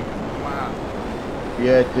 this thing is mad.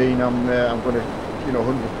 Yeah, Dean, I'm going to,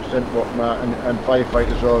 100% what Martin and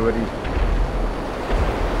firefighters already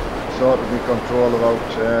sorted me control about.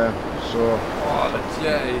 So Oh, the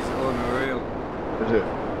jet is unreal. is it?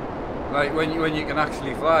 Like when you can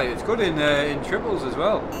actually fly. It's good in triples as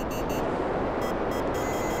well.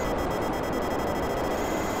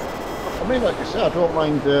 I mean, like I said, I don't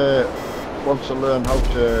mind once I learn how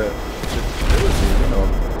to do it.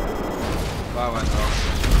 That went off.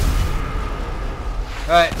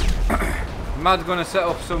 Right, Mad's gonna set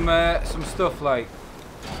up some stuff like.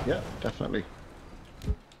 Yeah, definitely.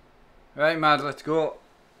 Right, Mad, let's go.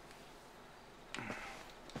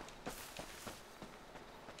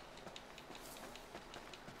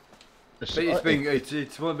 It's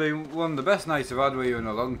been one of the best nights I've had with you in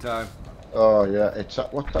a long time. Oh yeah, it's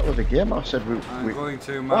what that was a game I said I'm we going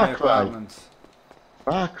to my Far Cry. apartments.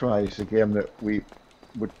 Far Cry is a game that we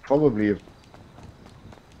would probably have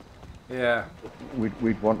Yeah.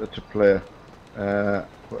 we'd wanted to play,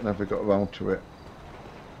 but never got around to it.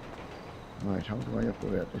 Right, how do I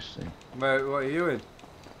operate this thing? What are you in?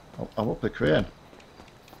 I'm up the crane,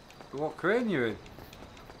 What crane you in?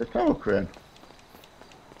 the tower crane.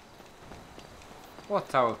 What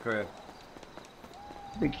tower crane?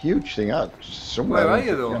 Big huge thing out somewhere. Where are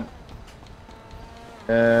you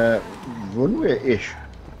though? Runway-ish.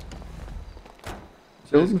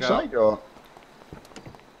 Building Cheers, Carl. site or?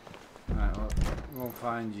 Right, well, we'll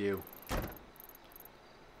find you.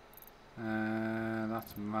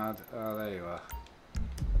 That's mad. Oh, there you are.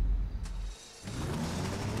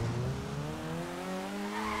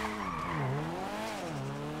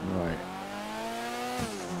 Right.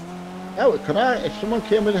 Oh, could I, if someone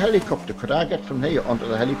came with a helicopter, could I get from here onto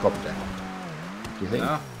the helicopter? Do you think?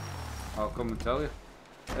 No, I'll come and tell you.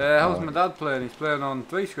 How's my dad playing? He's playing on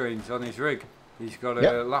 3 screens on his rig. He's got a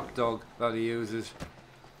Yep. lapdog that he uses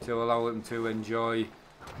to allow him to enjoy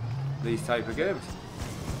these type of games.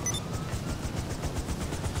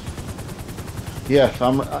 Yes,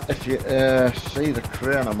 if you see the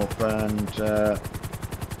crane I'm up and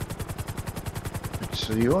it's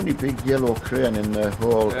the only big yellow crane in the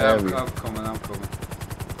whole Yeah, area. I'm coming. I'd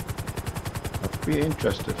be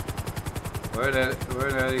interested. We're in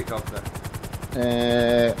a helicopter.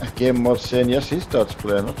 Game mod saying yes, his dad's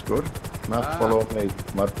playing, that's good. Matt Ah. follow me,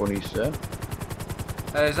 Mad Bunny's saying.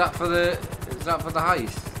 Is that for the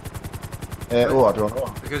heist? Oh, I don't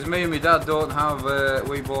know. Because me and my dad don't have,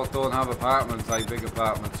 we both don't have apartments, like big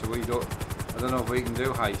apartments, so we don't, I don't know if we can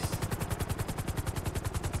do heists.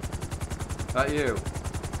 That you?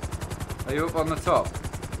 Are you up on the top?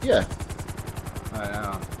 Yeah. Right, hang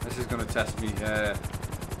on. This is going to test me, my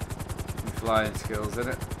flying skills, isn't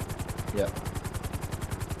it? Yeah.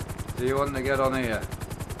 Do you want to get on here?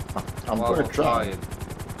 I'm while going we're to try. flying?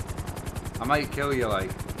 I might kill you, like.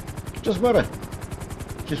 Doesn't matter.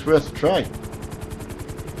 Just worth a try.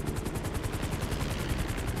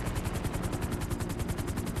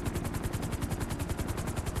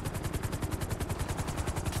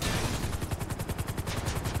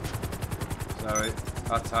 Sorry,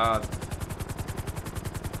 that's hard.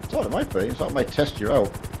 Thought it might be. I thought it might test you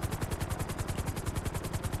out.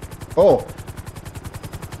 Oh!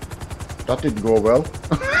 That didn't go well.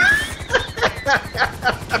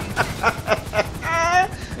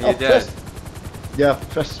 Are you dead? Yeah,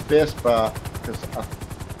 press space bar because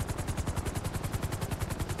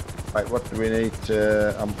right, what do we need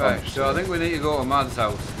to... Right, so I think we need to go to Mad's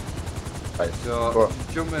house. Right, So, go.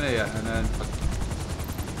 jump in here and then...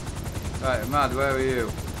 Right, Mad, where are you?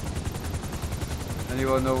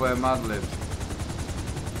 Anyone know where Mad lives?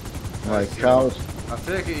 Right, so cows. I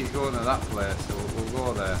take it he's going to that place, so we'll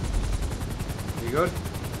go there. You good?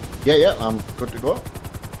 Yeah, I'm good to go.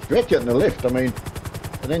 Great getting the lift, I mean,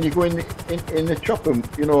 and then you go in the chopper,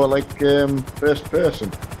 you know, like first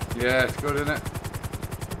person. Yeah, it's good, isn't it?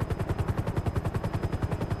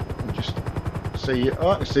 And just see you. Oh,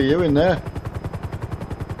 I can see you in there.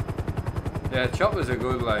 Yeah, choppers are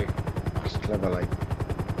good, like. That's clever, like.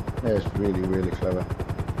 That's really, really clever.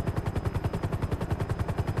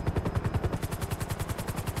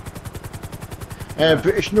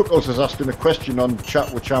 British Knuckles is asking a question on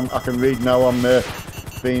chat, which I can read now. I'm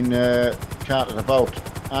being chatted about.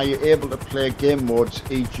 Are you able to play game modes,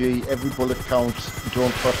 e.g., every bullet counts,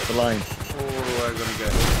 don't cross the line? Oh, we're gonna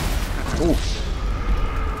get it. Oof.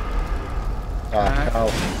 Ah, cow.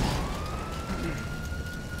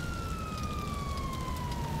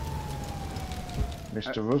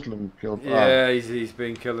 Mr. Ruslam killed. Yeah, he's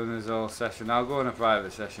been killing us all session. I'll go in a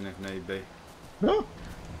private session if need be. No.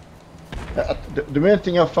 The main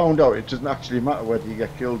thing I've found out, it doesn't actually matter whether you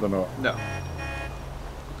get killed or not. No.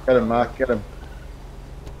 Get him, Mark, get him.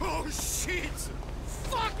 Oh shit!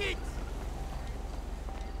 Fuck it!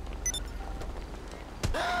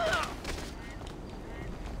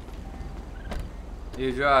 Are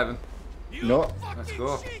you driving? No, Let's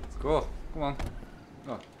go. Go. Come on.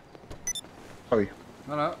 Oh. sorry.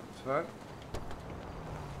 No, it's fine.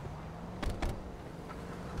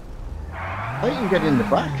 I can get in the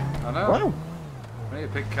back. I know. Wow. I need to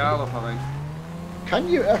pick Carl up, I think. Can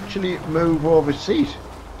you actually move over seat?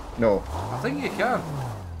 No. I think you can.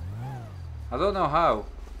 I don't know how.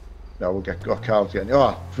 No, we'll get Carl's getting.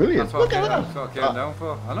 Oh, brilliant. That's what, Look at that's what I came that. down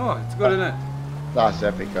for. I know, it's good, isn't it? That's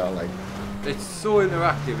epic, I like. It's so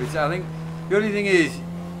interactive. I think the only thing is,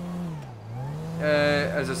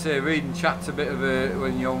 as I say, reading chat's a bit of a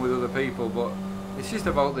when you're on with other people, but it's just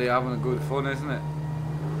about the having a good fun, isn't it?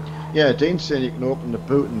 Yeah, Dean's saying you can open the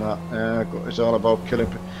boot and that. It's all about killing.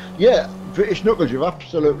 Yeah, British Knuckles, you're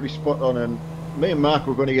absolutely spot on. And me and Mark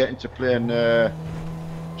were going to get into playing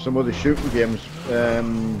some other shooting games,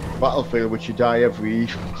 Battlefield, which you die every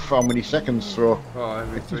how many seconds. So Oh,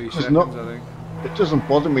 every 3 does seconds, not- I think. it doesn't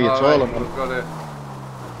bother me at all. Right, I'm- we've got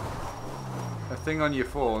a thing on your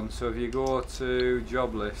phone, so if you go to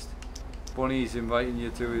job list, Bunny's inviting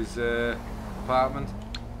you to his apartment.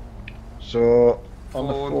 So on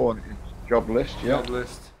the Phone. phone, it's job list. Yeah, Job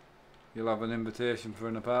list, you'll have an invitation for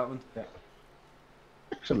an apartment.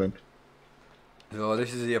 excellent. So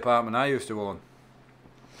this is the apartment I used to own.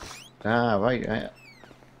 Ah, right. Yeah.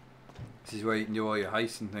 This is where you can do all your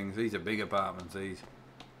heists and things. These are big apartments, these.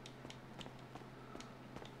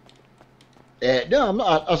 No, I'm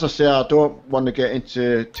not, as I say, I don't want to get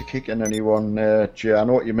into kicking anyone, Jay. I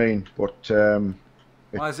know what you mean, but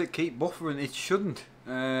Why does it keep buffering? It shouldn't.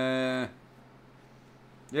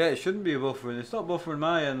 Yeah, it shouldn't be buffering. It's not buffering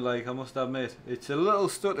my end, like, I must admit. It's a little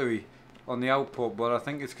stuttery on the output, but I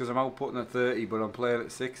think it's because I'm outputting at 30, but I'm playing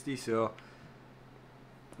at 60, so...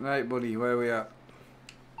 Right, buddy, where we at?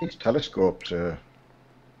 These telescopes, Has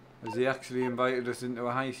he actually invited us into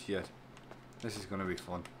a heist yet? This is going to be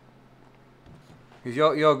fun. Because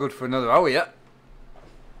you're good for another hour, yeah?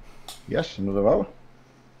 yes, another hour.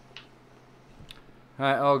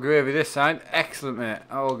 Right, all gravy this side. Excellent, mate.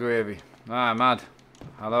 All gravy. Ah, mad.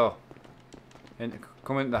 Hello.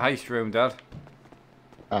 Come into the heist room, Dad.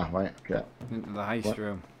 Ah, right, okay. Into the heist What?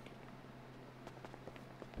 room.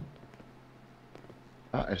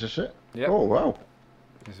 Ah, is this it? Yep. Oh, wow.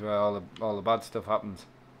 This is where all the bad stuff happens.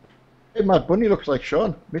 Hey, Mad Bunny looks like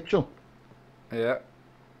Sean Mitchell. Yeah.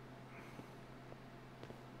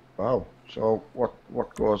 Wow. So,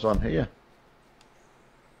 what goes on here?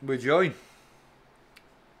 We join.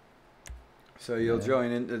 So you'll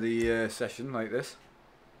join into the session like this.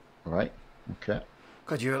 Right, okay.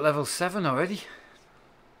 God, you're at level 7 already.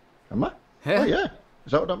 Am I? Yeah. Oh, yeah.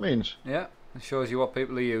 Is that what that means? Yeah. It shows you what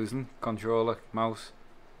people are using. Controller, mouse.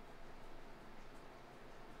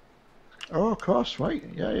 Oh, of course, right.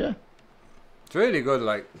 Yeah, yeah. It's really good,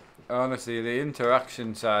 like, honestly, the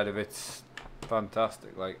interaction side of it's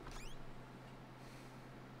fantastic, like.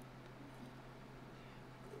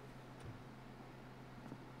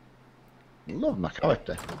 Love my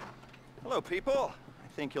character. Hello, people. I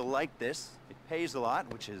think you'll like this. It pays a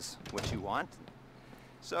lot, which is what you want.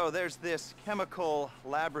 So there's this chemical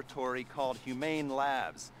laboratory called Humane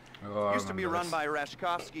Labs. Oh, I Used to be remember run this. by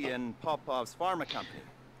Rashkovsky and Popov's pharma company.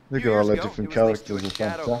 Look Few at all years the ago, different it was linked to characters. a Are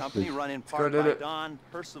shadow company fantastic. run in good, part isn't by it? Don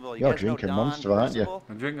Percival. You You're guys know drinking Don Monster, aren't you? Percival?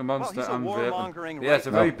 I'm drinking Well, Monster he's a and warmongering vaping. Yeah, it's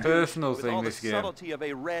a right very dude personal with thing, all this the game. subtlety of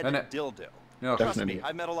a red Isn't it? dildo. No, Trust Definitely. me,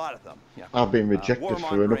 I've met a lot of them. Yeah. I've been rejected for an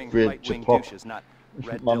warmongering upgrade to right-wing pop. douches, not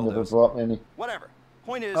red Man never dildos. brought any. Whatever.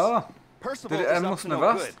 Point is, Oh, Percival did it- is I up to mustn't no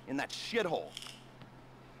have good asked. in that shithole.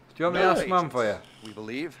 do you want me to ask Mum for you? We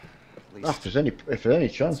believe. At Ah, least if there's any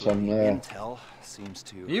chance, that's what I'm. the intel seems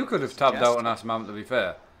to. You could have tabbed suggest. out and asked Mum, to be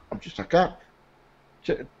fair. I can't.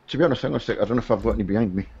 To be honest, I'm gonna say I don't know if I've got any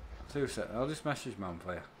behind me. 2 sec. I'll just message Mum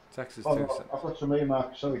for you. Text us Oh, 2 no, sec. I've got some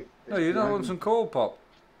earmarks. Sorry. No, you don't want some cold pop.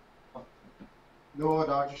 No,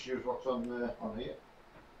 I just use what's on here.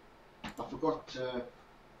 I forgot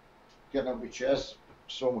getting out of my chairs.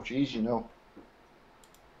 So much easier now.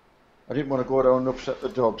 I didn't want to go down and upset the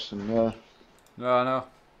dogs, and No, no.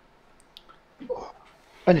 it's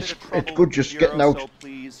Bit of trouble good with just the getting Bureau, out. So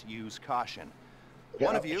please use caution. Get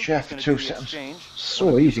One out of the you chair is for going to 2 do the seconds. exchange. So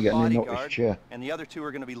One of you easy is a getting in and out bodyguard, this chair. and the other 2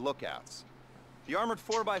 are going to be lookouts. The armored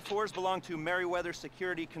 4x4s belong to Merryweather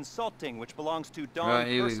Security Consulting, which belongs to Don Right,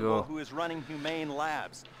 here we Percival, go. who is running Humane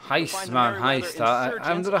Labs. Heist, You'll find the man, Merryweather heist. I haven't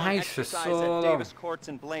insurgents done a on heist for exercise so at long. Davis Courts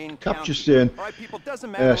in Blaine Capture County. staying. All right, people,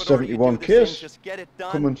 doesn't matter what order you 71 do this in, case. just get it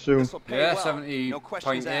done. Coming soon. This'll pay Yeah, well. 70.8 No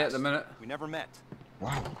questions at asked. the minute. We never met.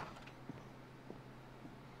 Wow.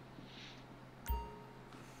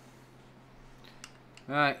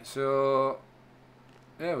 Right, so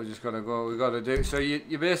yeah, we're just gonna go. We gotta do. So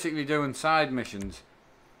you're basically doing side missions.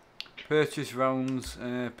 Purchase rounds.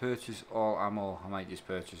 Purchase all ammo. I might just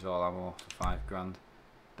purchase all ammo for £5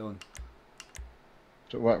 Done.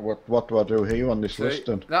 So what do I do here on this So list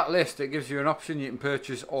then? that list, it gives you an option. You can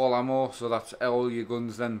purchase all ammo, so that's all your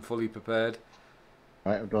guns then fully prepared.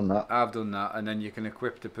 Right, I've done that. I've done that, and then you can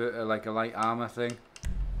equip like a light armor thing.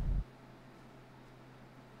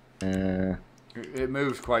 It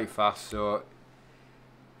moves quite fast, so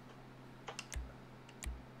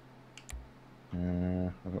I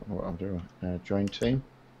don't know what I'm doing. Join team.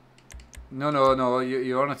 no,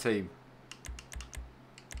 you're on a team.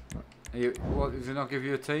 What, does it not give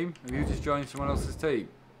you a team? Have you just joined someone else's team?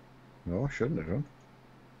 No, I shouldn't have done.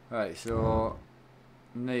 Right, so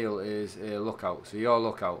Neil is a lookout, so you're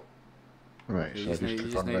lookout. Right, So so I you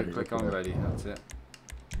just need to click on ready, that's it.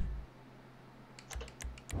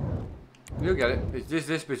 You'll get it.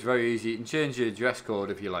 This bit's very easy. You can change your dress code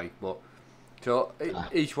if you like, but so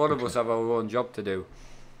each one of us have our own job to do.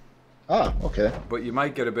 Ah, okay. But you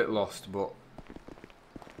might get a bit lost, but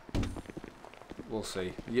we'll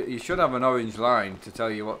see. You should have an orange line to tell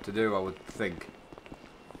you what to do, I would think.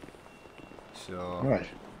 So Right.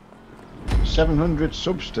 700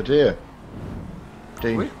 subs today.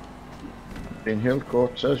 We? Dean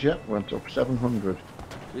Hillcourt says, yeah, went up 700.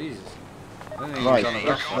 Jesus. I didn't think Right. he was on a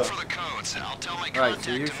That's roster. the- Right,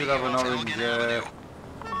 so you should have an orange.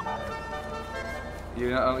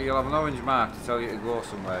 You'll have an orange mark to tell you to go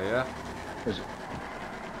somewhere, yeah? Is it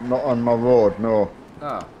not on my road? No.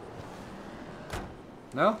 Oh.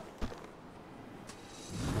 No?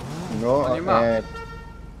 No. On your map?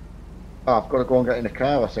 Oh, I've got to go and get in the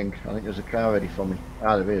car, I think. I think there's a car ready for me.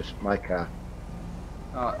 Ah, there is. My car.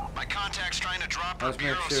 Oh, My contact's trying to drop let's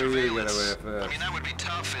make sure you get away first. that would be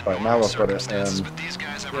tough in Right, now I've got it. but these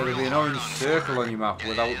guys have Yeah, there'll be an orange circle on your map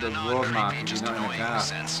without the road mark if you're not in a car.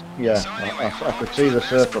 Yeah, I could see the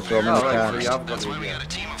circle, so I'm in the Oh, right, car. so you have got it, yeah. a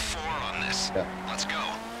team of 4 on this. Yeah. Let's go.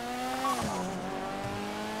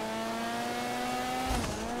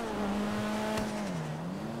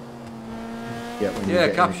 Yeah, when you Yeah, get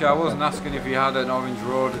in Capture, the I car. wasn't asking if he had an orange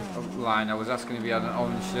road line, I was asking if he had an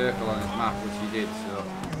orange circle on his map, which he did, so...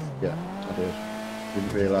 Yeah, I did.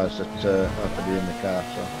 Didn't realise that I had to be in the car,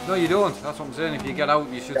 so... No, you don't, that's what I'm saying, if you get out,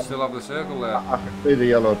 you should still have the circle there. I could see the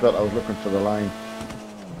yellow dot, I was looking for the line.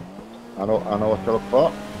 I know what to look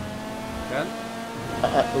for. Ken?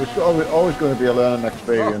 It was always going to be a learning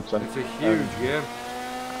experience. Oh, and it's a huge game.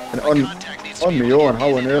 And on my own,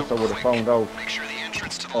 how on earth I would have found out Make sure the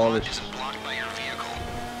entrance to the all lodge this. isn't blocked by your vehicle.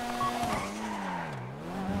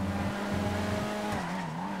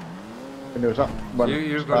 And there was that when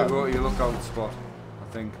You've got to go to your lookout spot,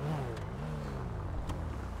 I think.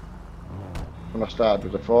 when I started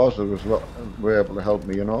with the fours, there was were able to help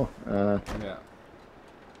me, you know. Yeah.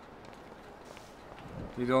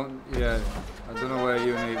 You don't, yeah, I don't know where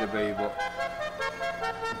you need to be, but...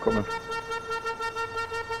 I'm coming.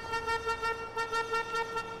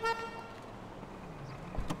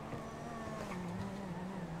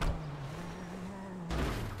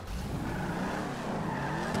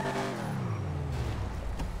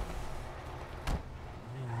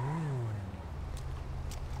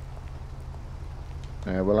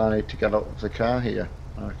 Well, I need to get out of the car here,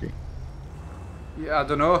 Arky. Yeah, I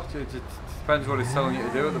don't know, it depends what it's telling you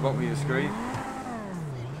to do at the bottom of your screen.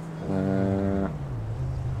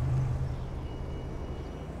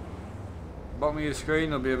 Bottom of your screen,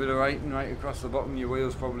 there'll be a bit of writing right across the bottom, your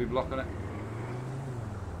wheel's probably blocking it.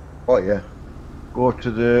 Oh yeah. Go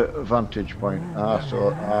to the vantage point. Right, so...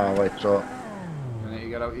 You need to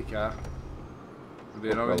get out your car. There'll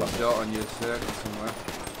be an orange dot on your circle somewhere.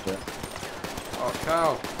 Yeah. Oh,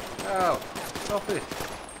 Carl! Carl! Stop it!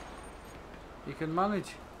 You can manage.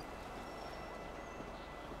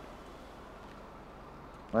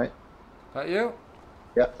 Right. That you?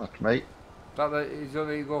 Yeah, that's me. You don't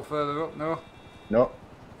need to go further up, no? No.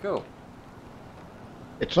 Cool.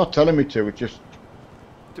 It's not telling me to, it just...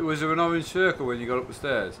 Was there an orange circle when you got up the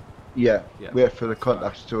stairs? Yeah, Yeah. wait for the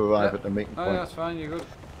contacts to arrive Yeah. at the meeting Oh, point. yeah, that's fine, you're good.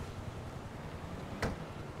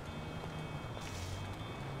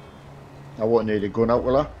 I won't need a gun out,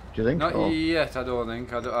 will I? Do you think? Not Or- yet, I don't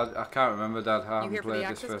think. I can't remember, Dad. I haven't here for the played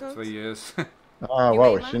this for access 3 years. Ah, You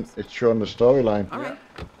wow, made it's showing the storyline. All right.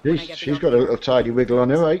 When I get the She's got a little tidy wiggle on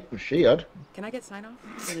her, right? She had. Can I get sign off?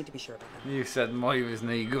 I need to be sure about that. You said Moira's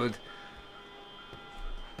no good.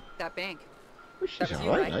 That bank, Well, she's That's you,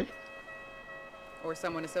 alright, right? eh? or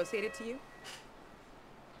someone associated to you?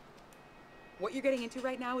 What you're getting into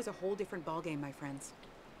right now is a whole different ballgame, my friends.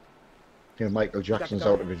 Yeah, Michael Jackson's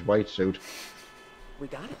go. out of his white suit. We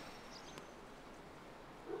got it.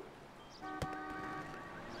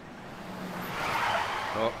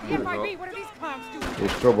 Oh, here we go. What are these clowns doing?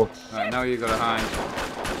 There's trouble. Right, now you've got to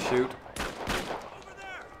hide. Shoot.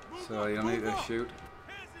 So you'll need to shoot.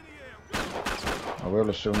 I will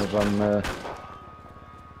as soon as I'm...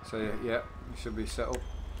 So yeah, you should be set up.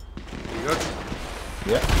 You good?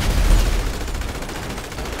 yeah.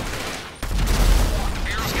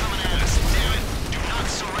 Bureau's coming at us. Damn it. Do not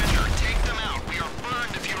surrender. Take them out. We are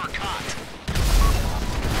burned if you are caught.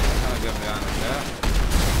 I'll get behind it there.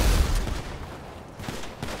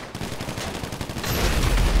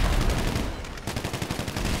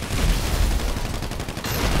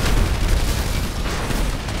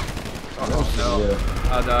 Oh no, Yeah.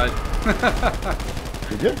 I died.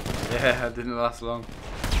 Did you? Yeah, it didn't last long.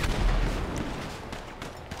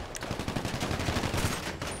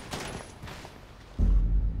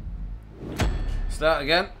 Start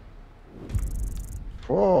again.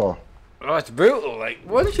 Oh. Oh, it's brutal. Like,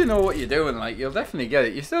 once you know what you're doing, like, you'll definitely get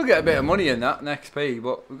it. You still get a bit of money in that next XP,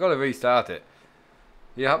 but we've got to restart it.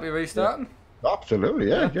 You happy restarting? Absolutely,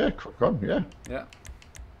 yeah, crack on, yeah. Yeah.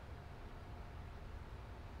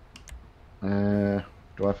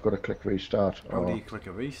 Do I've got to click restart? How do Or- you click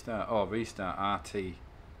a restart? Oh, restart RT.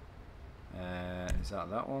 Is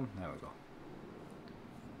that one? There we go.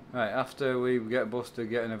 Right, after we get busted,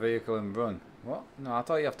 get in a vehicle and run. What? No, I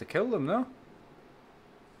thought you have to kill them, no?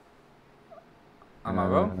 Am I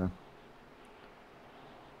wrong?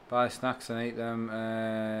 Buy snacks and eat them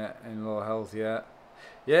in low health, yeah.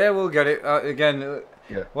 Yeah, we'll get it. Again,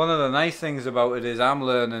 Yeah. one of the nice things about it is I'm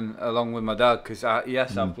learning along with my dad, because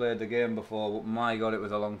yes, I've played the game before, but my god, it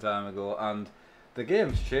was a long time ago, and The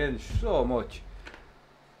game's changed so much.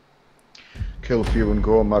 Kill few and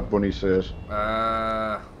go, Mad Bunny says.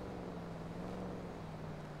 There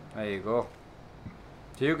you go.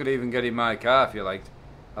 So you could even get in my car if you liked,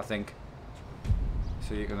 I think.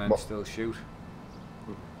 So you can then still shoot.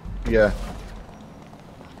 Yeah.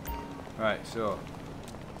 Right, so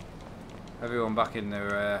everyone back in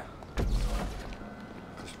their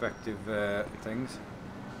respective things.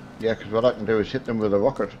 Yeah, because what I can do is hit them with a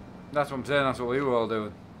rocket. That's what I'm saying, that's what we were all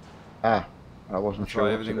doing. Ah, I wasn't That's sure.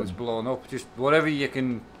 why everything was blown up. Just whatever you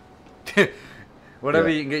can, whatever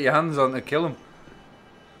you can get your hands on to kill them.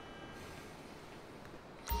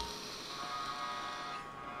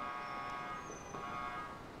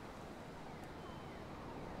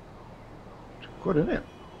 Good, isn't it?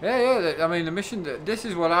 Yeah, I mean the mission, this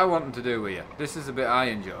is what I want to do with you. This is the bit I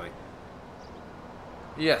enjoy.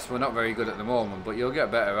 Yes, we're not very good at the moment, but you'll get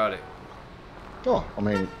better at it. Oh, I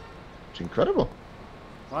mean, it's incredible.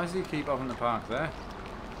 Why does he keep having to park there?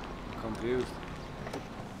 I'm confused.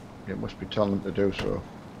 It must be telling them to do so.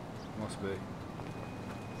 Must be.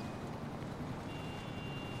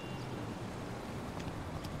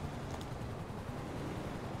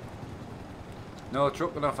 No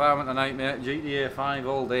trucking or farming tonight, mate. GTA 5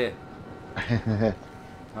 all day.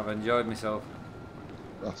 I've enjoyed myself.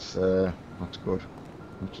 That's good.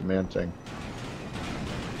 That's the main thing.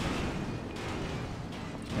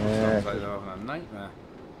 Sounds like they're having a nightmare.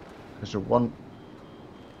 There's a one.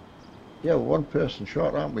 Yeah, one person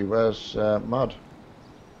short, aren't we? Where's Mad?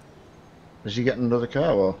 Is he getting another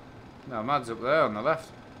car or? No, Mad's up there on the left.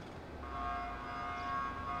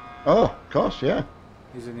 Oh, of course, yeah.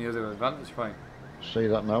 He's in the other advantage point. See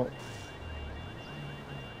that now.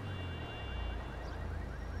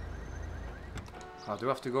 I do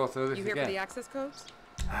have to go through this You here again. for the access codes?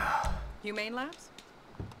 Humane Labs?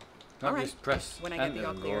 Not All right. just press When I get enter the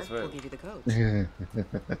all and go clear, through. we'll give you the codes.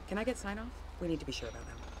 Can I get sign off? We need to be sure about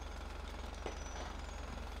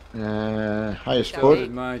that. Highest So code.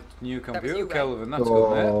 did my new was computer, you, right? Kelvin. That's good,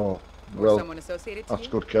 mate. Oh, Or well, someone associated to that's you?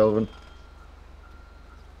 good, Kelvin.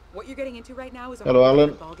 What you're getting into right now is a Hello, whole Alan.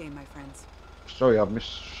 different ball game, my friends. Sorry, I've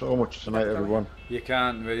missed so much tonight, Go ahead. everyone. You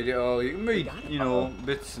can't read it all. You can read, got it. you know,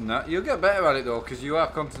 bits and that. You'll get better at it though, because you are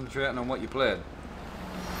concentrating on what you're playing.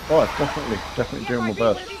 Oh, definitely doing my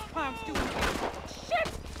best.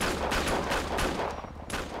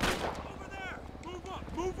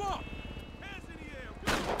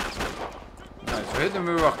 Right, so hit them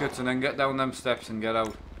with rockets and then get down them steps and get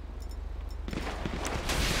out.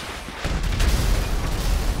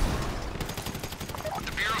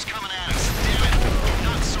 The Bureau's coming at us. Damn it. Do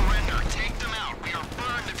not surrender. Take them out. We are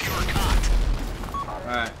burned if you are caught.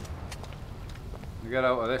 Right. We get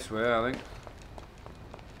out of this way, I think.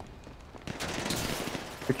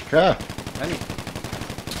 Which car? Any.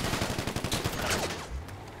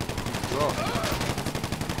 Go.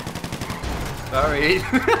 Sorry.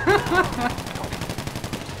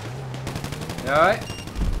 You alright?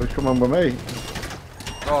 Who's coming with me?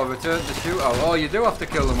 Oh, return to shootout. Oh, you do have to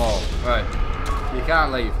kill them all. Right. You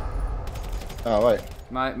can't leave. Oh, right.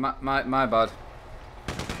 My bad.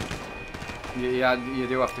 You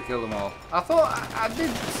do have to kill them all. I thought I did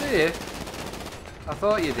see it. I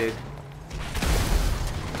thought you did.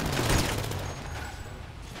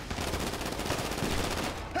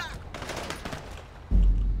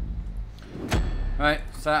 Right,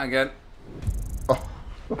 start again. Oh.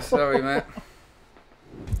 Sorry, mate.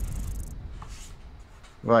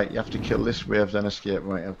 Right, you have to kill this wave, then escape.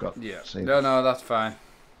 Right, I've got. Yeah. See. No, that's fine.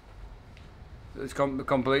 It's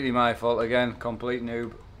completely my fault again. Complete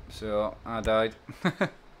noob. So I died.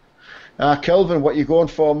 Kelvin, what you going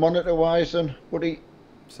for monitor-wise then, buddy?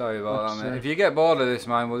 Sorry about That's, that, mate. If you get bored of this,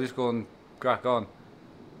 man, we'll just go and crack on.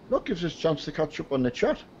 That gives us a chance to catch up on the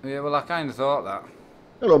chat. Yeah, well, I kind of thought that.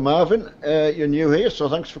 Hello, Marvin. You're new here, so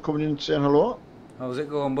thanks for coming in and saying hello. How's it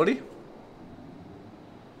going, buddy?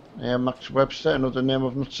 Max Webster, another name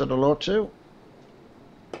I've not said hello to.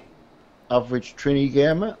 Average Trini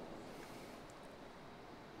Gamer.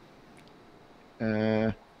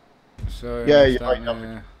 So Yeah, you're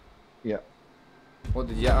right, yeah. What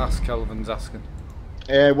did you ask? Kelvin's asking.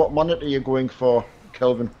 What monitor are you going for,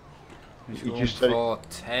 Kelvin? He's You going just said it. for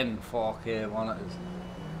 10 4K monitors.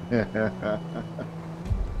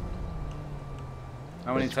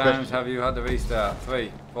 How many It's times question- have you had to restart?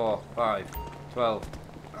 3, 4, 5, 12?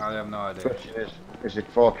 I have no idea. Question is it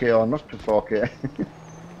 4K or not to 4K?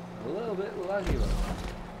 A little bit laggy, one.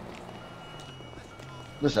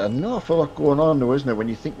 There's an awful lot going on though, isn't there, when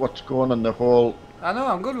you think what's going on the whole... I know,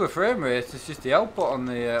 I'm good with frame rates, it's just the output on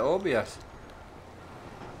the OBS.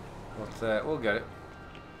 But we'll get it.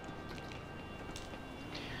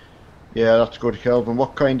 Yeah, that's good, Kelvin.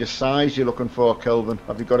 What kind of size are you looking for, Kelvin?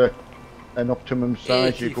 Have you got an optimum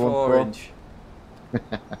size you're going 84 for? inch.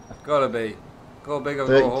 Gotta be. Go big or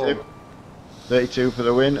go home. 32 for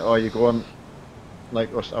the win, or are you going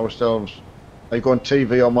like us ourselves? Are you going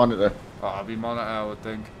TV or monitor? Oh, I'll be monitor, I would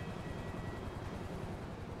think.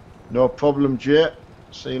 No problem, Jay.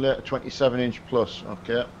 See you later. 27-inch plus.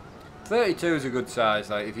 Okay. 32 is a good size,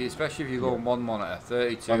 like if you, especially if you go on one monitor.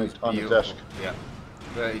 32 is on the beautiful. desk. Yeah,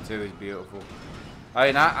 32 is beautiful. I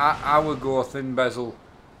mean, I would go thin bezel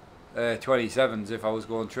 27s if I was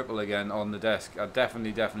going triple again on the desk. I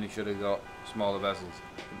definitely should have got smaller bezels,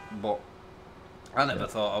 but I never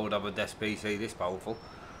thought I would have a desk PC this powerful.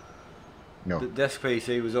 No. The desk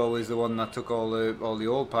PC was always the one that took all the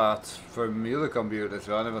old parts from the other computer,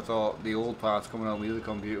 so I never thought the old parts coming out of the other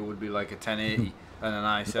computer would be like a 1080 and an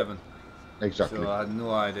i7. Exactly. So I had no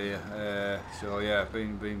idea. So yeah,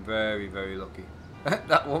 been very lucky.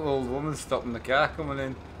 That old woman stopping the car coming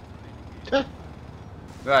in.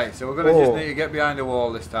 Right, so we're gonna just need to get behind the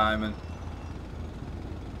wall this time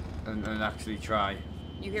and actually try.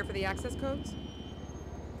 You here for the access codes?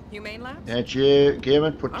 Humane Labs? Yeah, Jay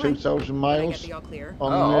Gaiman put 2,000 Can I miles get the all clear?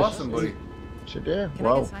 on Oh, this awesome, buddy. today. Can I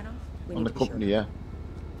Wow. get sign off? We On need the to be company, sure. yeah.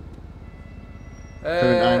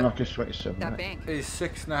 Current Uh, INOC is 27. That right? bank. is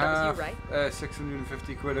six and a That was half, you, right?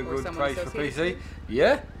 650 quid a Or good someone price for associated PC?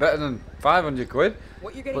 Yeah, better than 500 quid,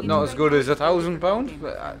 What you're getting but into not as right good now as is £1,000. game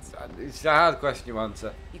But friends. it's a hard question to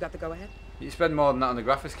answer. You got the go ahead? You spend more than that on the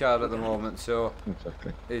graphics card at the moment, so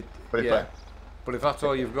Exactly. it. But if Yeah, but if that's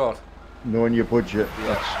all you've got, knowing your budget,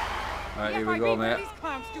 Yeah. that's right, here we go, mate.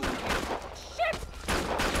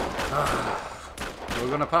 We're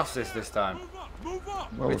gonna pass this time.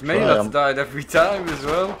 well, It's we'll me try. that's died every time as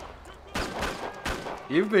well.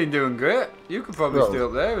 You've been doing great. You could probably Well. stay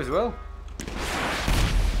up there as well.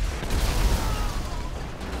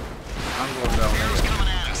 I'm going down here. Coming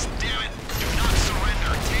at us. Damn it. Do not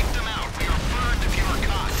surrender. Take them out. We are burned if you are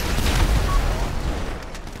caught.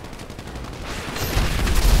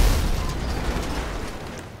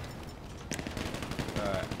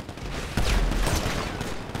 Alright.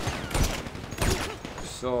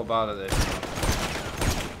 So bad at this.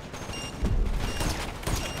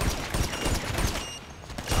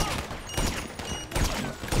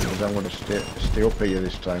 because I'm going to stay up here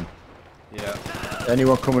this time. Yeah.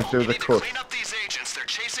 Anyone coming through the We need to cut? clean up these agents. They're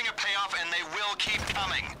chasing a payoff and they will keep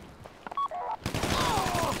coming.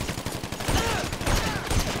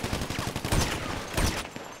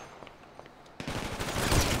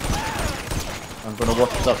 I'm going to watch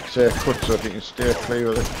that cut so if you can stay clear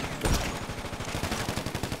of it.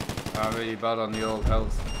 I'm really bad on the old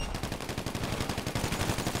health.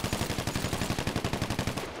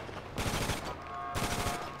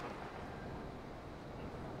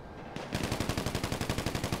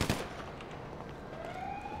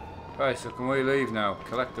 Right, so can we leave now?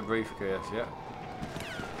 Collect the briefcase, yeah?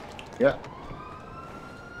 Yeah,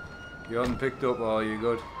 You haven't picked up, or are you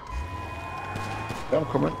good? I'm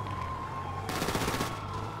coming.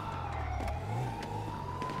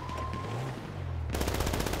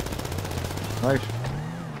 Nice.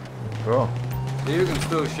 Go. You can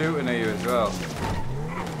still shoot in here as well.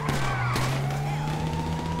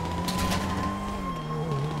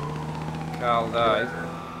 Carl died.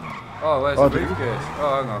 Oh, where's Oh, the did he? briefcase?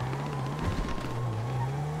 Oh, hang on.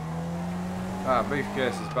 Ah,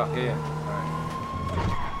 briefcase is back here.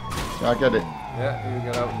 Right. I get it. Yeah, you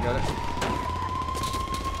get out and get it.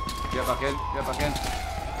 Get back in, get back in.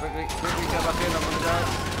 Quickly, get back in, I'm gonna die.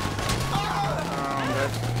 Oh, I'm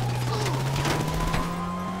dead.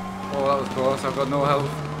 Oh, that was close, I've got no health.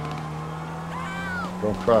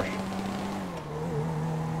 Don't crash.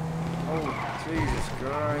 Oh, Jesus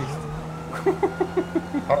Christ.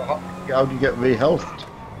 How do you get re-healthed?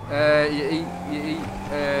 You eat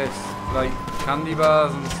like candy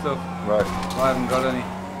bars and stuff. Right. I haven't got any.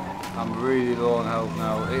 I'm really low on health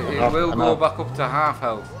now. It Half- will and go half. back up to half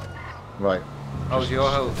health. Right. How's your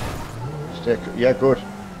health? Yeah, good.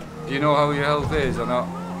 Do you know how your health is or not?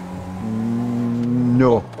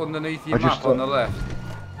 No. Underneath your I just map on the thought- left,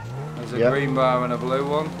 there's a Yeah. green bar and a blue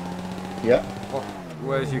one. Yeah.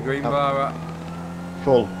 Where's your green bar at?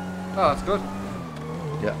 Full. Oh, that's good.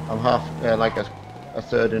 Yeah. I'm half, like a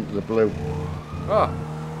third into the blue. Oh,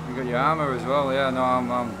 you got your armor as well. Yeah, no, I'm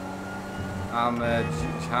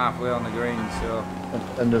halfway on the green, so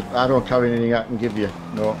And I don't carry anything I can give you.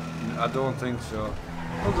 No. I don't think so.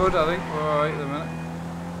 Oh, good. I think we're all right at the minute.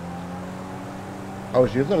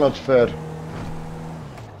 How's the other lads fared?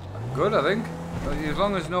 Good, I think. As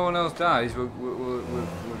long as no one else dies, we've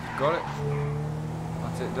got it.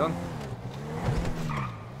 That's it done.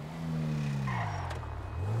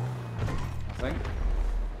 think.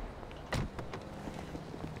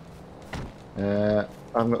 I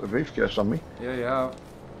haven't got the briefcase on me. Yeah, you have.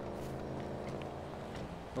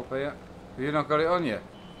 Up here. Have you not got it on you?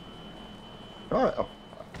 Right,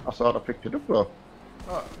 I thought I picked it up though.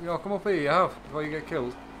 Oh, you know, come up here, you have, before you get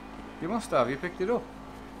killed. You must have, you picked it up.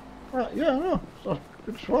 Right, yeah, no. So,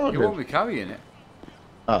 it's what I You did. won't be carrying it.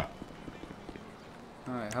 Ah,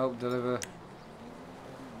 Alright, help deliver.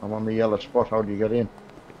 I'm on the yellow spot. How do you get in?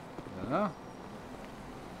 I don't know.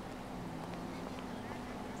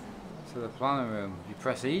 To the planning room. You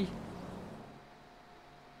press E.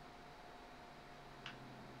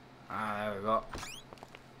 Ah, there we go.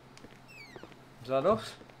 Is that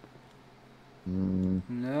us?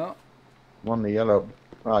 No. I'm on the yellow.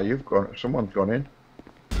 Ah, you've gone. Someone's gone in.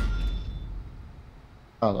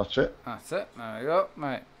 Ah, that's it. That's it. There we go.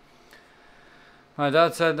 Right. My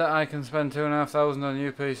dad said that I can spend 2,500 on a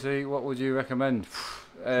new PC. What would you recommend?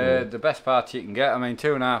 The best part you can get. I mean,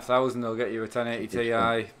 2,500 will get you a 1080 Ti,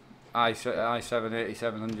 i7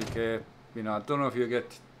 8700K. You know, I don't know if you'll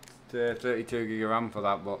get 32 gig of RAM for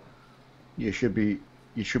that, but You should be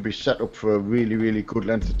set up for a really good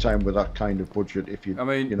length of time with that kind of budget. If you, I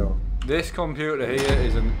mean, you know, this computer here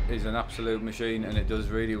is an absolute machine, and it does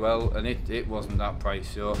really well. And it wasn't that price,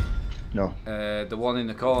 so no. the one in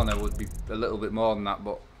the corner would be a little bit more than that,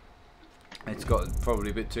 but it's got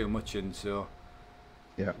probably a bit too much in. So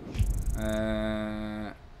Yeah.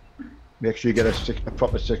 Make sure you get a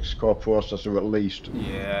proper 6-core processor at least.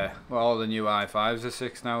 Yeah. Well, all the new i5s are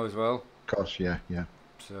 6 now as well. Of course, yeah.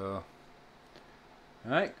 So,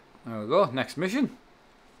 right, there we go. Next mission.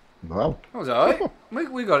 Wow. That was alright.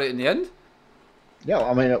 we got it in the end. Yeah,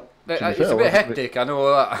 I mean, It's a bit hectic, I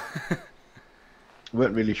know that.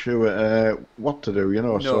 Weren't really sure what to do, you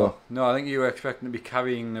know. No, I think you were expecting to be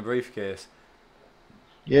carrying the briefcase.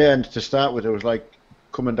 Yeah, and to start with, it was like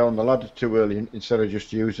coming down the ladder too early instead of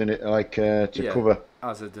just using it like to cover.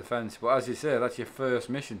 As a defence. But as you say, that's your first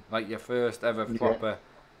mission, like your first ever proper.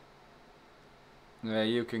 Yeah,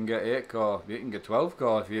 you can get 8-core, you can get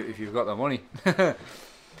 12-core if you've got the money.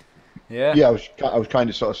 Yeah. Yeah, I was kind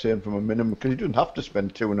of sort of saying from a minimum because you didn't have to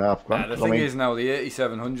spend $2,500. The thing is now the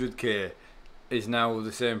 8700K is now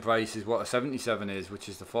the same price as what a 77 is, which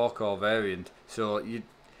is the 4-core variant. So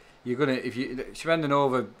you're gonna, if you're spending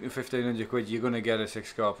over 1,500 quid, you're gonna get a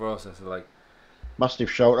 6-core processor. Like,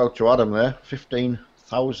 massive shout out to Adam there.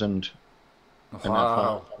 15,000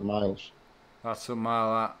 miles. That's some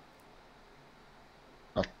mile.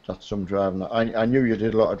 That's some driving. I knew you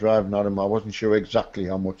did a lot of driving, Adam. I wasn't sure exactly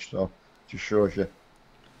how much, so just shows you.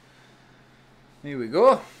 Here we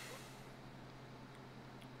go.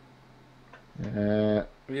 Are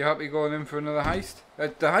you happy going in for another heist?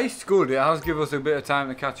 The heist's good. It has given us a bit of time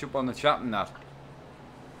to catch up on the chat and that.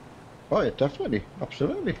 Oh yeah, definitely,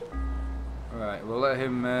 absolutely. Right, we'll let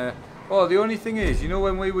him. Oh, the only thing is, you know,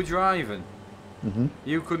 when we were driving,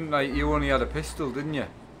 you couldn't, like, you only had a pistol, didn't you?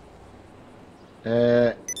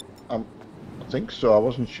 I think so. I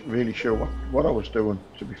wasn't really sure what I was doing,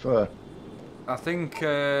 to be fair. I think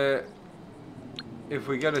if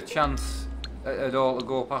we get a chance at all to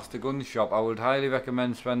go past the gun shop, I would highly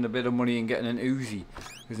recommend spending a bit of money and getting an Uzi,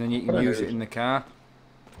 because then you can use it in the car.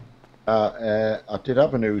 I did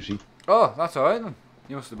have an Uzi. Oh, that's alright then.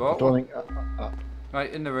 You must have bought one.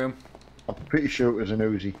 Right, in the room. I'm pretty sure it was an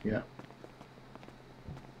Uzi, yeah.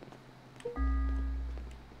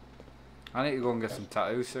 I need to go and get some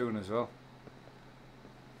tattoos soon as well.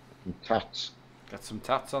 Some tats. Get some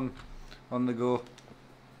tats on the go.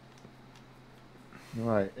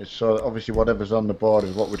 Right, so obviously whatever's on the board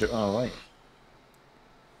is what we do. Oh, right.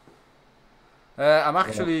 I'm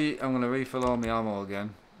going to refill all my ammo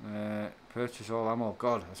again. Purchase all ammo.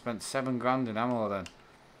 God, I spent $7,000 in ammo then.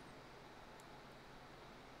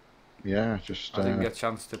 Yeah, just... I didn't get a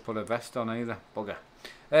chance to put a vest on either. Bugger.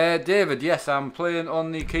 David, yes, I'm playing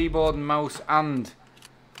on the keyboard and mouse and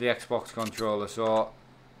the Xbox controller, so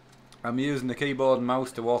I'm using the keyboard and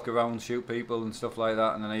mouse to walk around, shoot people and stuff like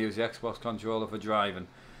that, and then I use the Xbox controller for driving.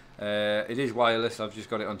 It is wireless. I've just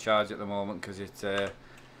got it on charge at the moment because it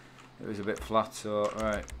was a bit flat, so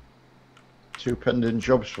right. 2 pending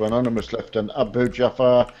jobs for Anonymous left and Abu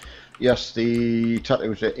Jafar. Yes, the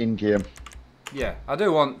tattoos are in-game. Yeah, I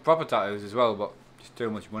do want proper tattoos as well, but just too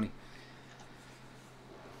much money.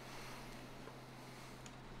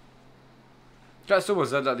 Someone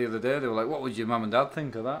said that the other day. They were like, "What would your mum and dad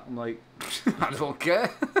think of that?" I'm like, "I don't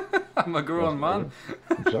care. I'm a grown man."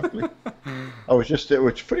 Exactly. I was just, it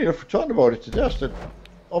was funny enough, we're talking about it today. I said,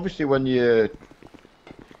 obviously when you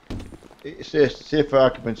say for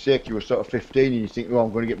argument's sake, you were sort of 15 and you think, oh,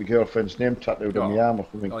 I'm going to get my girlfriend's name tattooed on my arm or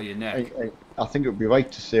something. Or your neck. I think it would be right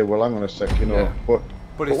to say, well, hang on a sec, you know. Yeah.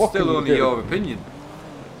 But it's what still can you only do? your opinion.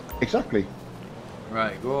 Exactly.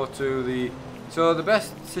 Right, go to the... So the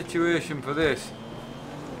best situation for this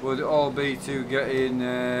would all be to get in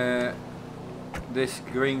this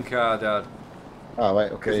green car, Dad. Ah,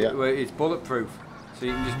 right, okay, yeah. It's bulletproof, so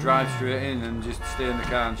you can just drive straight in and just stay in the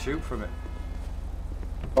car and shoot from it.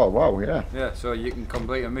 Oh, wow, yeah. Yeah, so you can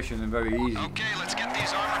complete a mission and very easy. Okay, let's get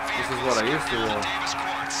these armored vehicles. This is what I used to do. Davis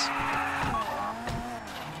Courts.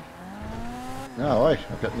 Ah, right,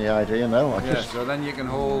 I'm getting the idea now. Yeah, so then you can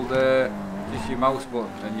hold just your mouse button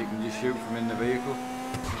and you can just shoot from in the vehicle.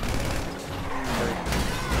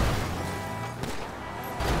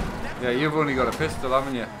 Yeah, you've only got a pistol,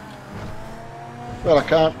 haven't you? Well, I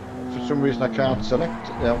can't, for some reason I can't select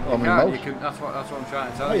on my mouse. You can, that's what I'm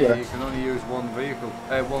trying to tell you. Yeah. You can only use one vehicle,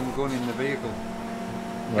 one gun in the vehicle.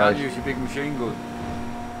 You Right. can't use your big machine gun.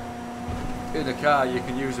 In a car, you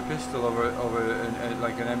can use a pistol over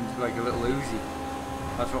like a little Uzi.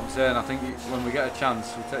 That's what I'm saying. I think when we get a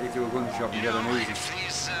chance, we'll take you to a gun shop and get an Uzi.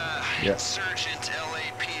 These Yeah. insurgent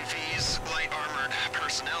LAPVs, light armored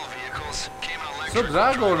personnel vehicles, came out Subs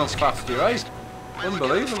are going up fast, right?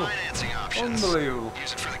 Unbelievable. options. Unbelievable.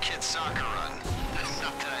 Use it for the kids' soccer run.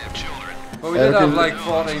 Not that I have children. But we did have like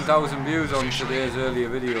 14,000 views on today's earlier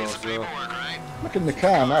video, so Look in the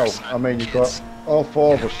car now. I mean, you've got all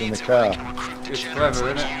four of us in the car. it's clever,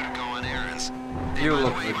 isn't it? You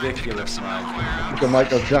look ridiculous, man. Look at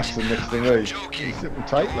Michael Jackson next thing, right? He's sitting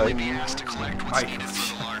tight, like.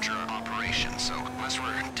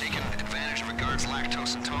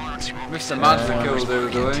 Mr. Mad's a cool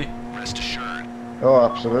dude, though, isn't he? Oh,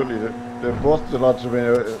 absolutely. Both the lads have been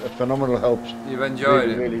a phenomenal help. You've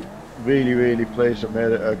enjoyed Really, it? really pleased. Have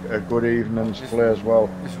made it a good evening's play as well.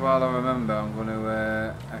 Just while I remember, I'm going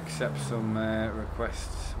to accept some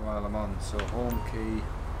requests while I'm on. So, home key.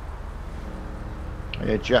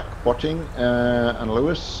 Jack Botting and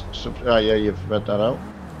Lewis. Yeah, you've read that out.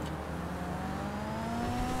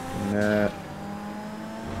 And,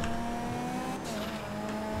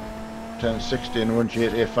 1060 and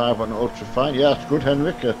 1G8A5 on ultra fine. Yeah, it's good,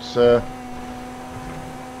 Henrik. It's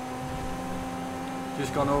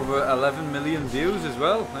Just gone over 11 million views as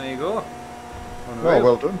well. There you go. oh, Unreal.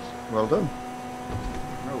 well done, well done.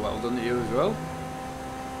 Oh, well done to you as well.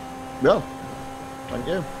 Well, thank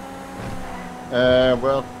you.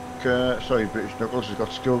 Sorry, British Knuckles has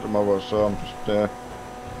got school tomorrow, so I'm just it's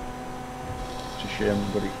a shame,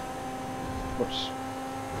 but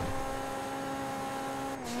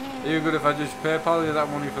Are you good if I just PayPal you that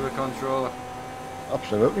money for the controller?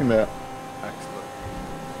 absolutely, mate. Excellent.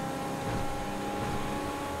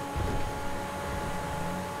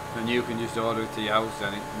 And you can just order it to your house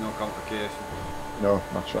then, no complication. No,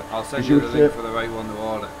 that's right. I'll send Did you the you link say- for the right one to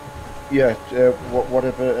order. Yeah,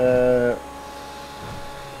 whatever.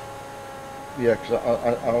 Yeah, because I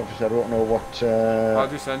obviously I don't know what. I'll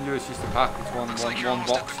just send you, it's just a pack, it's one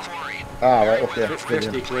box. Ah, right, okay.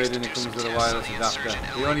 50 quid and it comes with a wireless adapter.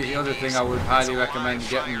 The other thing I would highly recommend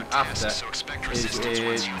getting after is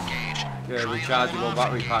a rechargeable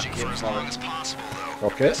battery pack kit for it.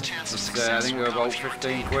 Okay. It's, I think they're about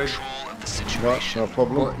 15 quid. No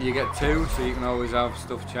problem. But you get two, so you can always have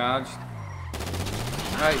stuff charged.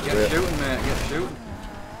 Right, get shooting, mate, get shooting.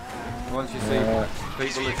 Once you see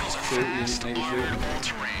people that shoot, you just need to shoot them.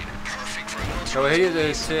 So we're here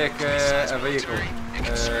to take a vehicle.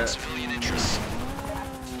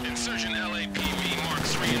 Insurgent LAPV Mark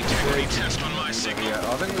 3 integrity test on my signal. Yeah,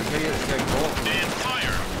 I think we're here to take both. And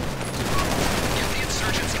fire. Get the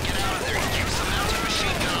insurgents and get out of there. Use the mounted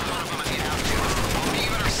machine gun on one of them if you have to. We'll meet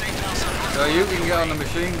you at our safe house on So you can get on the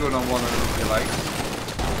machine gun on one of them if you like.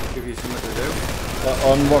 Give you something to do.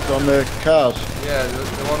 On what? On the cars? Yeah, the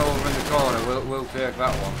one over in the corner, we'll take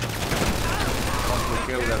that one. Once we've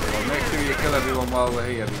killed everyone. Make sure you kill everyone while we're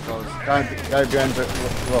here because... Guy behind the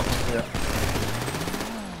lock, yeah.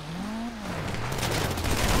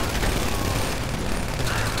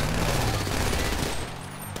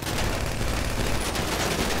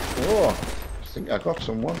 Oh, I think I got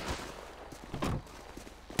someone.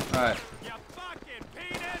 Right.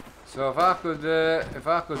 So if I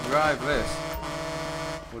could drive this,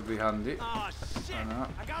 would be handy. Oh, shit. They're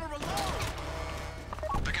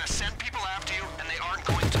gonna send people after you, and they aren't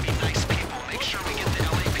going to be nice people. Make sure we get the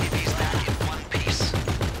LAPDs back in one piece.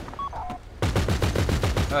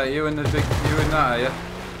 Right, you in that, are you?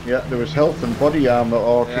 Yeah, there was health and body armor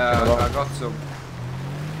all kicking Yeah, around. I got some.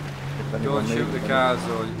 If anyone Don't shoot needs the them. cars,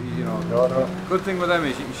 or you know. No. Good thing with them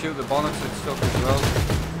is you can shoot the bonnets and stuff as well.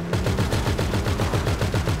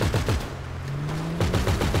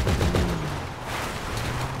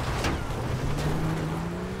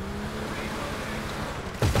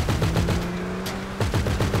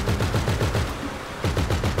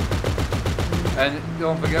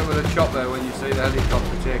 don't forget with a chop there when you see the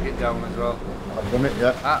helicopter, take it down as well. I've done it,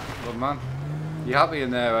 yeah. Ah, good man. You happy in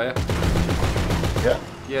there, are you? Yeah.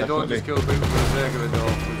 Yeah, don't just kill people for the sake of it though,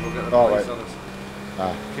 because we'll get the Oh, police right. on us.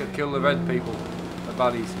 Ah. Kill the red people, the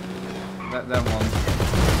baddies. Let them ones.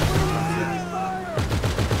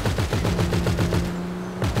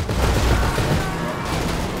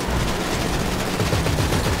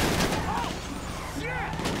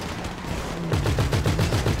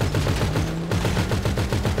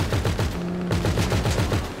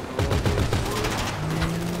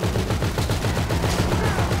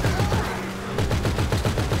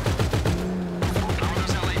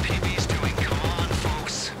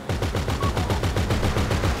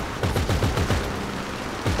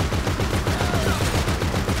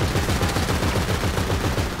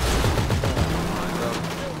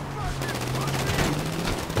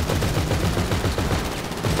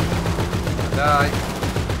 Die.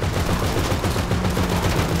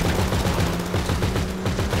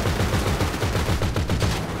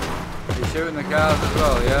 You're shooting the cars as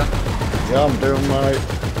well, yeah? Yeah, I'm doing my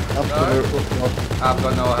absolute utmost. I've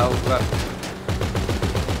got no health left.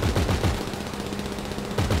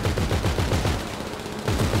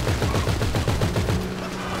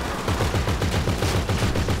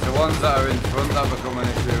 The ones that are in front have become an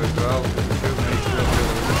issue as well. They're shooting each other.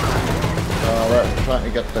 Alright, I'm trying to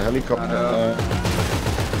get the helicopter. I know.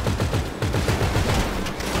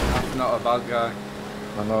 That's not a bad guy.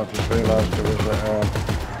 I know, I just realised there was a...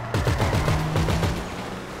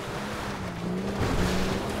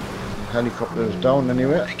 helicopter's down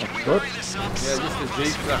anyway, that's good. Yeah, just the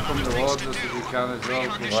jeeps that come towards us if you can as well.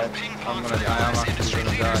 Right. I am actually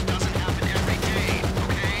gonna die.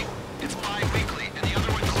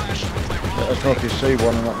 Let us know if you see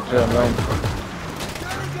one and I can turn around.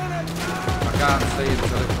 I can't see it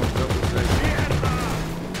until it comes up with me.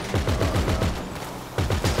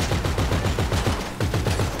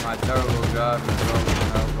 My terrible driving as well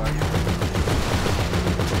doesn't help, like.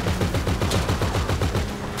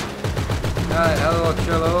 Right, hello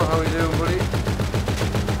Cello, how are you doing, buddy?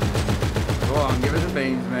 Go on, give it the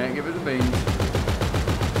beans, mate, give it the beans.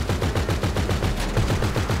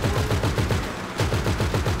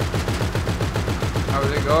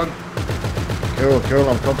 How's it going? Cool,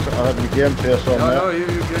 I'm confident I had my game face on there. No, you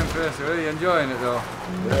game face, are you enjoying it though?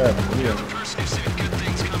 Yeah, brilliant.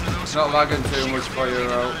 It's not lagging too much for you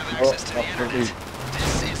out. No, absolutely.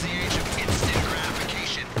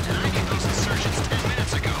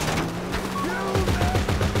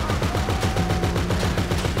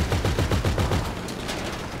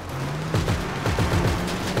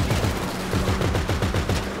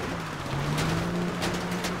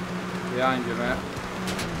 Behind you, mate.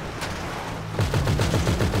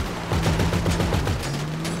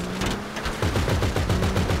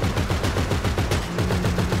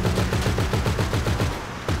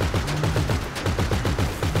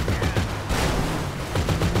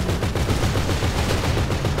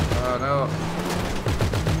 Oh no.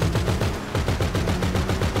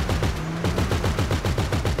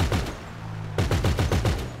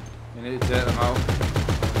 You need to take them out.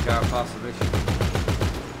 You can't pass the mission.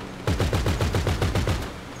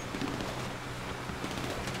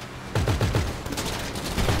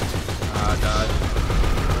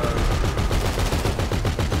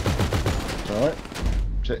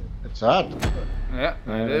 It's hard. Yeah,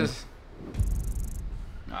 it is.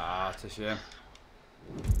 Ah, it's a shame.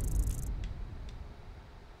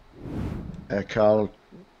 Carl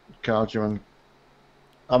Jim.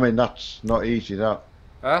 I mean, that's not easy, that.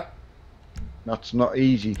 Huh? That's not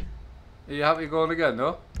easy. Are you happy going again,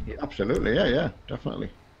 though? Yeah, absolutely, yeah, definitely.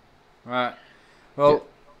 Right. Well,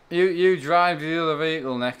 you drive the other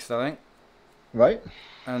vehicle next, I think. Right.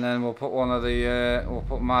 And then we'll put one of the, we'll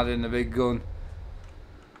put Mad in the big gun.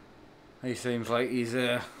 He seems like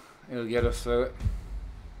he'll get us through it.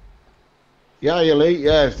 Yeah, Lee,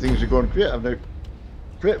 yeah, things are going great. I've had a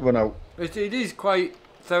great run out. It is quite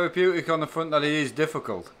therapeutic on the front that it is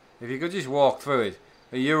difficult. If you could just walk through it,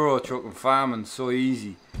 a Euro truck and farming's so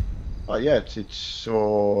easy. Oh yeah, it's just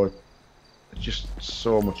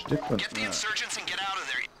so much different. Get the insurgents and get out of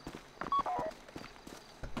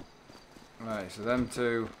there. Right, so them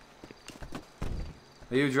two.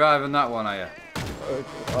 Are you driving that one, are you?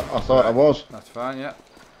 I thought I was. That's fine, yeah.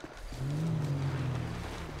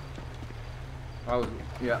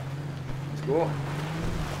 Yeah. Let's go.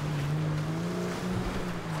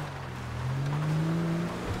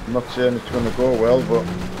 I'm not saying it's going to go well, but...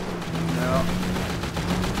 No.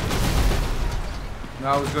 No,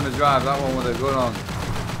 I was going to drive that one with a gun on.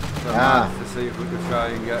 To see if we could try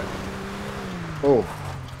and get... Oh.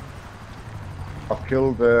 I've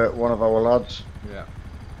killed one of our lads. Yeah.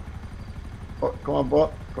 Oh, come on,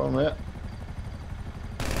 bot. Come on, mate.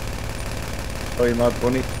 Oh, you mad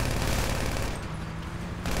bunny.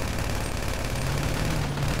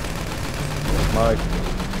 Oh, my.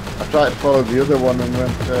 I tried to follow the other one and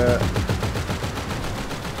went,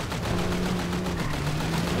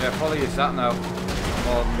 Yeah, follow your sat now.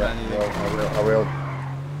 More than yeah, anything. well, I will.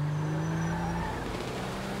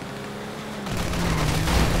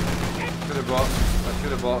 I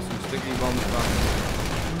should have bought some sticky bombs back.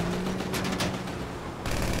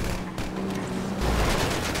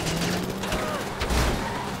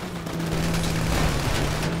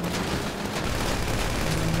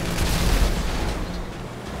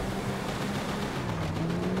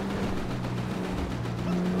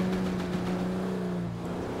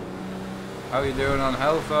 How you doing on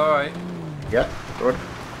health? Alright. Yeah, good.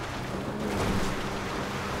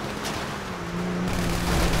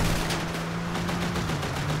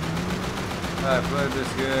 I played this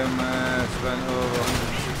game, spent over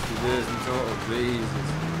 160 days in total.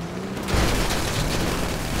 Jesus.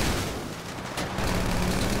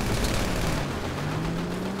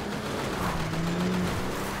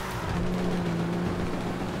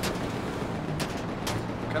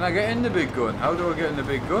 Can I get in the big gun? How do I get in the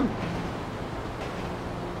big gun?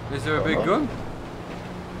 Is there a big gun?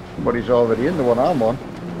 Somebody's already in the one I'm on.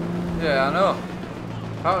 Yeah, I know.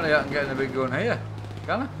 Apparently I can get in the big gun here.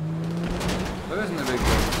 Can I? There isn't a big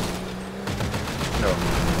gun.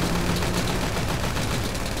 No.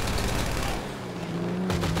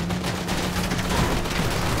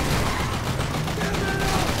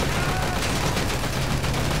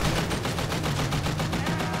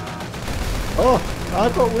 Oh, I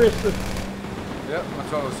got wasted. Yep,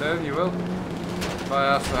 that's what I was saying, you will. If I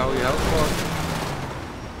asked for how your health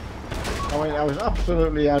was. I mean, I was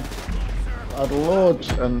absolutely had loads,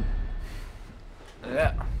 and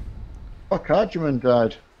Yeah. oh, Carjuman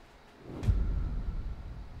died.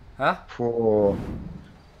 Huh? For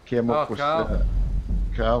came up with Carl.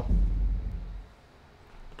 Carl.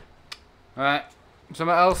 Alright.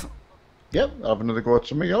 Something else? Yep, have another go at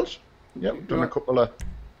something else. Yep, done a couple of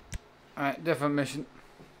Alright, different mission.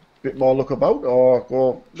 bit more look about, or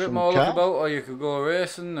go Bit some more car. look about, or you could go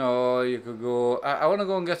racing, or you could go... I want to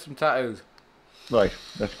go and get some tattoos. Right,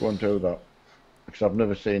 let's go and do that. Because I've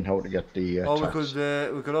never seen how to get the Or tax.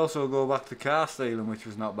 we could also go back to car stealing, which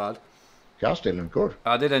was not bad. Car stealing, good.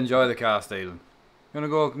 I did enjoy the car stealing. You want to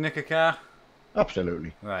go nick a car?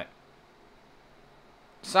 Absolutely. Right.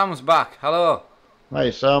 Sam's back. Hello. Hi,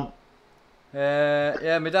 Sam.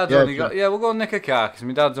 Yeah, my dad's Yeah, only sure. got... Yeah, we'll go nick a car, because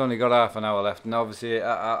my dad's only got half an hour left, and obviously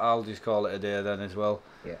I'll just call it a day then as well.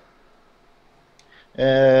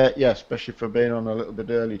 Yeah, especially for being on a little bit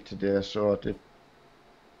early today, so I did.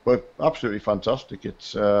 But absolutely fantastic.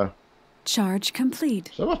 It's Charge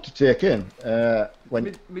complete. a lot to take in.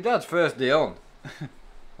 When My dad's first day on.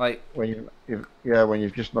 Like, when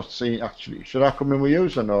you've just not seen actually. Should I come in with you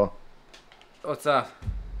or no? what's that?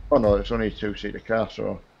 Oh no, it's only a two-seater car,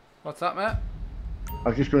 so. What's that, mate? I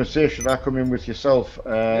was just going to say, should I come in with yourself?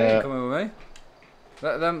 Yeah, you come in with me.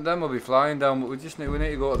 Them will be flying down, but we need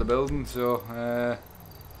to go to the building, so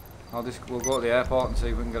we'll go to the airport and see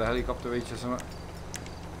if we can get a helicopter reach or something.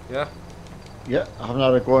 Yeah? Yeah, I haven't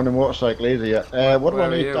had a go on the motorcycle either yet. What do Where I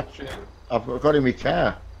are need you? actually? I've got in my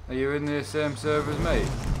car. Are you in the same server as me?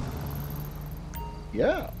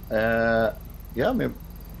 Yeah, yeah, I mean,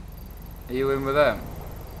 Are you in with them?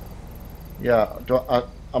 yeah,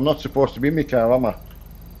 I'm not supposed to be in my car, am I?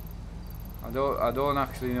 I don't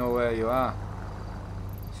actually know where you are.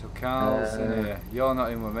 So Carl's in here. You're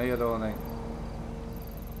not in with me, I don't think.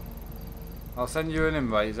 I'll send you an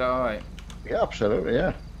invite, is that alright? Yeah, absolutely,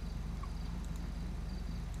 yeah.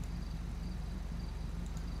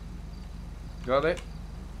 Got it?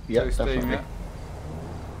 Yeah, Two Steam, definitely. yeah?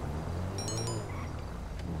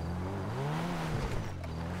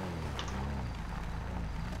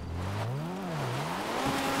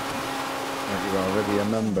 You're already a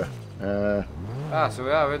member. So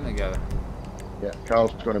we are in together. Yeah,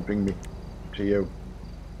 Carl's going to bring me to you.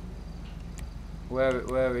 Where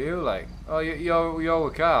are you, like? Oh, you're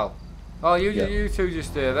with Carl. Oh, Yeah. you two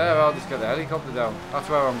just stay there. I'll just get the helicopter down. That's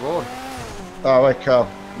where I'm going. Oh, right, Carl.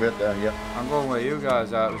 Right there, yeah. I'm going where you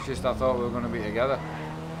guys are. It was just I thought we were going to be together.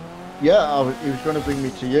 Yeah, he was going to bring me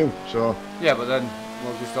to you, so. Yeah, but then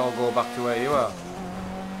we'll just all go back to where you are.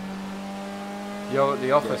 You're at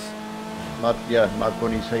the office. Mad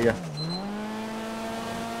Bunny's here.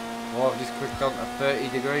 Oh, I've just clicked on to 30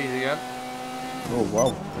 degrees again. Oh, wow.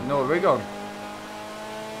 With no rig on.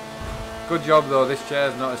 Good job though, this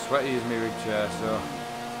chair's not as sweaty as my rig chair, so.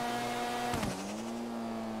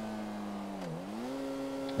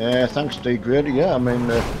 Thanks, D Grady. Yeah, I mean,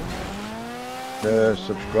 the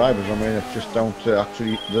subscribers, I mean, it's just down to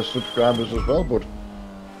actually the subscribers as well, but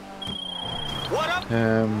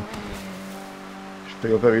just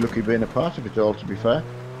feel very lucky being a part of it all, to be fair.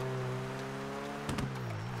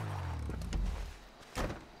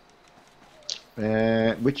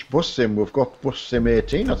 Which bus sim? We've got bus sim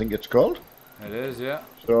 18, I think it's called. It is, yeah.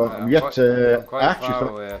 So I'm yet to quite far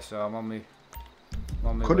away, so I'm on me.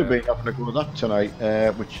 Could have been having a go at that tonight,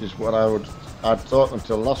 which is what I'd thought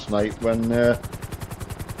until last night when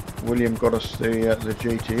William got us the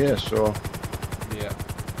GTA. So yeah.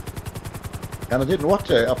 And I didn't watch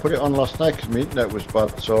it. I put it on last night because my internet was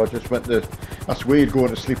bad, so I just went to. That's weird going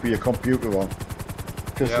to sleep with your computer on.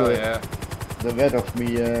 Because the red off me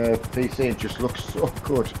PC just looks so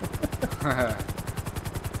good.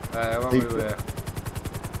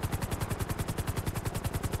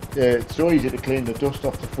 Yeah, it's so easy to clean the dust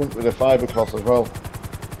off the front with a fibre cloth as well.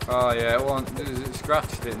 Oh yeah, it won't. Is it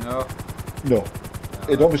scratched it? No. No.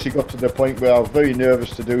 It obviously got to the point where I was very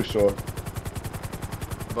nervous to do so.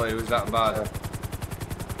 But it was that bad.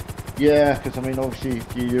 Yeah, because I mean, obviously,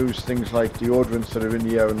 if you use things like deodorants that are in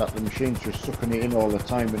the air and that, the machine's just sucking it in all the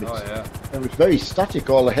time, and it was very static.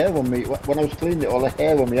 All the hair on me, when I was cleaning it, all the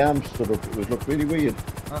hair on my arms stood up. It looked really weird.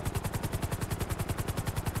 Huh?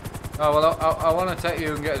 Oh well, I want to take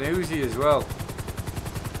you and get an Uzi as well.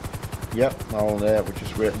 Yep, we're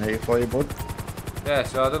just waiting here for you, bud. Yeah,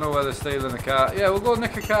 so I don't know whether stealing a car. Yeah, we'll go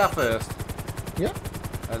nick a car first. Yep.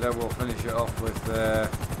 And then we'll finish it off with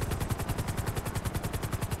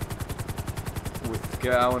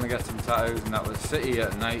I want to get some tattoos and that. The city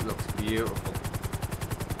at night looks beautiful.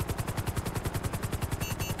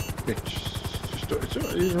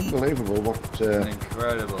 It's unbelievable what. An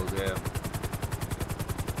incredible game.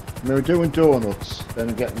 We were doing donuts,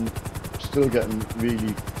 then still getting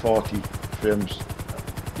really 40 frames.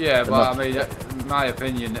 Yeah, but I mean, in my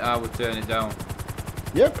opinion, I would turn it down.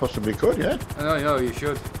 Yeah, possibly could, yeah. No, you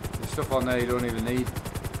should. There's stuff on there you don't even need.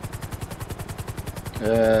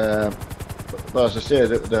 But as I say,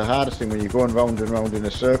 the hardest thing when you're going round and round in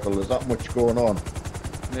a circle, there's that much going on.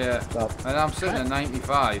 Yeah, and I'm sitting at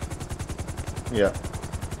 95. Yeah.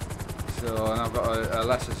 So, and I've got a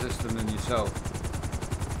lesser system than yourself.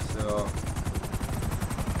 So.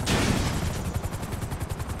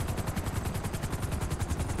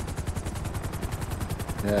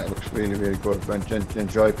 Yeah, it looks really, really good. I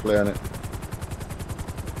enjoy playing it.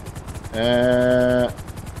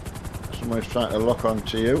 Someone's trying to lock on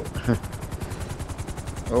to you.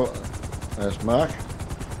 Oh, there's Mark.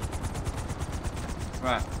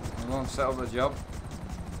 Right, I'm going to set up a job.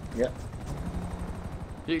 Yeah.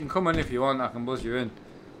 You can come in if you want, I can buzz you in.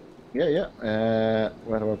 Yeah.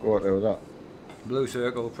 Where do I go to with that? Blue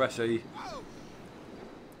circle, press E.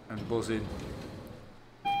 And buzz in.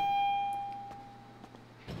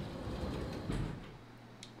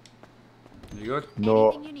 You good?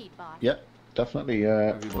 No. Anything you need, boss? Yeah, definitely.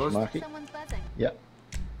 Have you buzzed? Marky. Someone's buzzing. Yeah.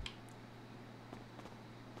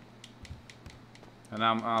 And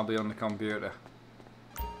I'll be on the computer.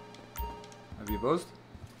 Have you buzzed?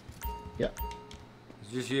 Yeah.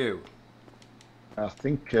 It's just you. I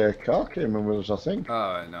think Carl came in with us, I think.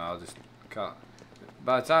 Oh no, I'll just cut.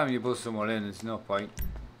 By the time you buzz someone in, there's no point.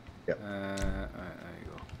 Yeah. Right, there you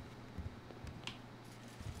go.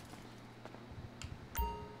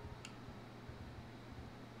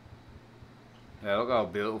 Yeah, look how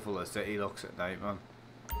beautiful the city looks at night, man.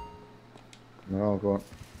 No, go on.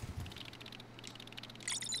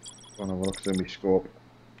 Go on, have a look through my scope.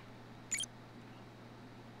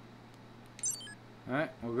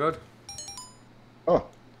 Alright, we're good. Oh,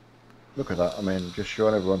 look at that. I mean, just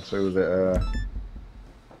showing everyone through the...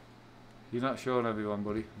 You're not showing everyone,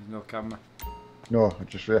 buddy. There's no camera. No, I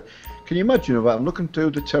just... Can you imagine about I'm looking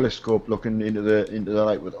through the telescope, looking into the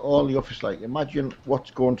light with all the office light. Imagine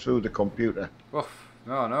what's going through the computer. Oh,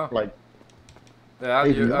 no. Like... Yeah,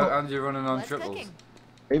 and you're running on triples. Cooking.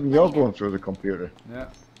 Even you're going through the computer. Yeah.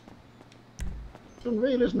 It's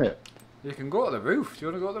unreal, isn't it? You can go to the roof. Do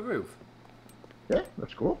you want to go to the roof? Yeah,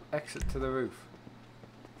 let's go. Exit to the roof.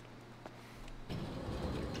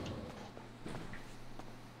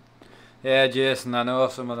 Yeah, Jason, I know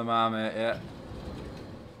some of them are, mate, yeah.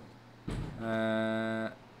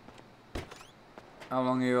 How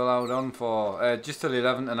long are you allowed on for? Just till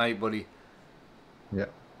 11 tonight, buddy. Yeah.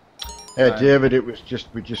 David, it was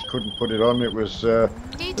just, we just couldn't put it on. It was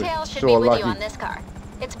Details should so be with lucky. you on this car.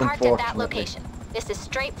 It's parked at that location. This is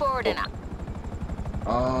straightforward enough.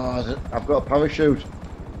 Oh, I've got a parachute.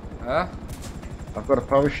 Huh? I've got a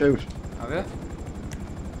parachute. Have you?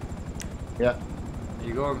 Yeah. Are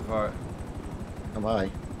you going for it? Am I?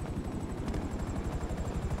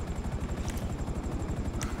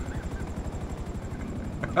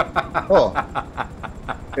 Oh,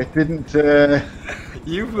 it didn't.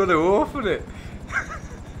 You've got to open it.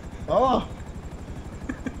 Oh,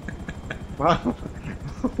 wow!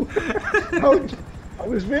 I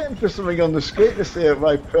was waiting for something on the screen to say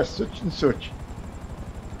right, press such and such.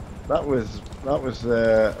 That was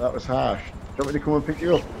harsh. Do you want me to come and pick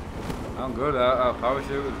you up? I'm good. I'll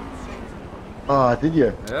parachute. Oh, did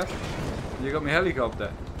you? Yeah. You got my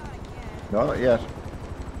helicopter. No, not yet.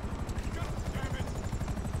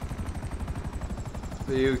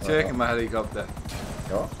 Are you taking my helicopter?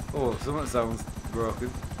 No. Oh, something sounds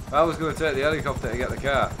broken. I was going to take the helicopter to get the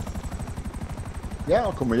car. Yeah,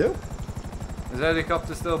 I'll come with you. Is the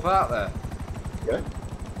helicopter still parked there? Yeah.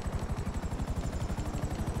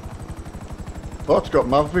 Oh, it's got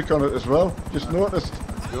Maverick on it as well. Just noticed.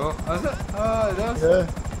 Let's go. Has it? Oh, it does. Yeah.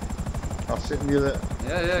 I'll sit near the.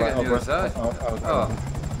 Yeah, Right, get on the other side. I'll-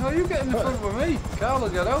 No, you get in the front with me. Carl will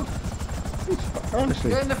get out. Honestly.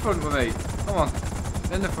 Get in the front with me. Come on.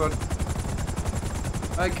 In the front.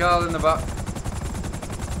 Hey, Carl in the back.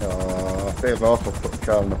 Oh, I feel awful putting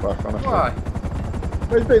Carl in the back, honestly. Why?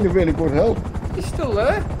 Well, he's been a really good help. He's still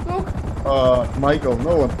there. Look. Michael.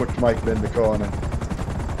 No one puts Michael in the corner.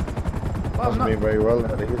 Well, Hasn't been very well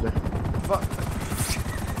lately, is it? What?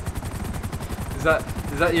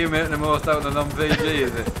 Is that you making the most out of the non-VG,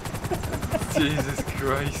 is it? Jesus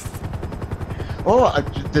Christ. Oh,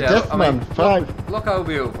 the Deathman 5. Look how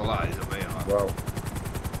beautiful that is up here, man. Wow.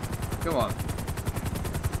 Come on.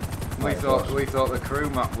 We Right, thought the crew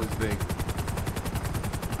map was big.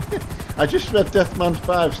 I just read Deathman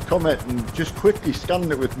 5's comment and just quickly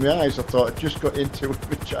scanned it with my eyes. I thought it just got into a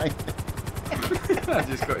vagina. I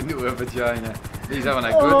just got into a vagina. He's having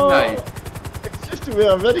a good night. It's just the way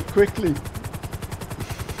I read it quickly.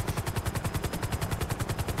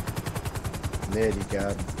 Lady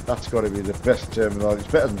Garden. That's got to be the best terminology.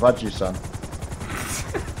 It's better than Vagisan.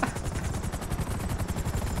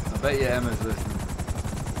 I bet you Emma's listening.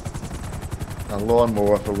 A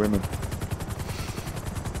lawnmower for women.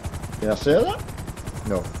 Can I say that?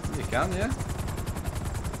 No. You can, yeah.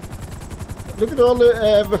 Look at all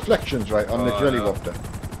the reflections right on the jelly wafter.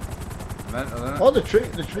 Mental, isn't it? Oh, the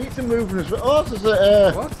trees are moving as well. Oh, there's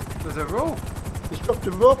a. What? There's a rope. He's dropped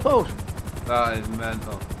a rope out. That is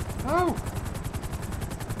mental. Oh.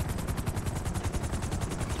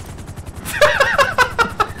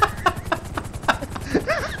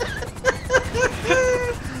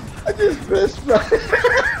 I just pressed back.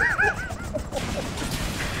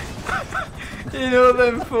 You know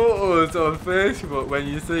them photos on Facebook when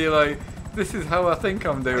you see like, this is how I think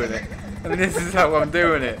I'm doing it, and this is how I'm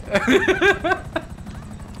doing it.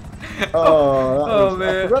 Oh,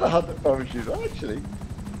 man. I forgot I had the parachute actually.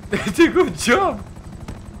 They did a good job.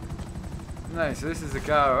 Nice, so this is the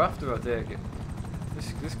car after I take it.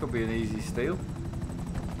 This could be an easy steal.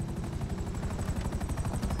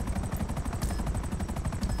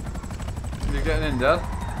 You getting in, Dad?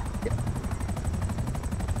 Yeah.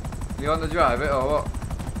 You want to drive it or what?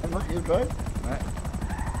 I'm not you drive. Right.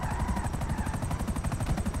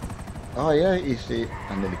 Oh yeah, he's the.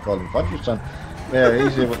 I nearly called him Fudgerson. Yeah,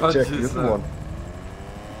 he's able to take the other one.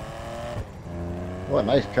 What a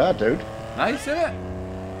nice car, dude. Nice, isn't it?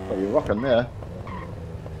 Well, you're rocking there.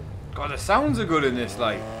 God, the sounds are good in this,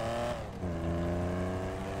 like.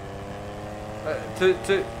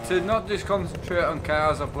 To not just concentrate on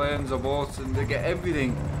cars or planes or boats and to get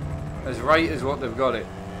everything as right as what they've got it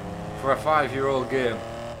for a 5-year-old game.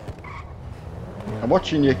 I'm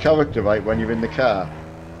watching your character right when you're in the car.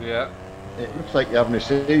 Yeah. It looks like you're having a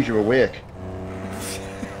seizure awake.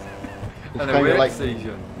 An kinda awake like-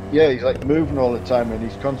 seizure. Yeah, he's like moving all the time and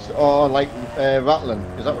he's constant. Oh, like rattling.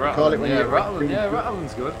 Is that what you call it when yeah, you're rattling. Yeah,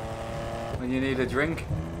 rattling's good. When you need a drink.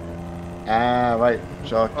 Ah, right.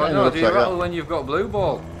 So it Oh kinda no, looks do you like rattle that. when you've got blue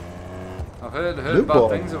ball? I've heard Blue bad ball?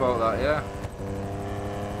 things about that. Yeah.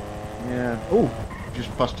 Yeah. Oh,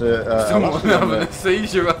 just past a. Someone Alaska on having there. a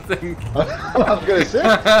seizure, I think. I was going to say.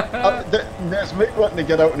 There's Mick wanting to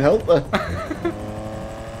get out and help her.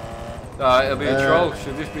 It'll be a troll.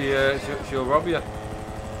 She'll just be. She'll rob you.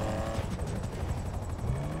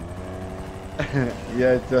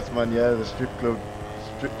 Yeah, Deathman. Yeah, the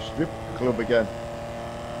strip club again.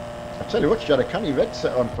 I tell you what, she had a canny red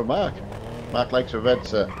set on for Mark. Mark likes a red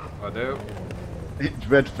set. I do. It's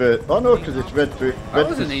red for. Oh no, because it's red for. That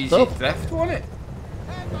was an easy theft, wasn't it?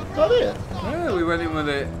 Is that it? Yeah, we went in with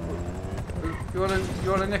it. You want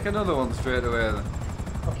to nick another one straight away then,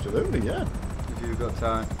 Absolutely, yeah. if you've got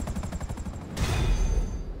time.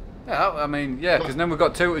 Yeah, I mean, yeah, because then we've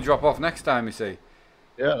got 2 to drop off next time. You see.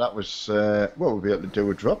 Yeah, that was. Well, we'll be able to do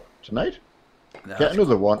a drop tonight. No, Get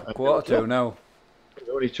another one. Quarter to now. It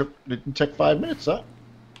only didn't take 5 minutes, that.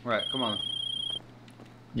 Right, come on.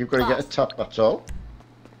 You've got to get a tap, that's all.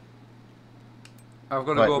 I've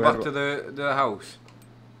got to Right, go where back to the house.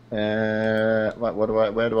 Right,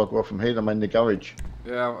 where do I go from here? I'm in the garage.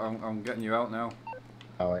 Yeah, I'm getting you out now.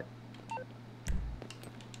 Alright.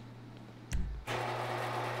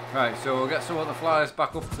 Right, so we'll get someone to fly us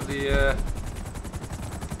back up to the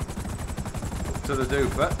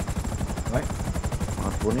doofer. Right.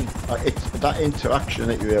 That's funny. It's that interaction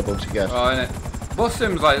that you're able to get. Oh, innit? Bus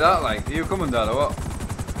sims like that, like. Are you coming, Dad, or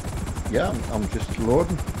what? Yeah, I'm just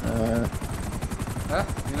loading. Huh?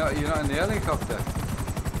 You're not in the helicopter.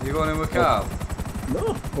 You going in with Carl?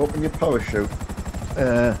 No, open your parachute.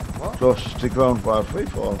 What? Closest to ground while free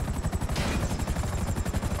fall.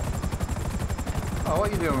 Oh, what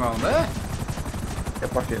are you doing around there?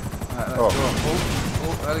 Get back in. Right, let's go.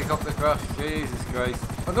 Oh, helicopter crash. Jesus Christ.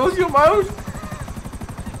 Oh, those jump out!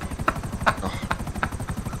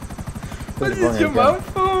 What did you jump out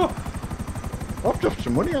for? I've dropped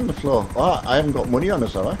some money on the floor. Oh, I haven't got money on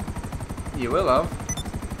us, have I? You will have.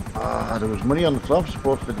 There was money on the floor. I'm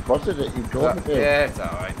supposed to deposit it. You told me to. Yeah, it's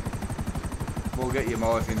alright. We'll get you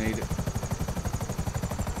more if you need it.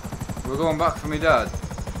 We're going back for my dad.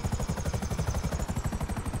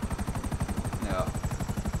 No.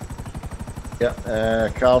 Yeah,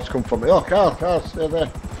 Carl's come for me. Oh, Carl, stay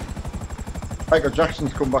there. Michael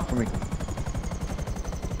Jackson's come back for me.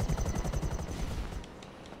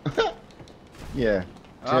 Yeah.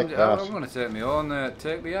 I'm going to take me on.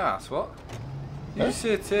 Take the ass. What? You just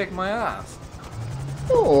say take my ass.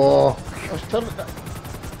 Oh, I was telling that.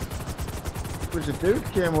 There was a dude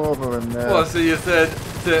came over and. What? So you said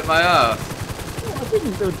take my ass? No, I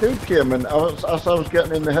didn't. The dude came and as I was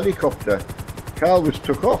getting in the helicopter, Carl was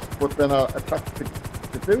took off, but then I attacked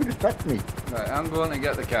the dude attacked me. Right, I'm going to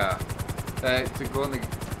get the car. To go and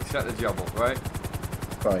set the job up, right?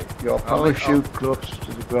 Right, your parachute close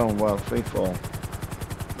to the ground while free fall.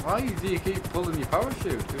 Why do you keep pulling your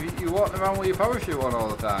parachute? Are you walking around with your parachute on all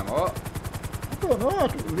the time, or what? I don't know, I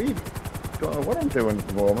don't know what I'm doing at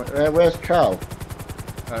the moment. Where's Carl?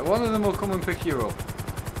 Right, one of them will come and pick you up.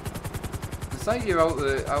 It's like you're out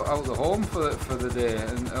the home for the day,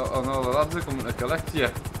 and all the lads are coming to collect you.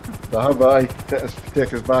 Bye bye,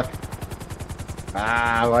 take us back.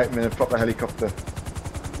 Right, I'm in a proper helicopter.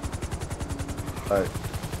 Right.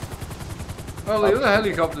 Well, the other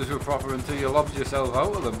helicopters were proper until you lobbed yourself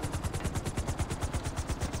out of them.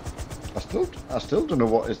 I still don't know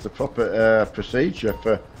what is the proper procedure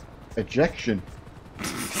for ejection.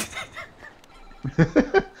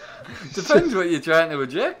 Depends what you're trying to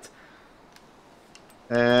eject.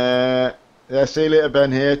 Yeah, see you later,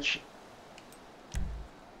 Ben H.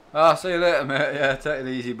 See you later, mate. Yeah, take it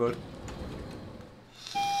easy, bud.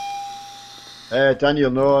 Daniel,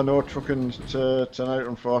 no trucking tonight,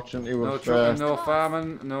 unfortunately. No trucking, no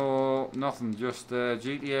farming, no nothing. Just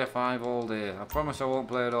GTA 5 all day. I promise I won't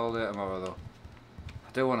play it all day tomorrow, though.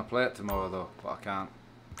 I do want to play it tomorrow, though, but I can't.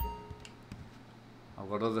 I've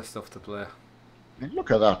got other stuff to play.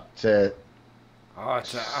 Look at that.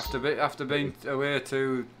 It's, after being away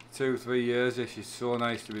 2-3 years, it's just so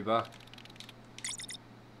nice to be back.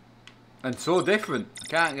 And so different. I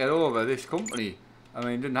can't get over this company. I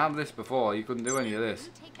mean, didn't have this before. You couldn't do any of this.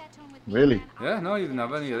 Really? Yeah, no, you didn't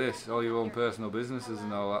have any of this. All your own personal businesses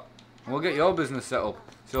and all that. And we'll get your business set up.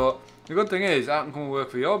 So the good thing is, I can come and work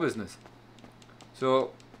for your business.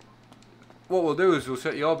 So what we'll do is we'll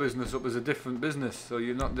set your business up as a different business. So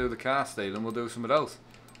you'll not do the car stealing. We'll do something else,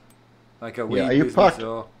 like a weed business.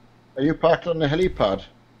 Are you parked on the helipad?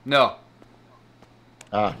 No.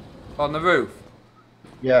 On the roof.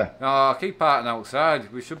 Yeah. No, I keep parking outside.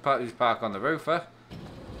 We should just park on the roof, eh?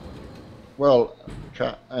 Well,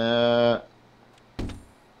 I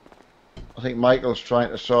think Michael's trying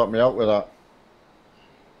to sort me out with that.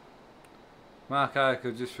 Mark, I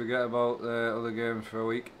could just forget about the other games for a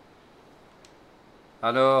week.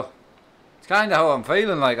 I know. It's kind of how I'm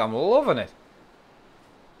feeling, like I'm loving it.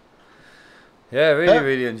 Yeah,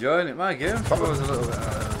 really enjoying it. My game was a little bit...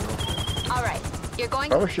 Alright, you're going...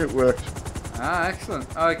 Parachute worked. Excellent.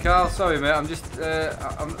 Alright, Carl, sorry mate, I'm just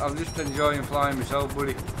enjoying flying myself,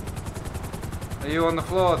 buddy. Are you on the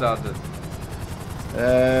floor, Dad?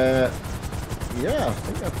 Yeah, I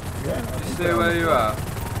think Just stay where you are.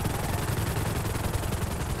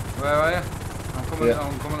 Where are you?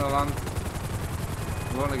 I'm coming to land.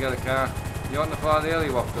 I want to get a car. You want to fly the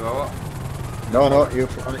helicopter or what? No, you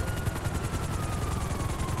fly it.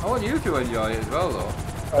 I want you to enjoy it as well, though.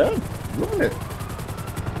 I am loving it.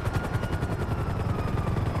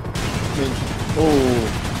 Oh.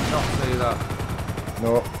 Not see that.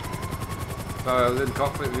 No. Sorry, I was in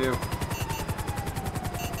cockpit view.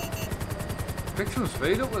 Pick some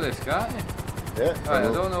speed up with this, can't you? Yeah. Right,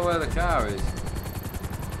 I don't know where the car is.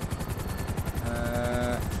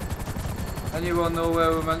 Anyone know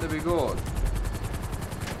where we're meant to be going?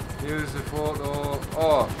 Use the photo.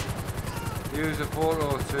 Oh, use the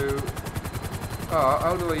photo to. Oh,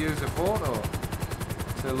 how do I use the photo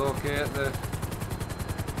to locate the?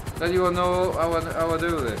 Does anyone know how I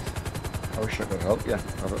do this? I wish I could help you.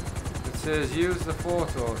 I don't... It says use the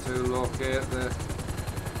photo to locate the.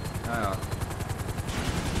 Hang on.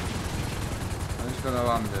 I'm just gonna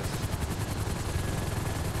land this.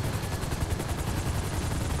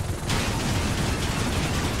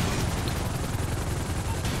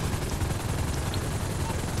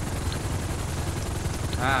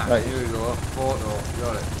 Ah, right. Here we go. Photo,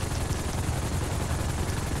 got it.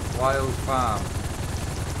 Wild Farm.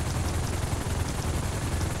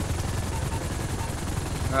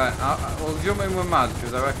 Right, we'll jump in with Mad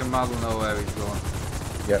because I reckon Mad will know where he's going.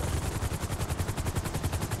 Yep.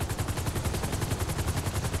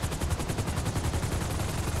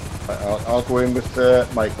 I'll go in with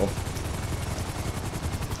Michael.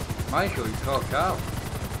 Michael, he's called Carl.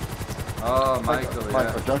 Oh, Michael, yeah.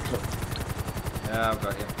 Michael Jackson. Yeah, I've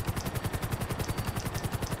got you.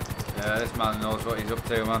 Yeah, this man knows what he's up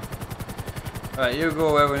to, man. Right, you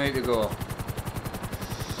go where we need to go.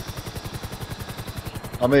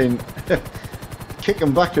 I mean,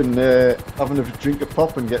 kicking back and having a drink of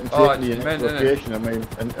pop and getting taken to your next location. I mean,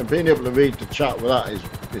 and being able to read the chat with that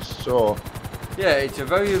is so. Yeah, it's a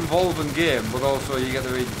very involving game, but also you get to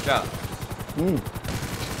read the chat.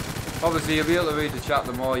 Obviously, you'll be able to read the chat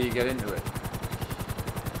the more you get into it.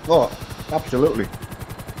 Oh, absolutely.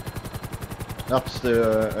 That's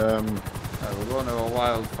the. Right, we're going to a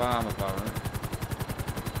wild farm, apparently.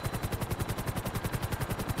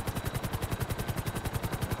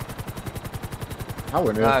 How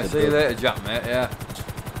on earth? See you later, Jack, mate. Yeah.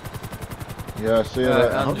 Yeah, see you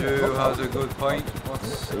later. Andrew has a good point.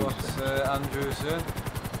 What's Andrew saying?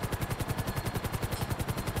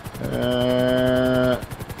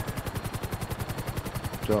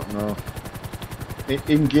 Don't know.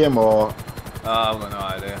 In game or? I've got no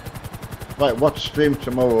idea. Right, what's stream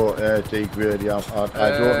tomorrow, D Grady? I don't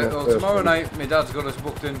know. Well, tomorrow night, my dad's got us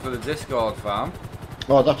booked in for the Discord farm.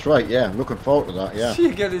 Oh, that's right. Yeah, looking forward to that. Yeah.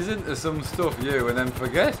 You get us into some stuff, you, and then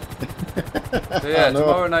forget. So yeah,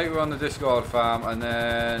 tomorrow night we're on the Discord farm, and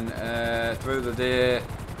then through the day,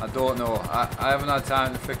 I don't know. I haven't had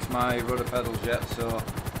time to fix my rudder pedals yet, so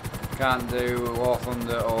can't do War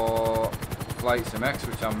Thunder or Flight Sim X,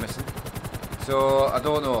 which I'm missing. So I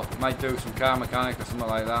don't know. Might do some car mechanic or something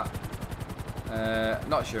like that.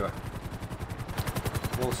 Not sure.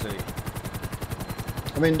 We'll see.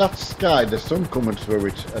 I mean, that sky, the sun coming through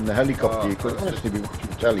it, and the helicopter, you could honestly be watching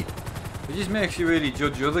telly. It just makes you really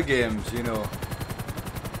judge other games, you know.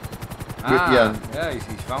 Yeah, he's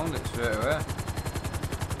found it straight away.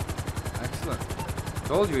 Excellent.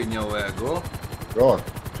 Told you he'd know where to go. God,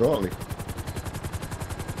 totally.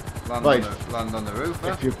 Land on the roof.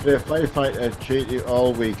 If you play Firefighter Cheaty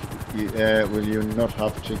all week, will you not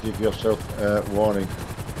have to give yourself a warning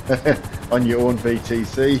on your own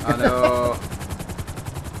VTC? I know.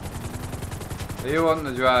 Are you wanting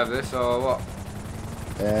to drive this or what?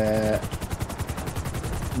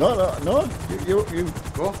 No. You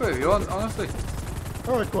go for it if you want, honestly.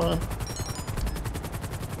 Alright, go on.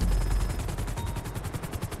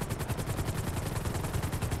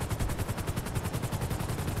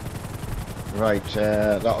 Right,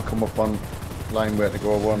 that'll come up on line where to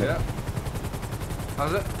go, won't it? Yeah.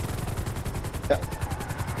 Has it? Yeah.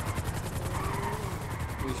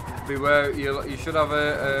 Beware, you should have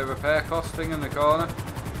a repair cost thing in the corner.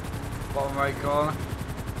 Bottom right corner.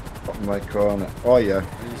 Bottom right corner. Oh yeah.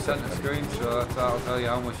 And you sent a screenshot, that'll tell you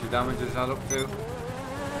how much your damage has had up to.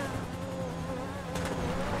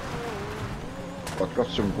 I've got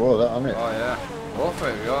some more of that on it. Oh yeah. Go for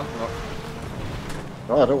it if you want. Look.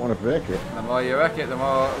 Oh, I don't want to break it. The more you wreck it, the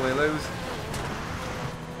more we lose.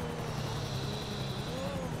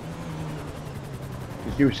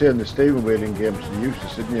 Because you were saying the steering wheel in games are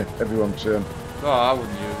useless, didn't you? Everyone's saying. No, I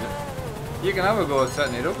wouldn't use it. You can have a go at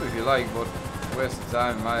setting it up if you like, but waste of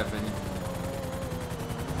time in my opinion.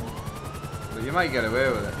 But you might get away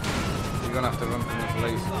with it. You're going to have to run from the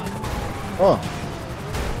police. Oh.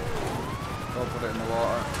 Don't put it in the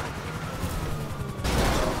water.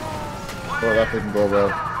 Oh, that didn't go well.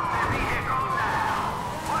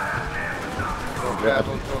 Go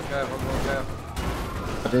careful.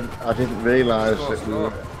 I didn't realise that we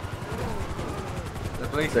were... The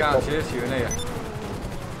police can't chase you in here.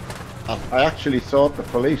 I actually thought the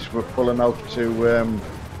police were pulling out to be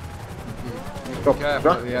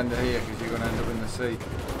careful at the end of here because you're going to end up in the sea.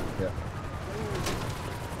 Yeah.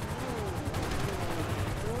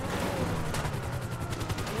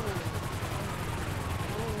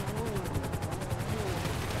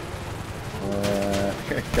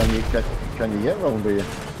 Can you get round here?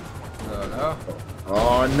 No, no.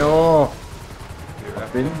 Oh no! You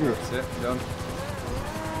I've been here. That's it, done.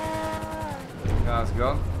 Car's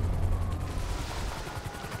gone.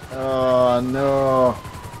 Oh no!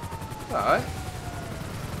 Alright.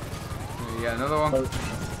 You get another one?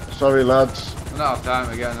 Sorry lads. We don't have time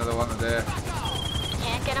to get another one today.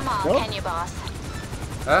 Can't get them all, Nope. can you, boss?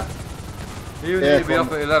 Huh? You Yeah, need to be come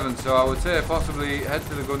up at 11, so I would say possibly head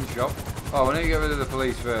to the gun shop. Oh, we need to get rid of the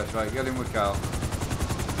police first, right? Get in with Carl.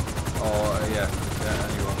 Oh, yeah,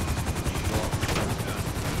 anyone.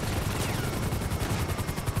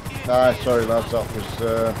 Ah, sorry lads, that was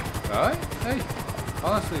Alright, hey,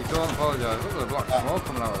 honestly, don't apologise. Look at the black smoke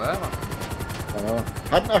coming out of there, man. I know.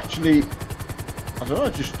 Hadn't actually. I don't know. I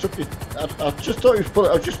just took it. I just thought he was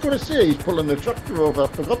pulling. I was just going to say he's pulling the tractor over. I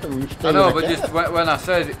forgot that we were still. I know, in the but car. just when I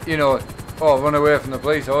said, you know, oh, run away from the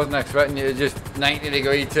police, I wasn't expecting you to just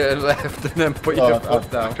 90-degree turn left and then put your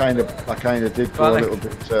foot down. I kind of did go a little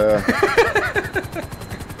bit.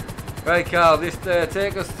 Right, Carl, just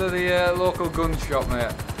take us to the local gun shop,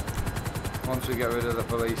 mate. Once we get rid of the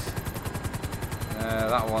police.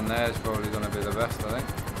 That one there is probably going to be the best, I think.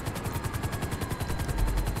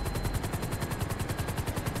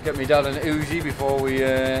 Get me dad an Uzi before we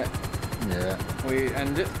end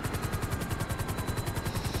it.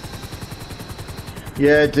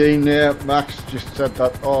 Yeah, Dean. Max just said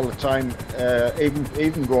that all the time.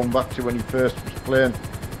 Even going back to when he first was playing.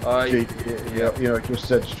 You know, just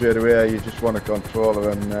said straight away, you just want a controller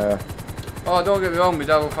and. Oh, don't get me wrong, my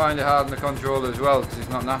dad will find it hard on the controller as well because it's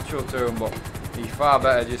not natural to him, but he's far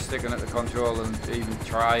better just sticking at the controller and even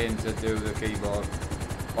trying to do the keyboard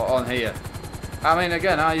on here. I mean,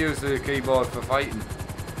 again, I use the keyboard for fighting,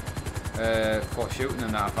 for shooting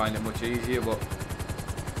and that. I find it much easier, but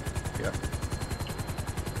yeah.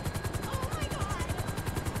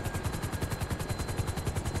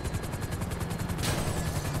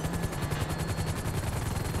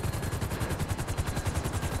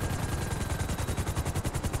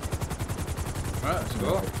 Right, let's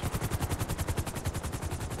go.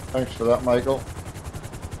 Thanks for that, Michael.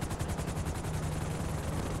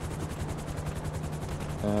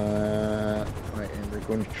 Right, in the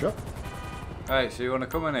gun shop. Right, so you want to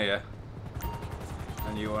come in here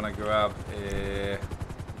and you want to grab a...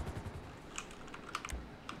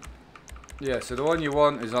 Yeah, so the one you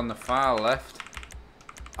want is on the far left.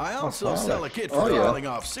 I also sell a kit for dialing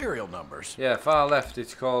off serial numbers. Yeah, far left,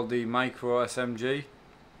 it's called the Micro SMG.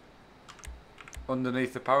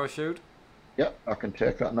 Underneath the parachute. Yep, I can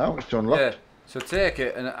take that now. It's unlocked. Yeah, so take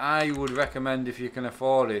it, and I would recommend, if you can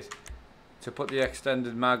afford it, to put the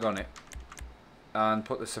extended mag on it and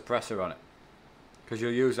put the suppressor on it, because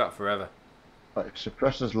you'll use that forever. Right,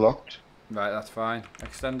 suppressor's locked. Right, that's fine.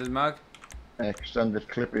 Extended mag. Extended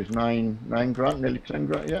clip is nine grand, nearly 10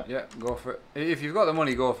 grand. Yeah. Yeah, go for it. If you've got the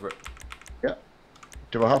money, go for it. Yeah.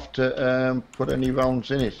 Do I have to put any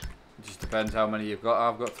rounds in it? It just depends how many you've got.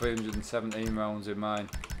 I've got 317 rounds in mine.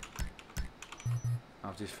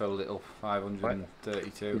 I've just filled it up,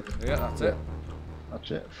 532. Right. Yeah, that's it.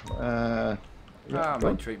 That's it. I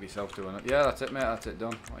might treat myself to another. Yeah, that's it, mate. That's it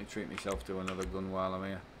done. I might treat myself to another gun while I'm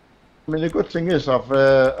here. I mean, the good thing is I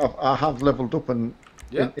have leveled up and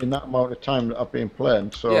in that amount of time that I've been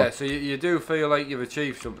playing. So yeah, so you do feel like you've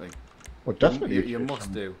achieved something. Well, definitely. You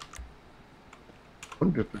must do.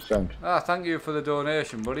 100%. Ah, thank you for the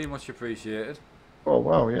donation, buddy. Much appreciated. Oh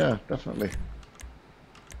wow, yeah, definitely.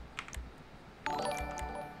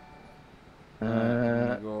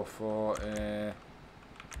 Go for a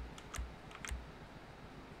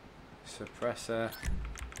suppressor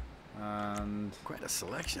and quite a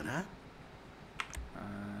selection, huh?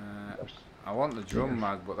 I want the drum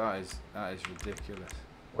mag, but that is ridiculous.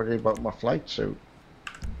 What about my flight suit?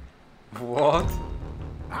 What?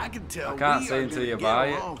 I can tell. I can't see until you buy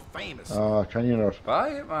it. Famous. Oh, can you not? Buy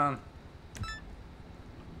it, man.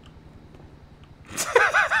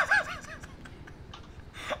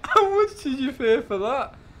 How much did you pay for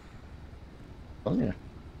that? Oh yeah.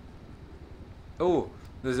 Oh,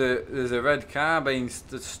 there's a red car being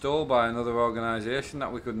stole by another organisation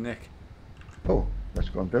that we could nick. Oh, let's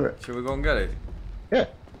go and do it. Should we go and get it? Yeah.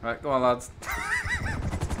 Right, go on, lads.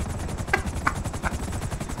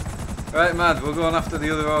 Right, Mad, we're going after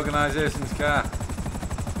the other organisation's car.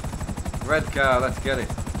 Red car, let's get it.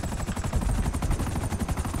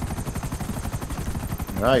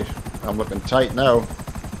 Right, I'm looking tight now.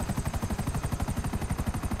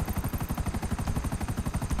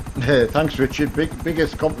 Thanks, Richard.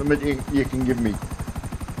 Biggest compliment you can give me.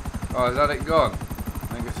 Oh, is that it gone? I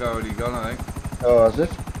think it's already gone, I think. Oh, is it?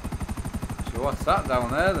 So what's that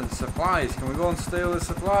down there then? Supplies. Can we go and steal the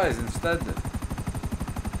supplies instead then?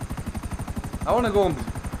 I want to go and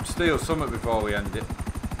steal something before we end it.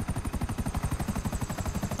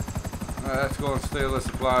 Right, let's go and steal the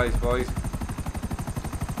supplies, boys.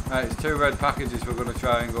 Right, it's 2 red packages we're going to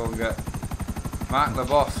try and go and get. Mark the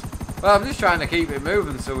boss. Well, I'm just trying to keep it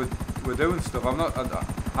moving so we're doing stuff. I'm not.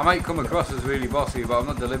 I might come across as really bossy, but I'm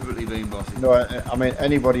not deliberately being bossy. No, I mean,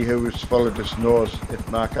 anybody who's followed this knows if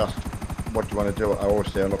Mark asks what do you want to do, I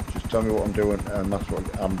always say, look, just tell me what I'm doing, and that's what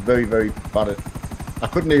I'm very, very bad at. I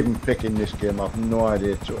couldn't even pick in this game. I have no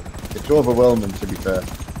idea. It's overwhelming, to be fair.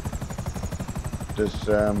 There's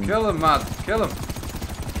Kill him, man! Kill him!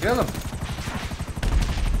 Kill him!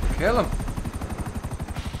 Kill him!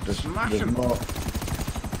 Smash him!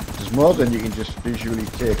 There's more than you can just visually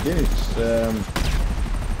take in. It's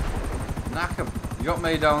Knack him! You got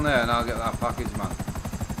me down there, and I'll get that package, man.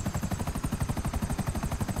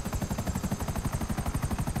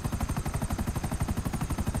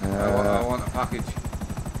 I want a package.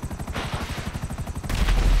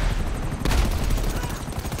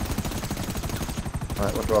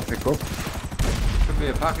 Right, what do I pick up? Could be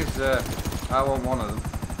a package there. I want one of them,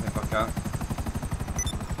 if I can.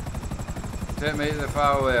 Take me to the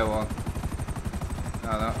far away one.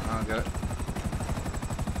 No, I'll get it.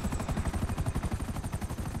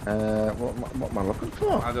 What am I looking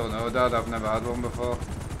for? I don't know, Dad, I've never had one before.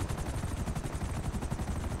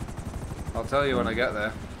 I'll tell you when I get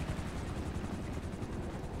there.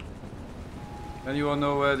 Then you will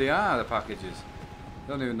know where they are, the packages.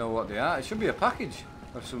 Don't even know what they are. It should be a package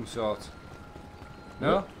of some sort.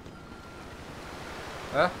 No?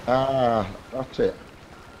 Huh? Ah, that's it.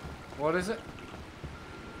 What is it?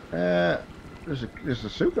 There's a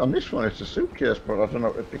suit on this one. It's a suitcase, but I don't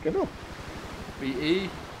know how to pick it up. BE?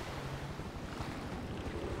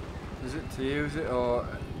 Is it to use it or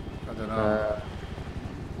I don't know.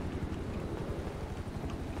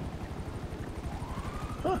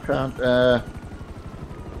 I can't.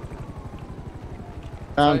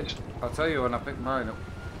 I'll tell you when I pick mine up.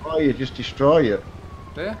 Oh, you just destroy it.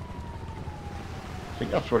 Do you? I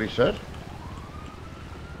think that's what he said.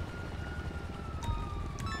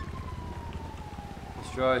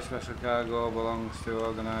 Destroy special cargo belongs to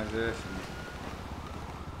organisation.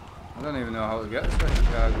 I don't even know how to get the special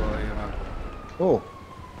cargo here, man. Oh.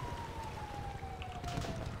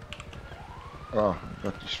 Oh, it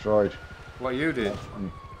got destroyed. What you did?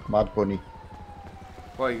 Mad Bunny.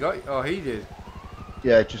 What you got? Oh, he did.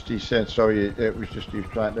 Yeah, just he said sorry. It was just he was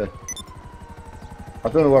trying to. I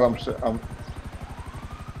don't know what I'm.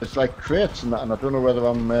 It's like crates and that, and I don't know whether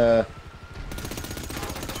I'm.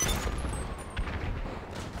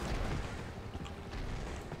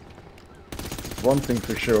 One thing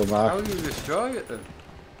for sure, Mark. How do you destroy it then?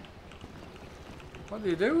 What do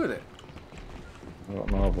you do with it? I don't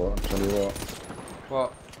know, but I'll tell you what.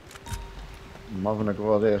 What? I'm having a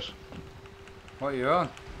go at this. What are you on?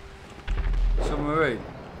 Submarine?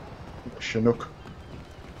 Chinook.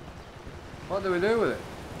 What do we do with it?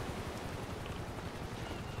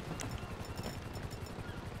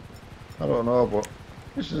 I don't know, but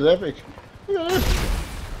this is epic. Look at this.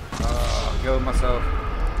 Oh, I killed myself.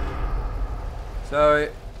 Sorry.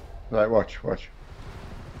 Right, watch.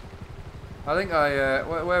 I think where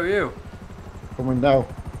are you? Coming now.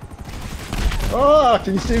 Oh,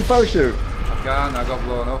 can you see the parachute? I can't, I got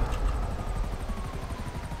blown up.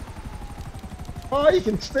 Oh, you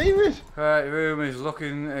can steam it. Right, room is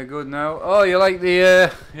looking good now. Oh, you like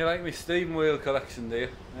the my steam wheel collection, do you?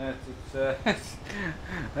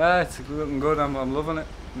 It's looking good. I'm loving it,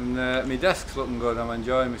 and my desk's looking good. I'm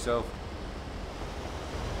enjoying myself.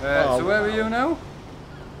 So where are you now?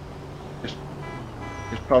 Just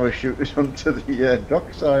parachute us onto the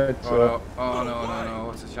dock side. So. Oh no!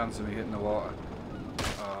 What's the chance of me hitting the water?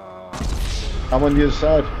 Oh. I'm on the other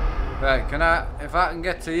side. Right, if I can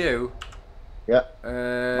get to you? Yeah.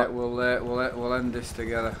 We'll end this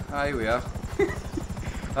together. Ah, here we are.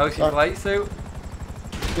 How's your flight suit?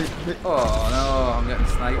 Oh no, I'm getting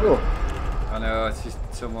sniped. Oh. I know, it's just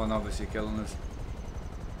someone obviously killing us.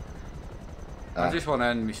 I just want to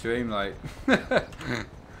end my stream, like. I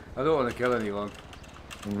don't want to kill anyone.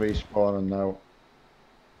 I'm respawning now.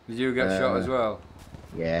 Did you get shot as well?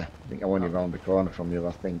 Yeah, I think I went around the corner from you,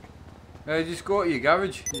 I think. Just go to your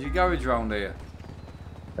garage. Is your garage round here?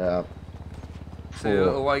 See the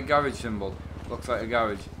little white garage symbol? Looks like a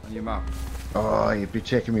garage on your map. Oh, you'd be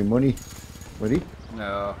taking me money, would he?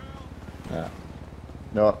 No. Yeah.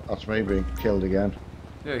 No, that's me being killed again.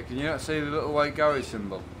 Yeah, can you not see the little white garage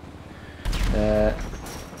symbol?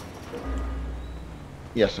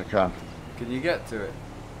 Yes, I can. Can you get to it?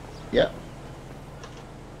 Yeah.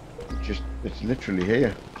 It's literally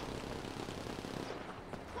here.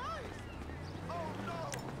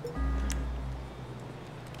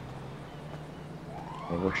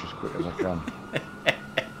 I'll rush as quick as I can.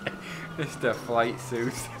 It's the flight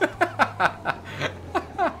suit.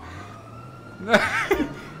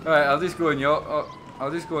 Right, I'll just go in your.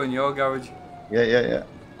 I'll just go in your garage. Yeah. Yeah.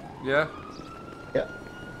 Yeah.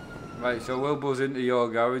 Right, so we'll buzz into your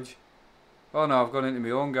garage. Oh no, I've gone into my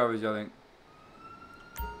own garage, I think.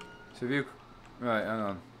 So if you. Right, hang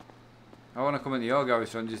on. I want to come into your garage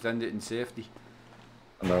so I can just end it in safety.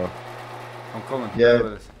 I know. I'm coming.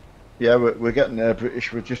 Yeah. Yeah, we're getting there,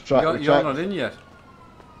 British. We're just trying. You're not in yet.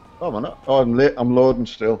 Oh, I'm not. Oh, I'm late. I'm loading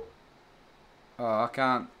still. Oh, I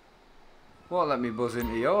can't. Won't let me buzz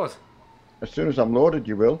into yours. As soon as I'm loaded,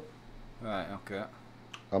 you will. Right, okay.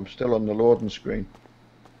 I'm still on the loading screen.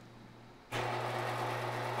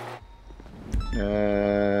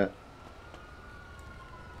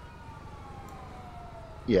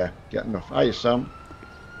 Yeah, getting off. Hiya, Sam.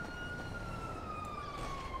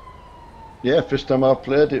 Yeah, first time I've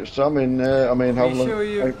played it, Sam. I mean, how long? Are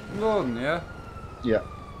you sure you're loading? Yeah. Yeah.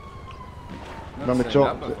 Let me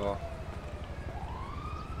talk.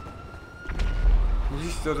 You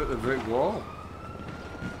just stood at the brick wall.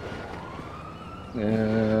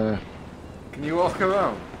 Can you walk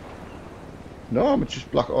around? No, I'm just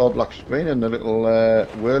all black screen and the little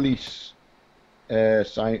whirly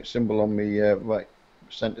sign symbol on me right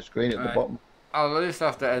centre screen at the bottom. I'll just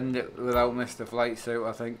have to end it without Mr. Flight Suit,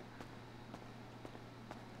 I think.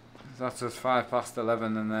 That's just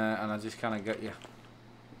 11:05 and I just can't get you.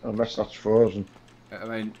 Unless that's frozen. I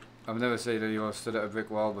mean, I've never seen anyone stood at a brick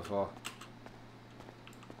wall before.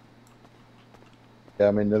 Yeah,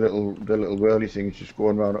 I mean the little whirly thing's just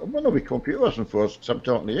going around. Well, no, my computer wasn't frozen. I'm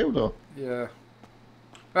talking to you though. Yeah.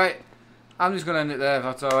 Right, I'm just going to end it there if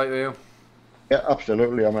that's alright with you. Yeah,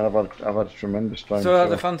 absolutely. I mean, I've had a tremendous time. So I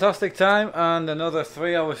had a fantastic time and another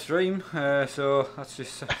 3-hour stream. So that's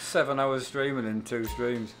just 7 hours streaming in 2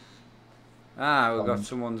 streams. Ah, we've got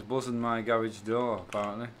someone's buzzing my garage door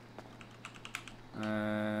apparently.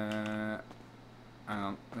 Hang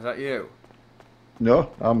on, is that you? No,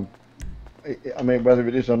 I mean, whether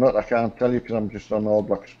it is or not, I can't tell you because I'm just on all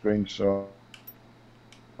black screen, so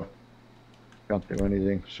I can't do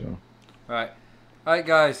anything. So. Right. Right,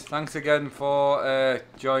 guys. Thanks again for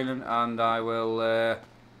joining, and I will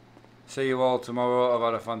see you all tomorrow. I've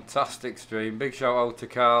had a fantastic stream. Big shout out to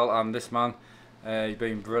Carl and this man. He's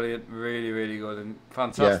been brilliant, really good, and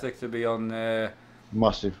fantastic to be on.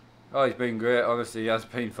 Massive. Oh, he's been great. Honestly, he has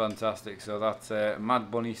been fantastic. So that's Mad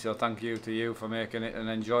Bunny. So thank you to you for making it an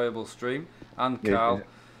enjoyable stream, and Carl.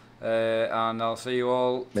 And I'll see you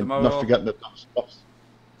all tomorrow. Not forgetting that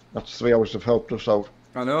that's 3 hours have helped us out.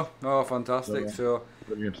 I know. Oh, fantastic. So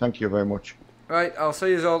brilliant. Thank you very much. Right, I'll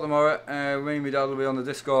see you all tomorrow. Me and my dad will be on the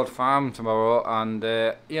Discord farm tomorrow, and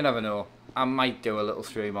you never know. I might do a little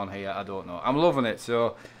stream on here. I don't know. I'm loving it.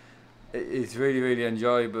 So. It's really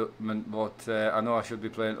enjoyable, but I know I should be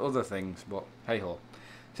playing other things, but hey ho.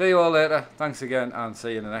 See you all later. Thanks again, and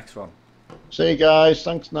see you in the next one. See you guys.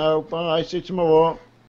 Thanks now. Bye. See you tomorrow.